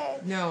Anyway.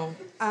 so No.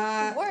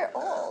 weird. We're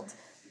old.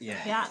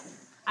 Yeah.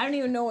 I don't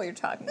even know what you're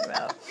talking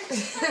about.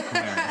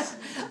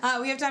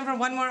 We have time for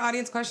one more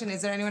audience question.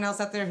 Is there anyone else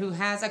out there who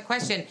has a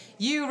question?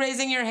 You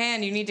raising your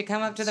hand. You need to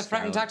come up to the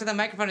front and talk to the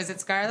microphone. Is it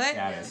Scarlett?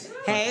 Yeah, it is.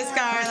 Hey,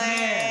 Scarlett.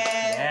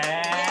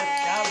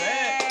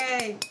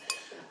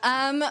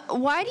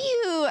 Why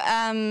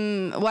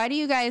do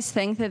you guys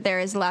think that there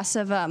is less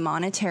of a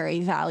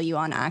monetary value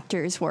on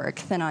actors' work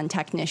than on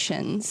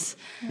technicians?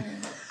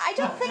 I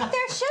don't think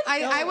there should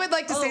be. I would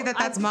like to say that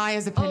that's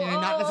Maya's opinion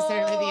and not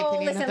necessarily the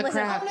opinion of the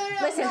crowd.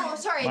 No,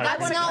 sorry, Right.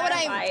 that's not what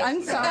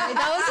I'm sorry.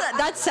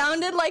 That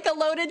sounded like a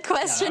loaded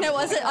question. It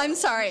wasn't. I'm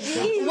sorry.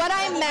 What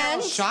I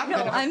meant.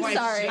 I'm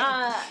sorry.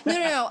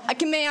 No.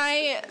 May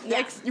I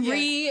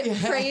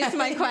rephrase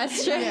my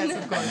question? Yes,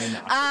 of course.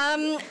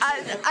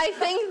 I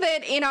think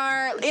that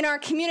in our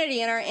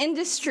community, in our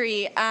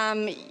industry,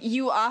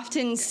 you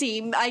often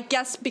see, I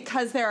guess,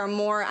 because there are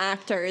more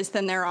actors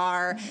than there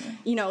are,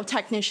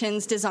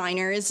 technicians,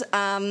 designers,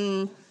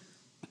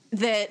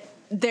 that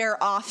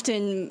they're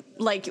often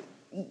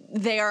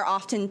they are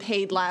often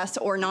paid less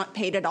or not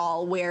paid at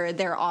all, where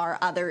there are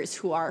others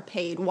who are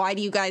paid. Why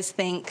do you guys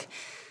think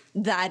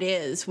that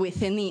is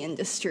within the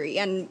industry?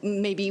 And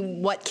maybe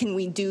what can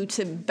we do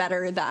to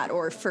better that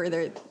or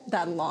further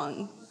that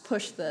along,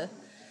 push the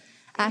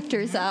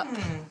actors up?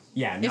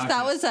 Yeah, if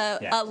that was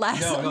a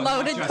less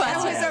loaded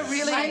question. That was a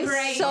really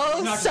great.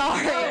 I'm so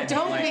sorry. No,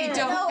 don't be.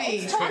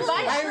 It's totally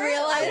fine. I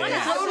realize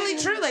it's totally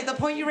true. Like the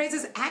point you raise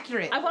is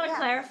accurate. I want to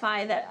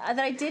clarify that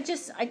I did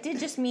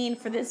just mean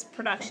for this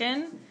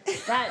production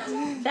that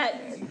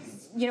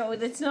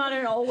it's not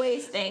an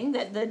always thing,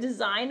 that the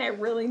design, I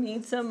really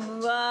need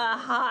some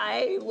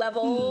high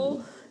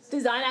level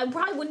design. I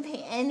probably wouldn't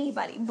pay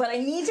anybody, but I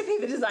need to pay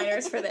the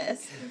designers for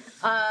this.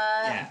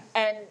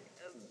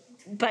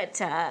 But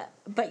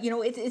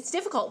it's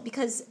difficult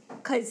because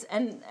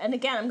and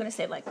again, I'm going to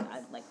say like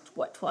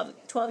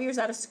 12 years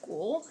out of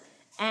school,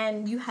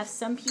 and you have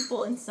some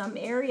people in some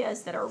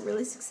areas that are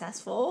really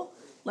successful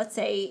let's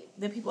say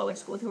the people I went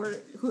to school with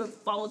who have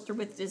followed through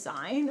with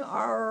design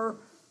are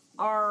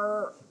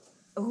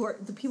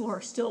the people who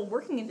are still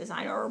working in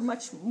design are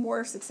much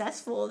more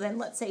successful than,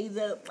 let's say,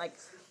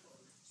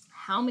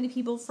 how many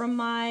people from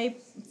my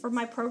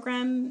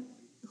program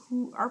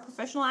who are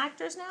professional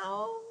actors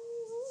now?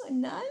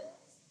 None?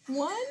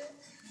 One?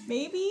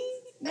 Maybe?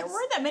 There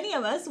weren't that many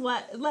of us.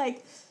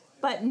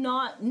 But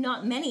not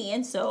many.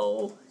 And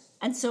so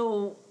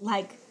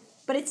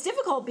but it's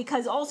difficult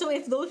because also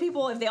if those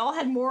people, if they all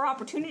had more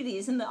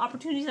opportunities and the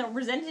opportunities that were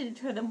presented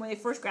to them when they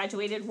first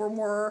graduated were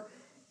more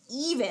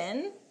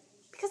even,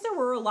 because there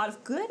were a lot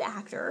of good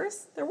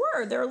actors. There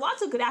are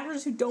lots of good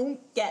actors who don't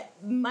get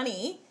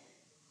money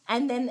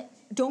and then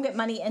don't get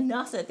money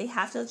enough that they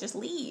have to just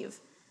leave.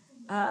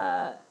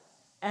 And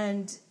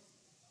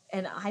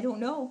I don't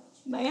know.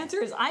 My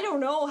answer is I don't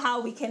know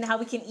how we can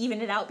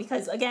even it out,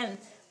 because again,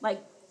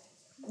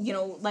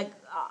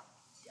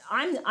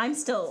 I'm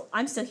still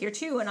here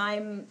too, and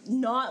I'm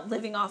not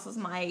living off of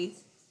my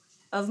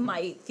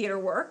theater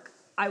work.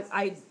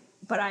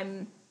 But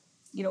I'm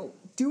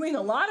doing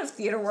a lot of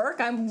theater work.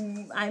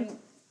 I'm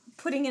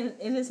putting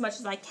in as much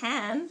as I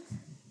can,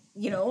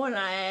 and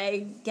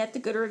I get the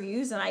good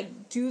reviews and I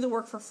do the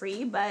work for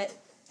free, but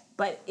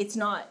it's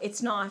not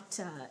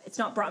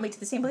brought me to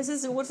the same place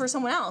as it would for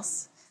someone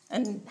else.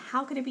 And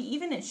how could it be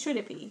even, and should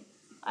it be?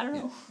 I don't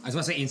know. I was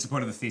going to say, in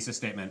support of the thesis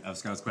statement of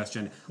Scott's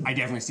question, I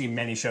definitely see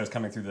many shows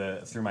coming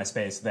through my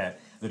space that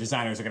the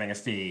designers are getting a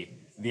fee,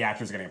 the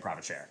actors are getting a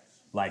profit share.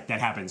 Like, that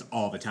happens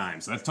all the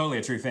time. So that's totally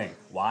a true thing.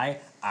 Why?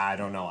 I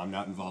don't know. I'm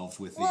not involved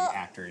with the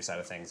actor side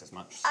of things as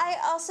much. I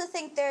also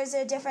think there's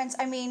a difference.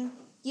 I mean,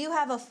 you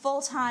have a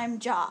full-time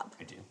job.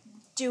 I do.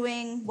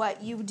 Doing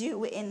what you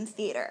do in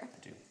theater. I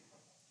do.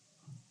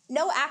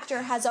 No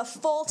actor has a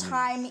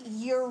full-time,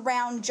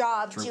 year-round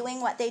job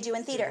doing what they do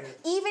in theater.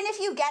 Even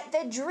if you get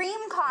the dream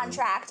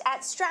contract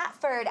at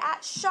Stratford,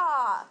 at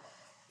Shaw,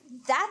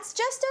 that's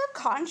just a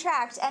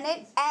contract and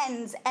it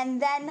ends. And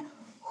then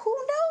who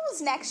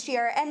knows next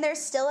year? And there's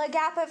still a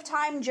gap of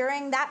time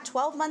during that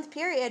 12-month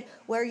period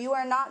where you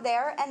are not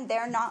there and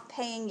they're not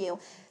paying you.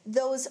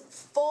 Those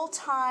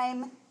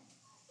full-time,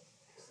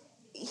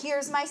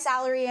 here's my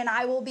salary and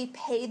I will be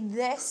paid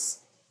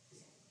this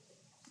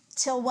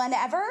till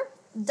whenever,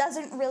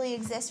 doesn't really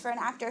exist for an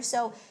actor.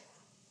 So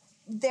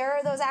there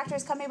are those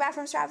actors coming back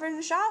from Stratford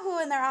and Shaw who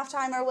in their off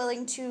time are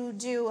willing to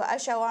do a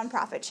show on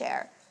profit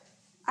share.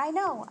 I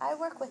know, I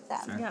work with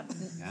them. Sure. Yeah.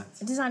 Yeah.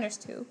 Designers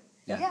too.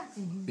 Yeah.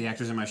 The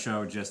actors in my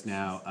show just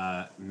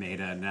now made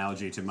an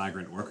analogy to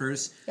migrant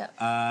workers,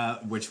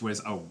 which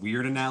was a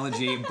weird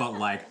analogy, but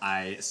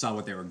I saw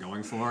what they were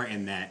going for,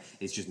 and that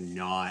it's just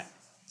not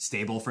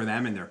stable for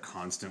them, and they're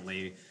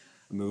constantly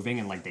moving,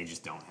 and they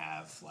just don't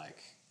have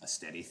a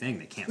steady thing.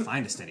 They can't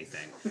find a steady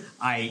thing.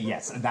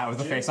 Yes, that was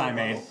the face I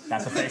made.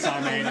 That's the face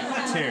I made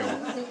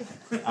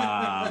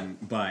too.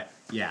 But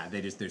yeah,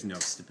 there's no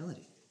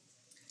stability.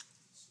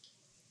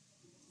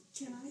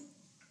 Can I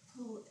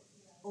pull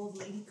old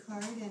lady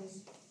card and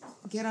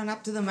get on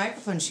up to the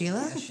microphone,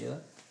 Sheila? Yeah,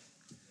 Sheila.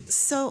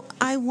 So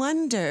I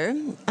wonder,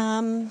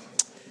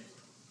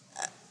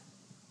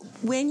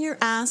 when you're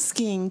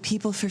asking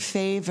people for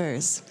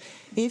favors,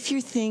 if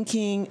you're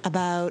thinking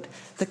about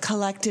the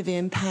collective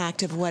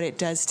impact of what it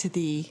does to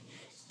the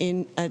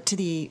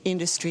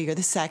industry or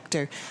the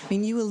sector, I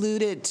mean, you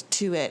alluded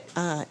to it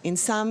in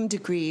some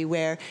degree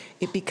where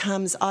it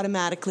becomes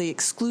automatically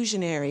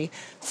exclusionary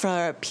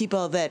for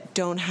people that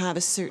don't have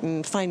a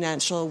certain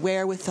financial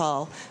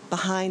wherewithal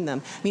behind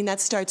them. I mean, that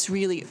starts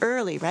really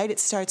early, right? It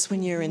starts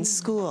when you're in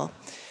school.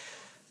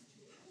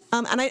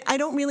 And I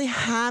don't really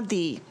have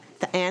the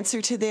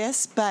answer to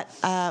this, but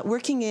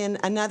working in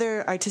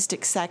another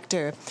artistic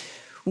sector,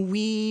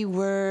 we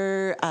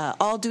were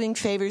all doing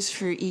favors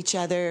for each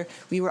other.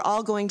 We were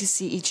all going to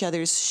see each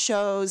other's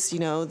shows.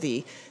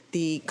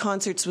 The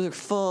concerts were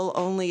full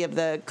only of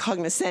the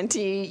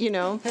cognoscenti,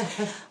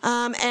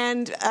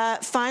 and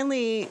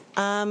finally,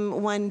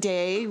 one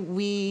day,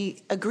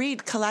 we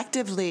agreed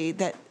collectively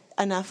that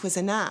enough was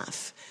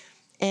enough.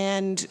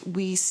 And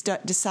we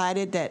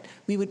decided that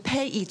we would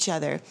pay each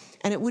other,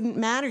 and it wouldn't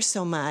matter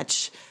so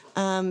much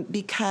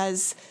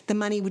because the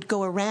money would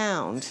go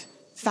around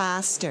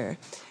faster.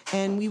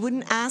 And we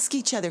wouldn't ask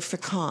each other for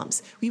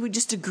comps. We would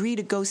just agree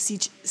to go see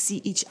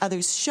each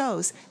other's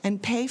shows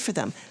and pay for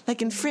them.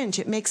 Like in Fringe,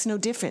 it makes no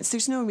difference.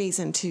 There's no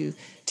reason to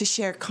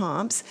share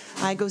comps.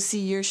 I go see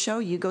your show,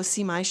 you go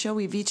see my show,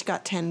 we've each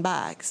got $10.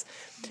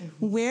 Mm-hmm.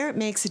 Where it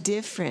makes a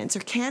difference,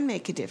 or can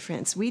make a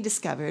difference, we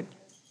discovered,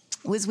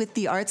 was with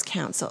the arts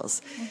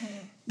councils. Mm-hmm.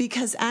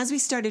 Because as we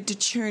started to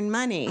churn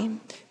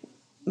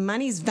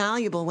money's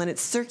valuable when it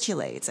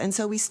circulates. And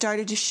so we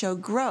started to show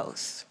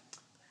growth.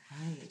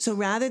 So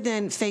rather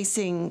than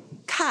facing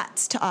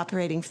cuts to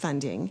operating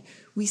funding,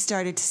 we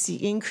started to see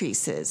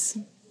increases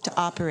to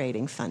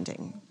operating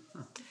funding,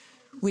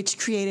 which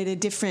created a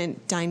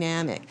different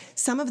dynamic.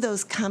 Some of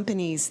those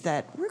companies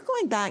that we're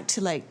going back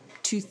to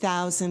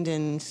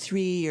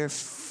 2003 or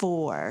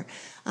 4,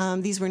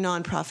 these were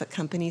nonprofit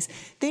companies,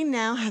 they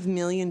now have $1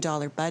 million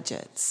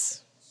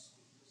budgets.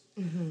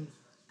 Mm-hmm.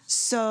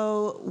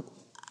 So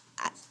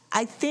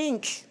I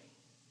think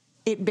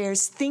it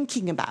bears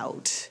thinking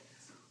about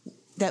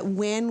that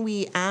when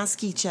we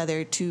ask each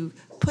other to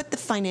put the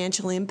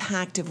financial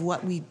impact of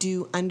what we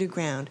do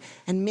underground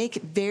and make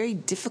it very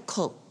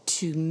difficult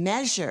to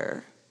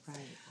measure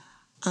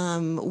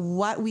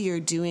what we are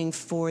doing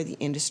for the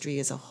industry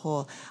as a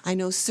whole. I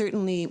know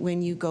certainly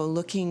when you go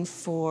looking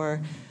for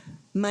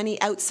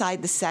money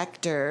outside the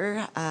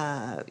sector,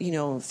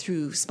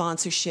 through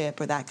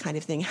sponsorship or that kind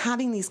of thing,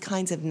 having these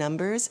kinds of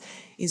numbers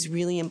is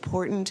really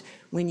important.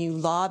 When you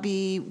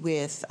lobby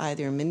with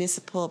either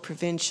municipal,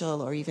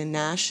 provincial, or even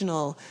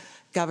national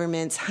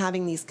governments,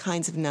 having these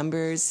kinds of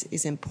numbers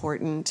is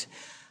important.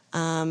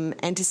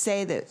 And to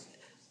say that,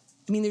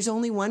 there's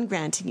only one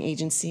granting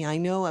agency I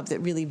know of that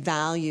really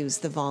values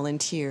the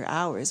volunteer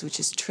hours, which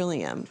is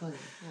Trillium.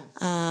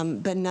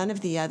 But none of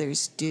the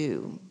others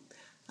do.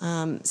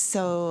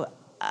 So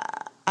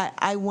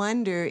I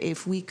wonder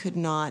if we could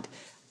not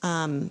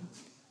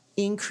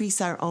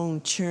increase our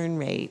own churn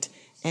rate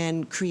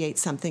and create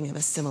something of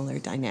a similar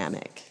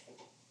dynamic.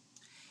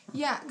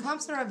 Yeah,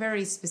 comps are a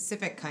very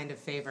specific kind of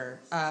favor.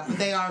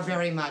 They are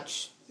very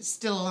much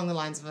still along the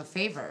lines of a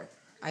favor.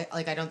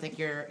 I don't think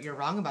you're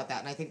wrong about that,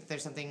 and I think that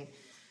there's something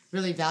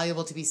really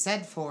valuable to be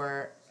said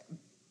for.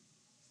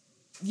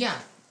 Yeah,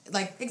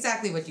 like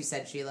exactly what you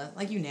said, Sheila.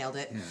 Like you nailed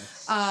it.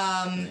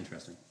 Yeah, really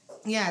interesting.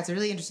 Yeah, it's a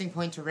really interesting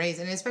point to raise,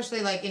 and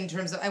especially like in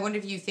terms of, I wonder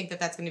if you think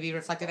that that's going to be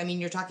reflected. I mean,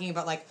 you're talking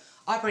about like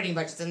operating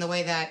budgets and the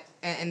way that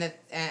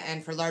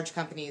and for large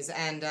companies,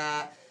 and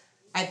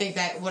I think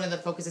that one of the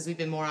focuses we've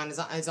been more on is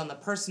on the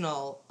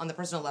personal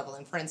level.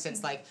 And for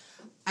instance, like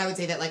I would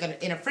say that like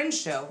in a Fringe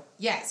show,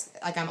 yes,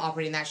 like I'm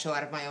operating that show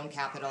out of my own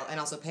capital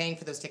and also paying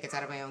for those tickets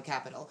out of my own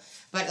capital.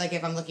 But like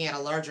if I'm looking at a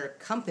larger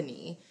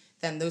company,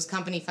 then those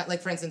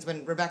like for instance,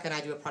 when Rebecca and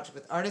I do a project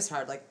with Artist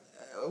Hard, like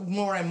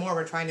more and more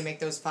we're trying to make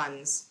those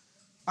funds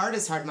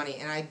Artist Hard money,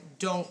 and I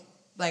don't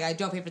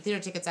pay for theater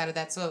tickets out of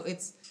that. So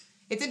it's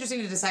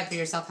interesting to decide for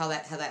yourself how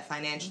that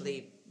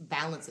financially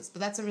balances.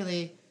 But that's a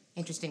really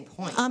interesting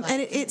point.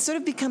 And it sort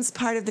of becomes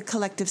part of the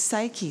collective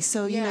psyche.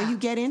 So, you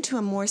get into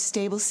a more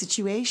stable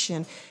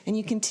situation and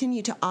you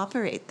continue to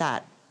operate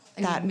that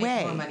way. You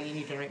make more money and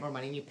you generate more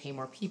money and you pay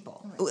more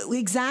people.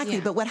 Exactly.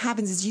 Yeah. But what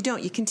happens is you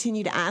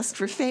continue to ask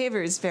for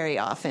favors very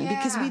often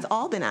because we've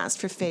all been asked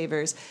for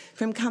favors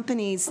from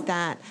companies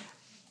that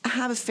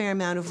have a fair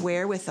amount of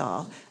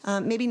wherewithal.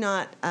 Maybe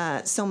not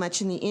so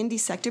much in the indie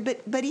sector,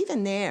 but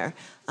even there.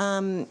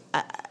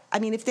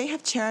 If they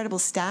have charitable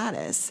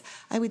status,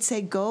 I would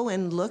say go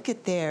and look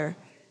at their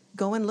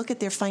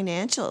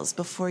financials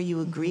before you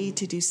agree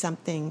to do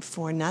something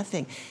for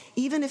nothing,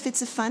 even if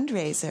it's a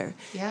fundraiser.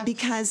 Yeah.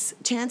 Because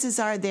chances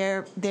are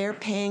they're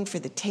paying for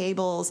the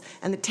tables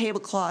and the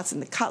tablecloths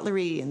and the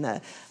cutlery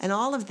and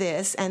all of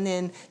this, and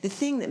then the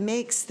thing that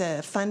makes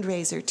the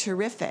fundraiser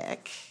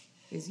terrific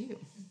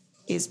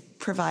is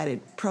provided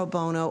pro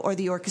bono, or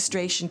the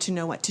orchestration to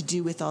know what to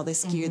do with all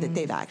this gear that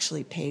they've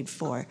actually paid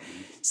for.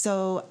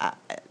 So,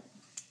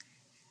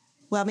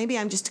 maybe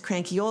I'm just a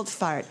cranky old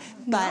fart,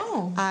 but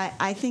no.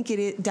 I think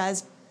it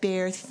does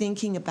bear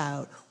thinking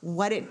about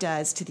what it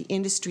does to the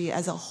industry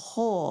as a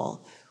whole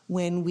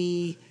when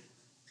we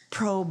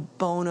pro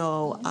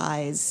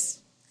bono-ize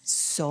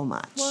so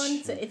much.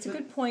 Well, it's a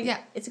good point. Yeah.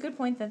 It's a good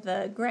point that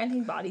the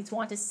granting bodies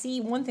want to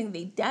see. One thing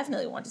they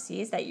definitely want to see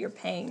is that you're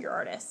paying your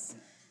artists.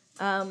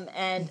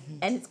 And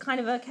it's kind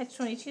of a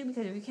catch-22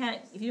 because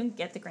if you don't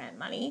get the grant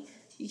money,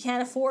 you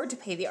can't afford to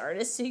pay the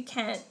artists, so you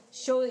can't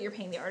show that you're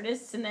paying the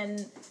artists, and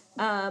then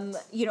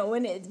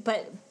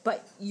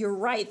but you're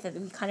right that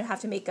we kind of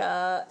have to make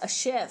a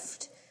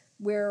shift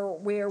where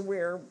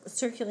we're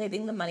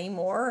circulating the money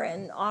more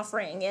and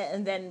offering it,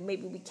 and then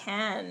maybe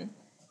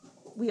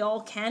we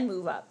all can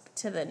move up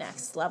to the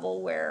next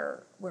level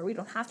where we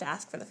don't have to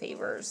ask for the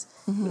favors,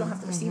 we don't have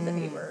to receive the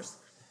favors.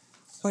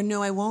 Or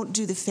no, I won't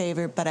do the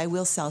favor, but I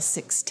will sell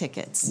 6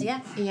 tickets.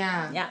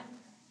 Yeah,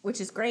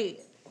 which is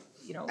great.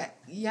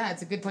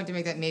 It's a good point to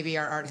make that maybe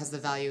our art has the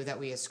value that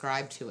we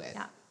ascribe to it.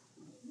 Yeah.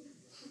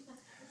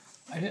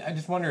 I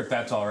just wonder if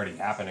that's already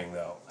happening,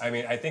 though. I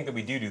mean, I think that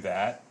we do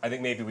that. I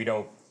think maybe we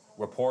don't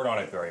report on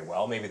it very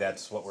well. Maybe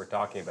that's what we're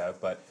talking about.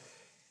 But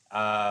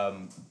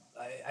I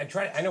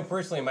know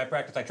personally in my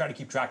practice, I try to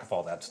keep track of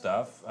all that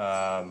stuff.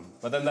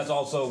 But then that's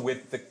also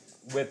with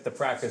the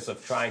practice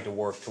of trying to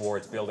work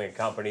towards building a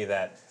company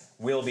that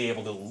will be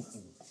able to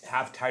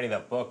have tidy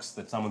enough books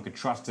that someone could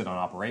trust it on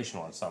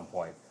operational at some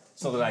point,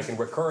 so that I can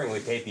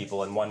recurringly pay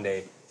people and one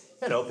day,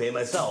 pay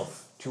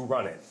myself to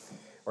run it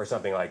or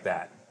something like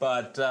that.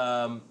 But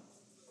I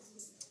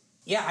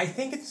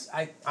think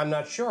I'm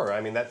not sure.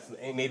 I mean, that's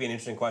maybe an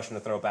interesting question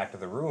to throw back to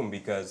the room,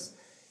 because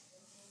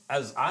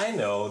as I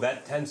know,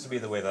 that tends to be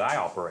the way that I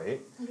operate.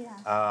 Yeah.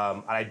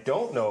 I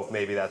don't know if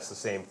maybe that's the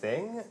same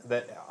thing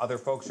that other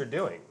folks are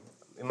doing.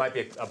 It might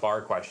be a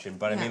bar question,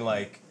 but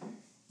absolutely,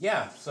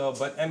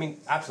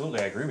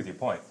 I agree with your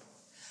point.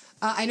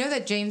 I know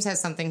that James has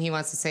something he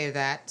wants to say to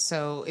that.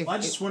 So, I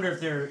just wonder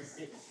if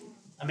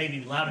I may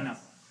be loud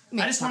enough.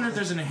 I just wonder if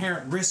there's an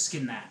inherent risk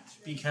in that,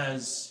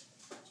 because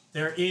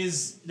there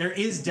is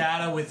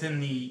data within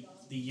the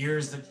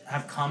years that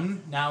have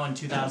come now in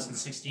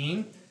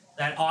 2016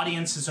 that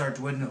audiences are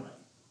dwindling.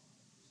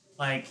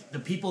 Like the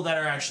people that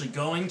are actually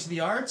going to the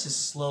arts is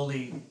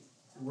slowly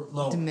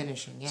lower.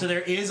 Diminishing, yeah. So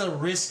there is a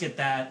risk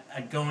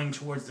at going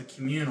towards the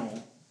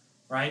communal,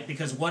 right?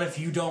 Because what if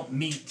you don't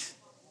meet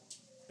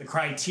the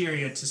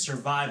criteria to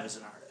survive as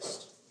an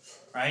artist,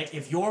 right?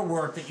 If your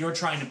work that you're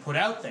trying to put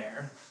out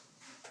there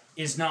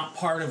is not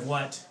part of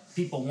what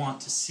people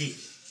want to see.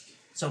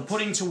 So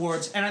putting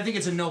towards, and I think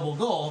it's a noble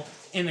goal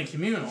in the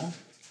communal,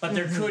 but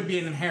there could be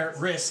an inherent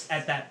risk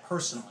at that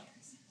personally.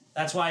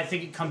 That's why I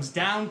think it comes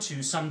down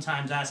to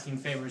sometimes asking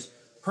favors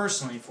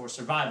personally for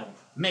survival.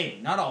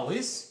 Maybe, not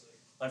always,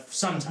 but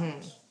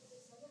sometimes.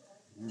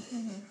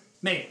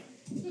 Maybe.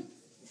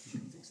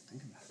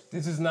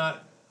 This is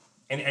not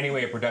in any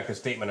way a productive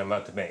statement I'm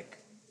about to make.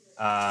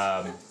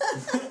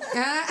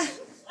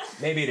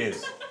 Maybe it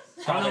is.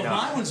 I don't know Probably if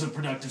not. mine was a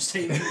productive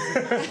statement.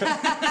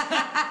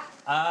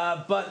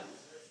 But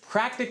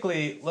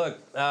practically, look,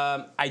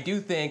 I do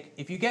think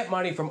if you get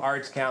money from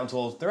arts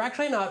councils, they're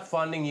actually not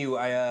funding you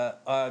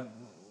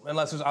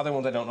unless there's other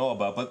ones I don't know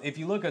about. But if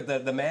you look at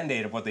the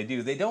mandate of what they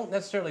do, they don't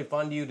necessarily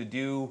fund you to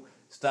do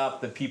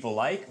stuff that people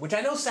like, which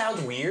I know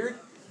sounds weird,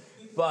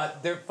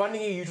 but they're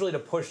funding you usually to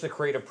push the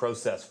creative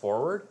process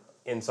forward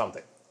in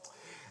something,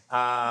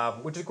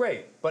 which is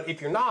great. But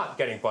if you're not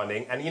getting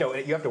funding, and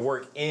you have to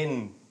work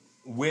in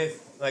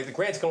with, like, the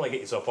grants can only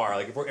get you so far.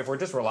 Like, if we're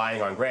just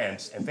relying on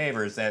grants and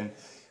favors, then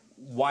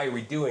why are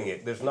we doing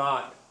it? There's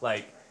not,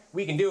 like,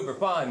 we can do it for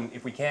fun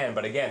if we can,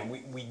 but again,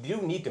 we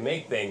do need to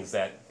make things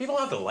that people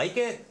don't have to like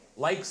it.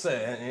 Likes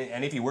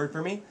an iffy word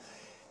for me,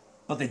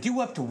 but they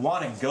do have to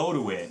want to go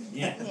to it.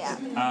 Yeah.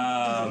 You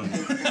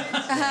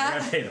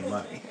gotta pay the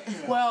money.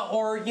 Well,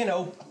 or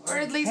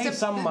at least pay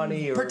some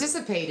money or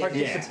participate in it.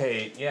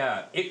 Participate,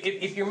 yeah.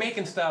 If you're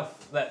making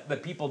stuff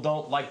that people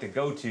don't like to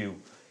go to,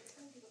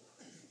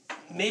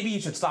 maybe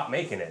you should stop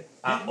making it.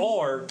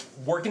 Or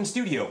work in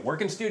studio.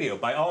 Work in studio.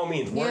 By all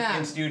means, work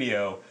in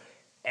studio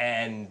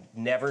and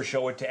never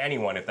show it to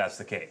anyone if that's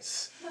the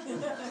case.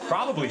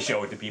 Probably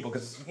show it to people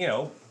because,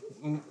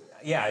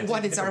 it's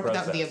What a is different art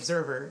without process. the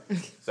observer?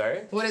 Sorry?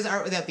 What is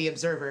art without the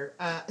observer?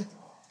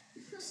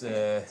 It's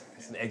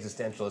an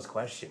existentialist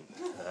question.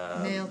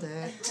 Nailed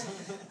it.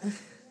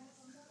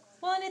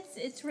 Well, and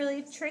it's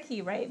really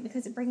tricky, right?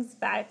 Because it brings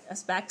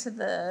us back to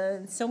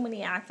the so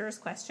many actors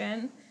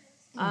question,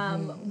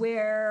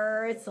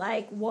 where it's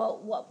like, well,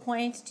 what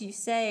point do you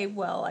say,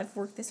 well, I've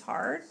worked this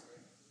hard,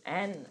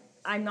 and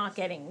I'm not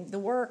getting the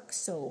work,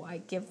 so I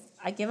give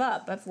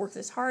up. I've worked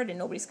this hard,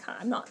 and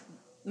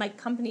my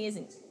company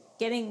isn't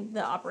getting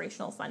the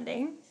operational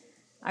funding.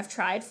 I've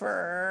tried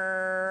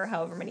for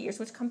however many years.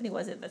 Which company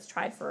was it that's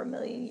tried for 1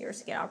 million years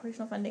to get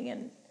operational funding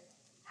and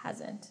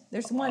hasn't?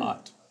 There's one.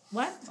 Lot.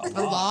 What? A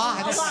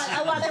lot.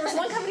 A lot. There was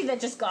one company that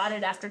just got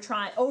it after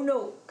trying. Oh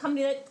no,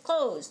 company that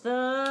closed.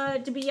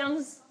 The DeBee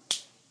Young's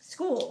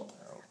school.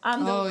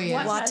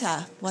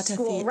 Wata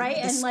school, Theater, right?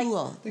 the And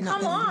school. like,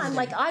 come on,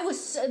 like I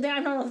was. I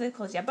don't know if they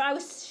closed yet, but I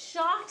was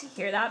shocked to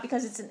hear that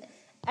because it's an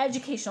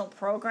educational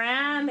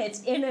program.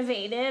 It's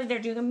innovative. They're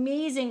doing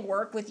amazing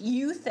work with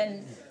youth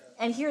and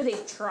here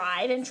they've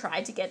tried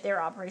to get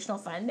their operational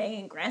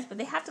funding and grants, but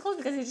they have to close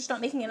because they're just not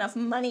making enough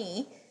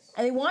money,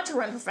 and they want to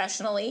run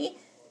professionally.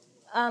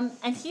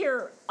 And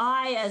here,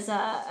 I,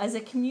 as a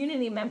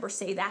community member,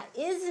 say that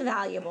is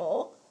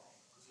valuable,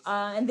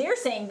 and they're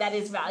saying that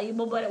is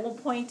valuable. But at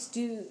what point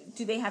do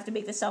they have to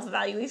make the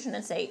self-evaluation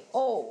and say,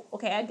 "Oh,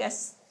 okay, I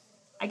guess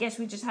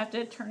we just have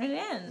to turn it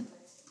in"?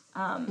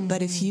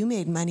 But if you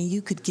made money,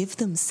 you could give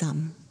them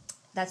some.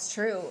 That's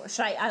true.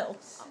 I'll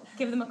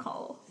give them a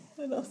call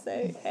and I'll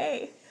say,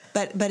 "Hey."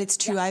 But it's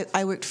true. Yeah.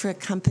 I worked for a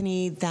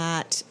company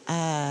that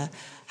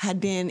had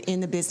been in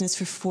the business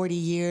for 40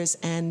 years,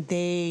 and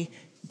they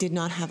did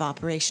not have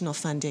operational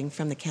funding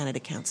from the Canada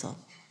Council.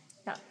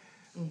 Yeah.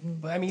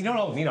 But I mean, you don't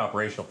always need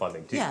operational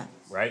funding too, Yeah.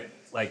 right?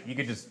 Like you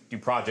could just do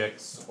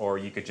projects, or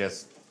you could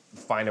just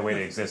find a way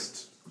to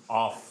exist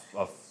off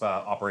of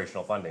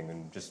operational funding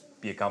and just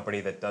be a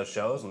company that does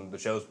shows, and the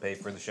shows pay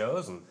for the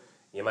shows, and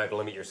you might have to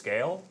limit your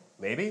scale,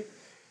 maybe.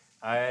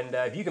 And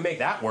if you can make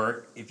that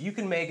work, if you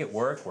can make it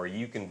work where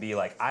you can be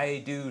like,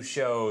 I do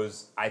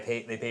shows,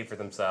 they pay for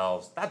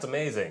themselves, that's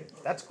amazing.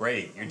 That's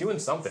great. You're doing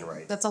something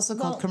right. That's also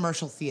called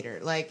commercial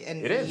theater.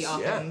 And it is, we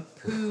often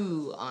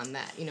poo on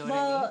that. You know what I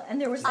mean? Well,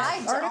 and there was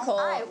that article.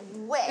 I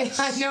wish.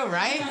 I know,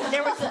 right?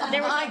 There was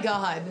my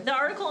God. The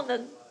article in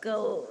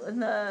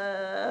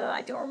the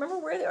I don't remember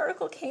where the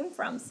article came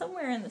from.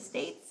 Somewhere in the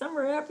States, some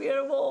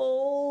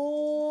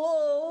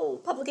reputable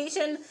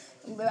publication.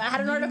 I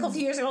had an article a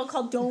few years ago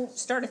called "Don't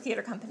Start a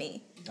Theater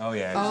Company." Oh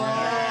yeah.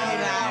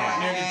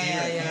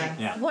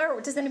 Yeah.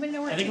 Where does anybody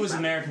know where? I think it was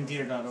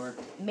AmericanTheater.org.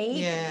 Maybe.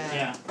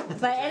 Yeah.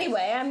 But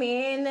anyway, I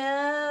mean,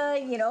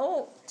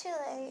 Too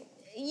late.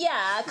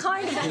 Yeah,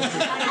 kind of.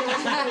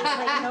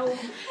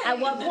 At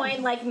what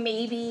point,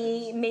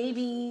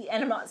 maybe,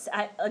 and I'm not,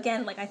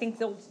 again, I think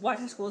the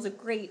Washington School is a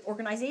great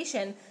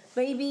organization.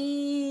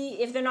 Maybe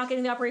if they're not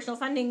getting the operational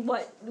funding,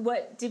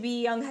 what Debbie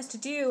Young has to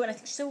do, and I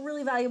think she's a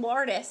really valuable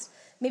artist,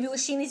 maybe what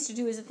she needs to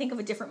do is to think of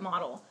a different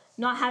model.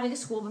 Not having a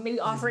school, but maybe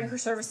offering her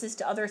services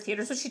to other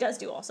theaters, which she does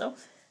do also.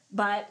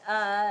 But,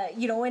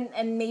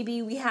 and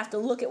maybe we have to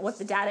look at what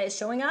the data is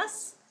showing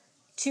us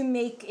to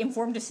make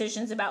informed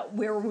decisions about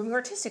where we're moving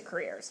artistic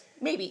careers.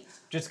 Maybe.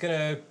 Just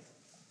gonna,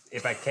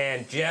 if I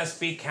can, just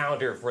be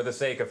counter for the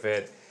sake of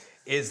it,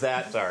 is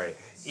that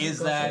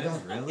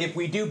if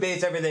we do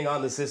base everything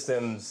on the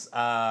systems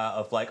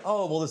of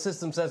the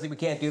system says that we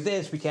can't do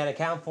this, we can't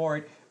account for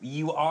it,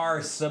 you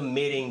are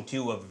submitting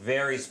to a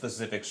very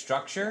specific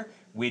structure,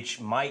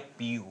 which might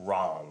be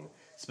wrong,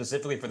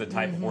 specifically for the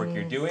type of work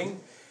you're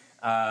doing.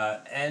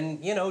 And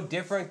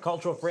different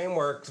cultural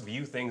frameworks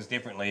view things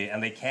differently,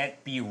 and they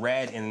can't be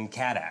read in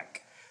CADAC.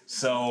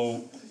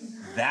 So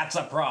that's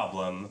a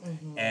problem,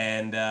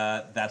 and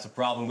that's a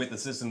problem with the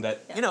system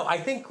that, I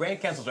think grant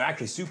councils are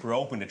actually super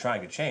open to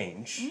trying to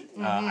change.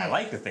 I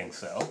like to think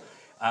so.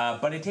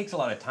 But it takes a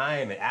lot of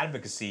time and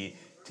advocacy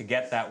to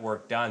get that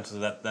work done so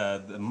that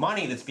the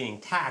money that's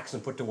being taxed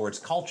and put towards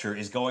culture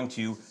is going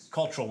to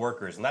cultural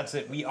workers. And that's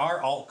it. We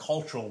are all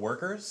cultural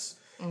workers.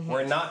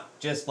 We're not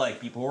just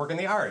people who work in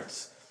the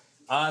arts.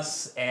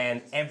 Us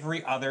and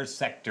every other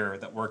sector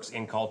that works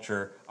in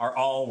culture are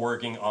all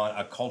working on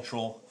a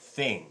cultural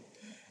thing.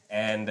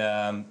 And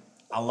a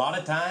lot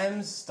of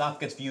times, stuff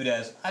gets viewed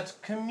as, that's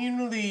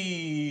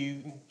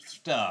community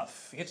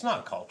stuff. It's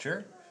not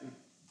culture.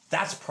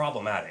 That's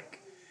problematic.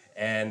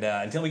 And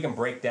until we can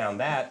break down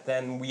that,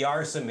 then we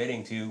are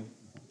submitting to,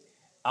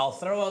 I'll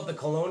throw out the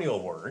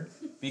colonial word,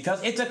 because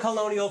it's a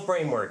colonial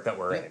framework that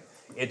we're in.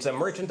 It's a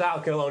mercantile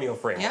colonial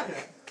framework.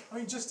 Yeah. I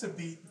mean, just to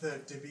beat the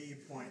Debbie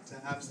point to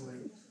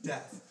absolute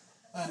death,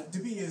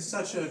 Debbie is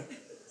such an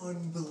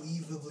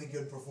unbelievably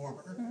good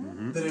performer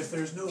that if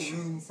there's no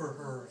room for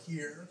her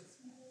here,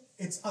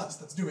 it's us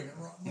that's doing it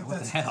wrong. Yeah, what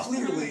that's the hell?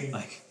 Clearly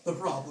the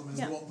problem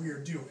is what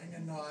we're doing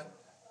and not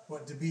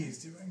what Debbie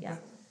is doing. Yeah.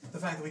 But the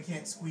fact that we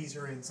can't squeeze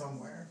her in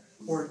somewhere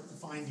or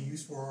find a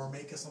use for her or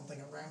make us something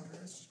around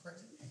her is just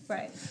crazy.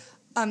 Right.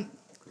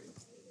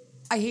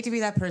 I hate to be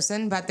that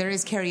person, but there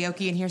is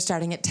karaoke in here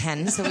starting at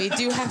 10, so we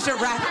do have to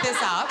wrap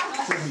this up.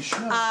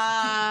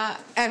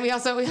 And we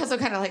also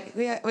kind of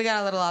we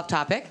got a little off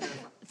topic.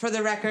 For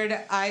the record,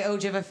 I owe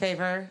Jiv a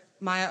favor.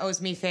 Maya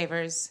owes me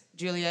favors.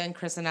 Julia and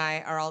Chris and I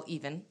are all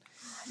even.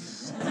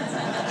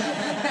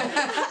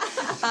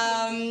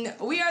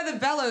 We are the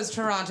Bellows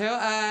Toronto.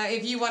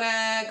 If you want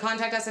to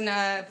contact us and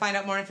find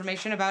out more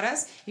information about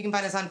us, you can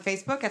find us on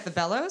Facebook at The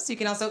Bellows. You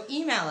can also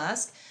email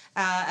us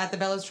at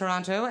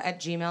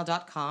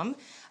thebellowstoronto@gmail.com.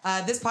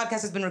 This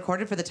podcast has been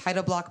recorded for the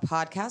Title Block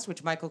podcast,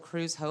 which Michael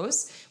Cruz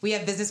hosts. We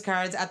have business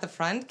cards at the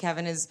front.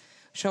 Kevin is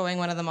showing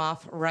one of them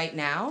off right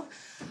now.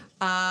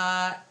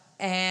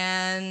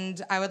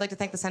 And I would like to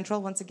thank the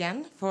Central once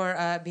again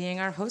for being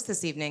our host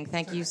this evening.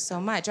 Thank you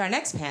so much. Our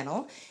next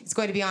panel is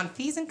going to be on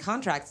fees and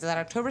contracts. It's at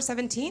October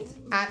 17th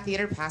at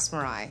Theatre Passe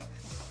Muraille.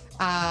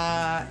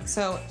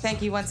 So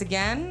thank you once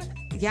again.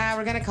 Yeah,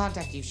 we're going to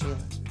contact you, Sheila.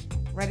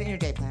 Write it in your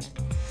day planner.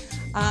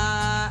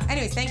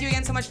 Anyways, thank you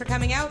again so much for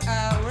coming out.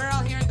 We're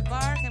all here at the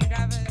bar. Can we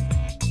grab a...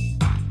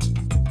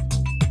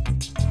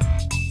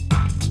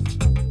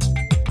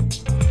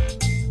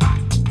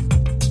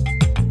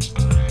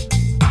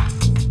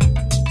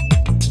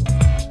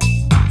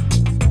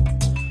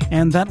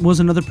 And that was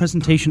another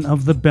presentation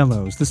of The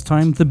Bellows, this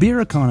time The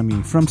Beer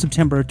Economy from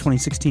September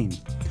 2016.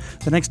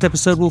 The next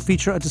episode will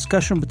feature a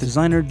discussion with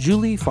designer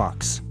Julie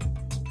Fox.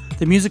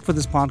 The music for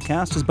this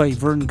podcast is by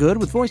Vern Good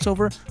with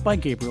voiceover by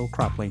Gabriel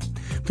Cropley.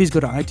 Please go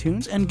to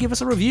iTunes and give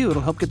us a review.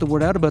 It'll help get the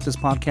word out about this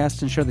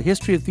podcast and share the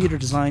history of theatre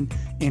design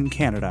in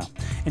Canada.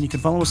 And you can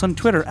follow us on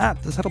Twitter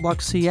at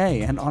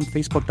TheTitleBlockCA and on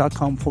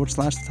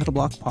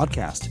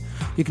Facebook.com/TheTitleBlockPodcast.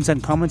 You can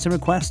send comments and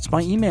requests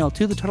by email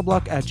to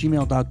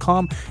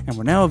TheTitleBlock@gmail.com, and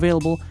we're now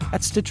available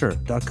at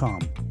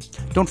Stitcher.com.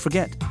 Don't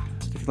forget,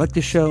 if you like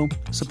this show,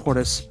 support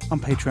us on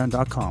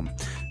Patreon.com.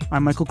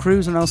 I'm Michael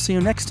Cruz, and I'll see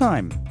you next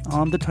time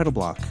on The Title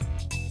Block.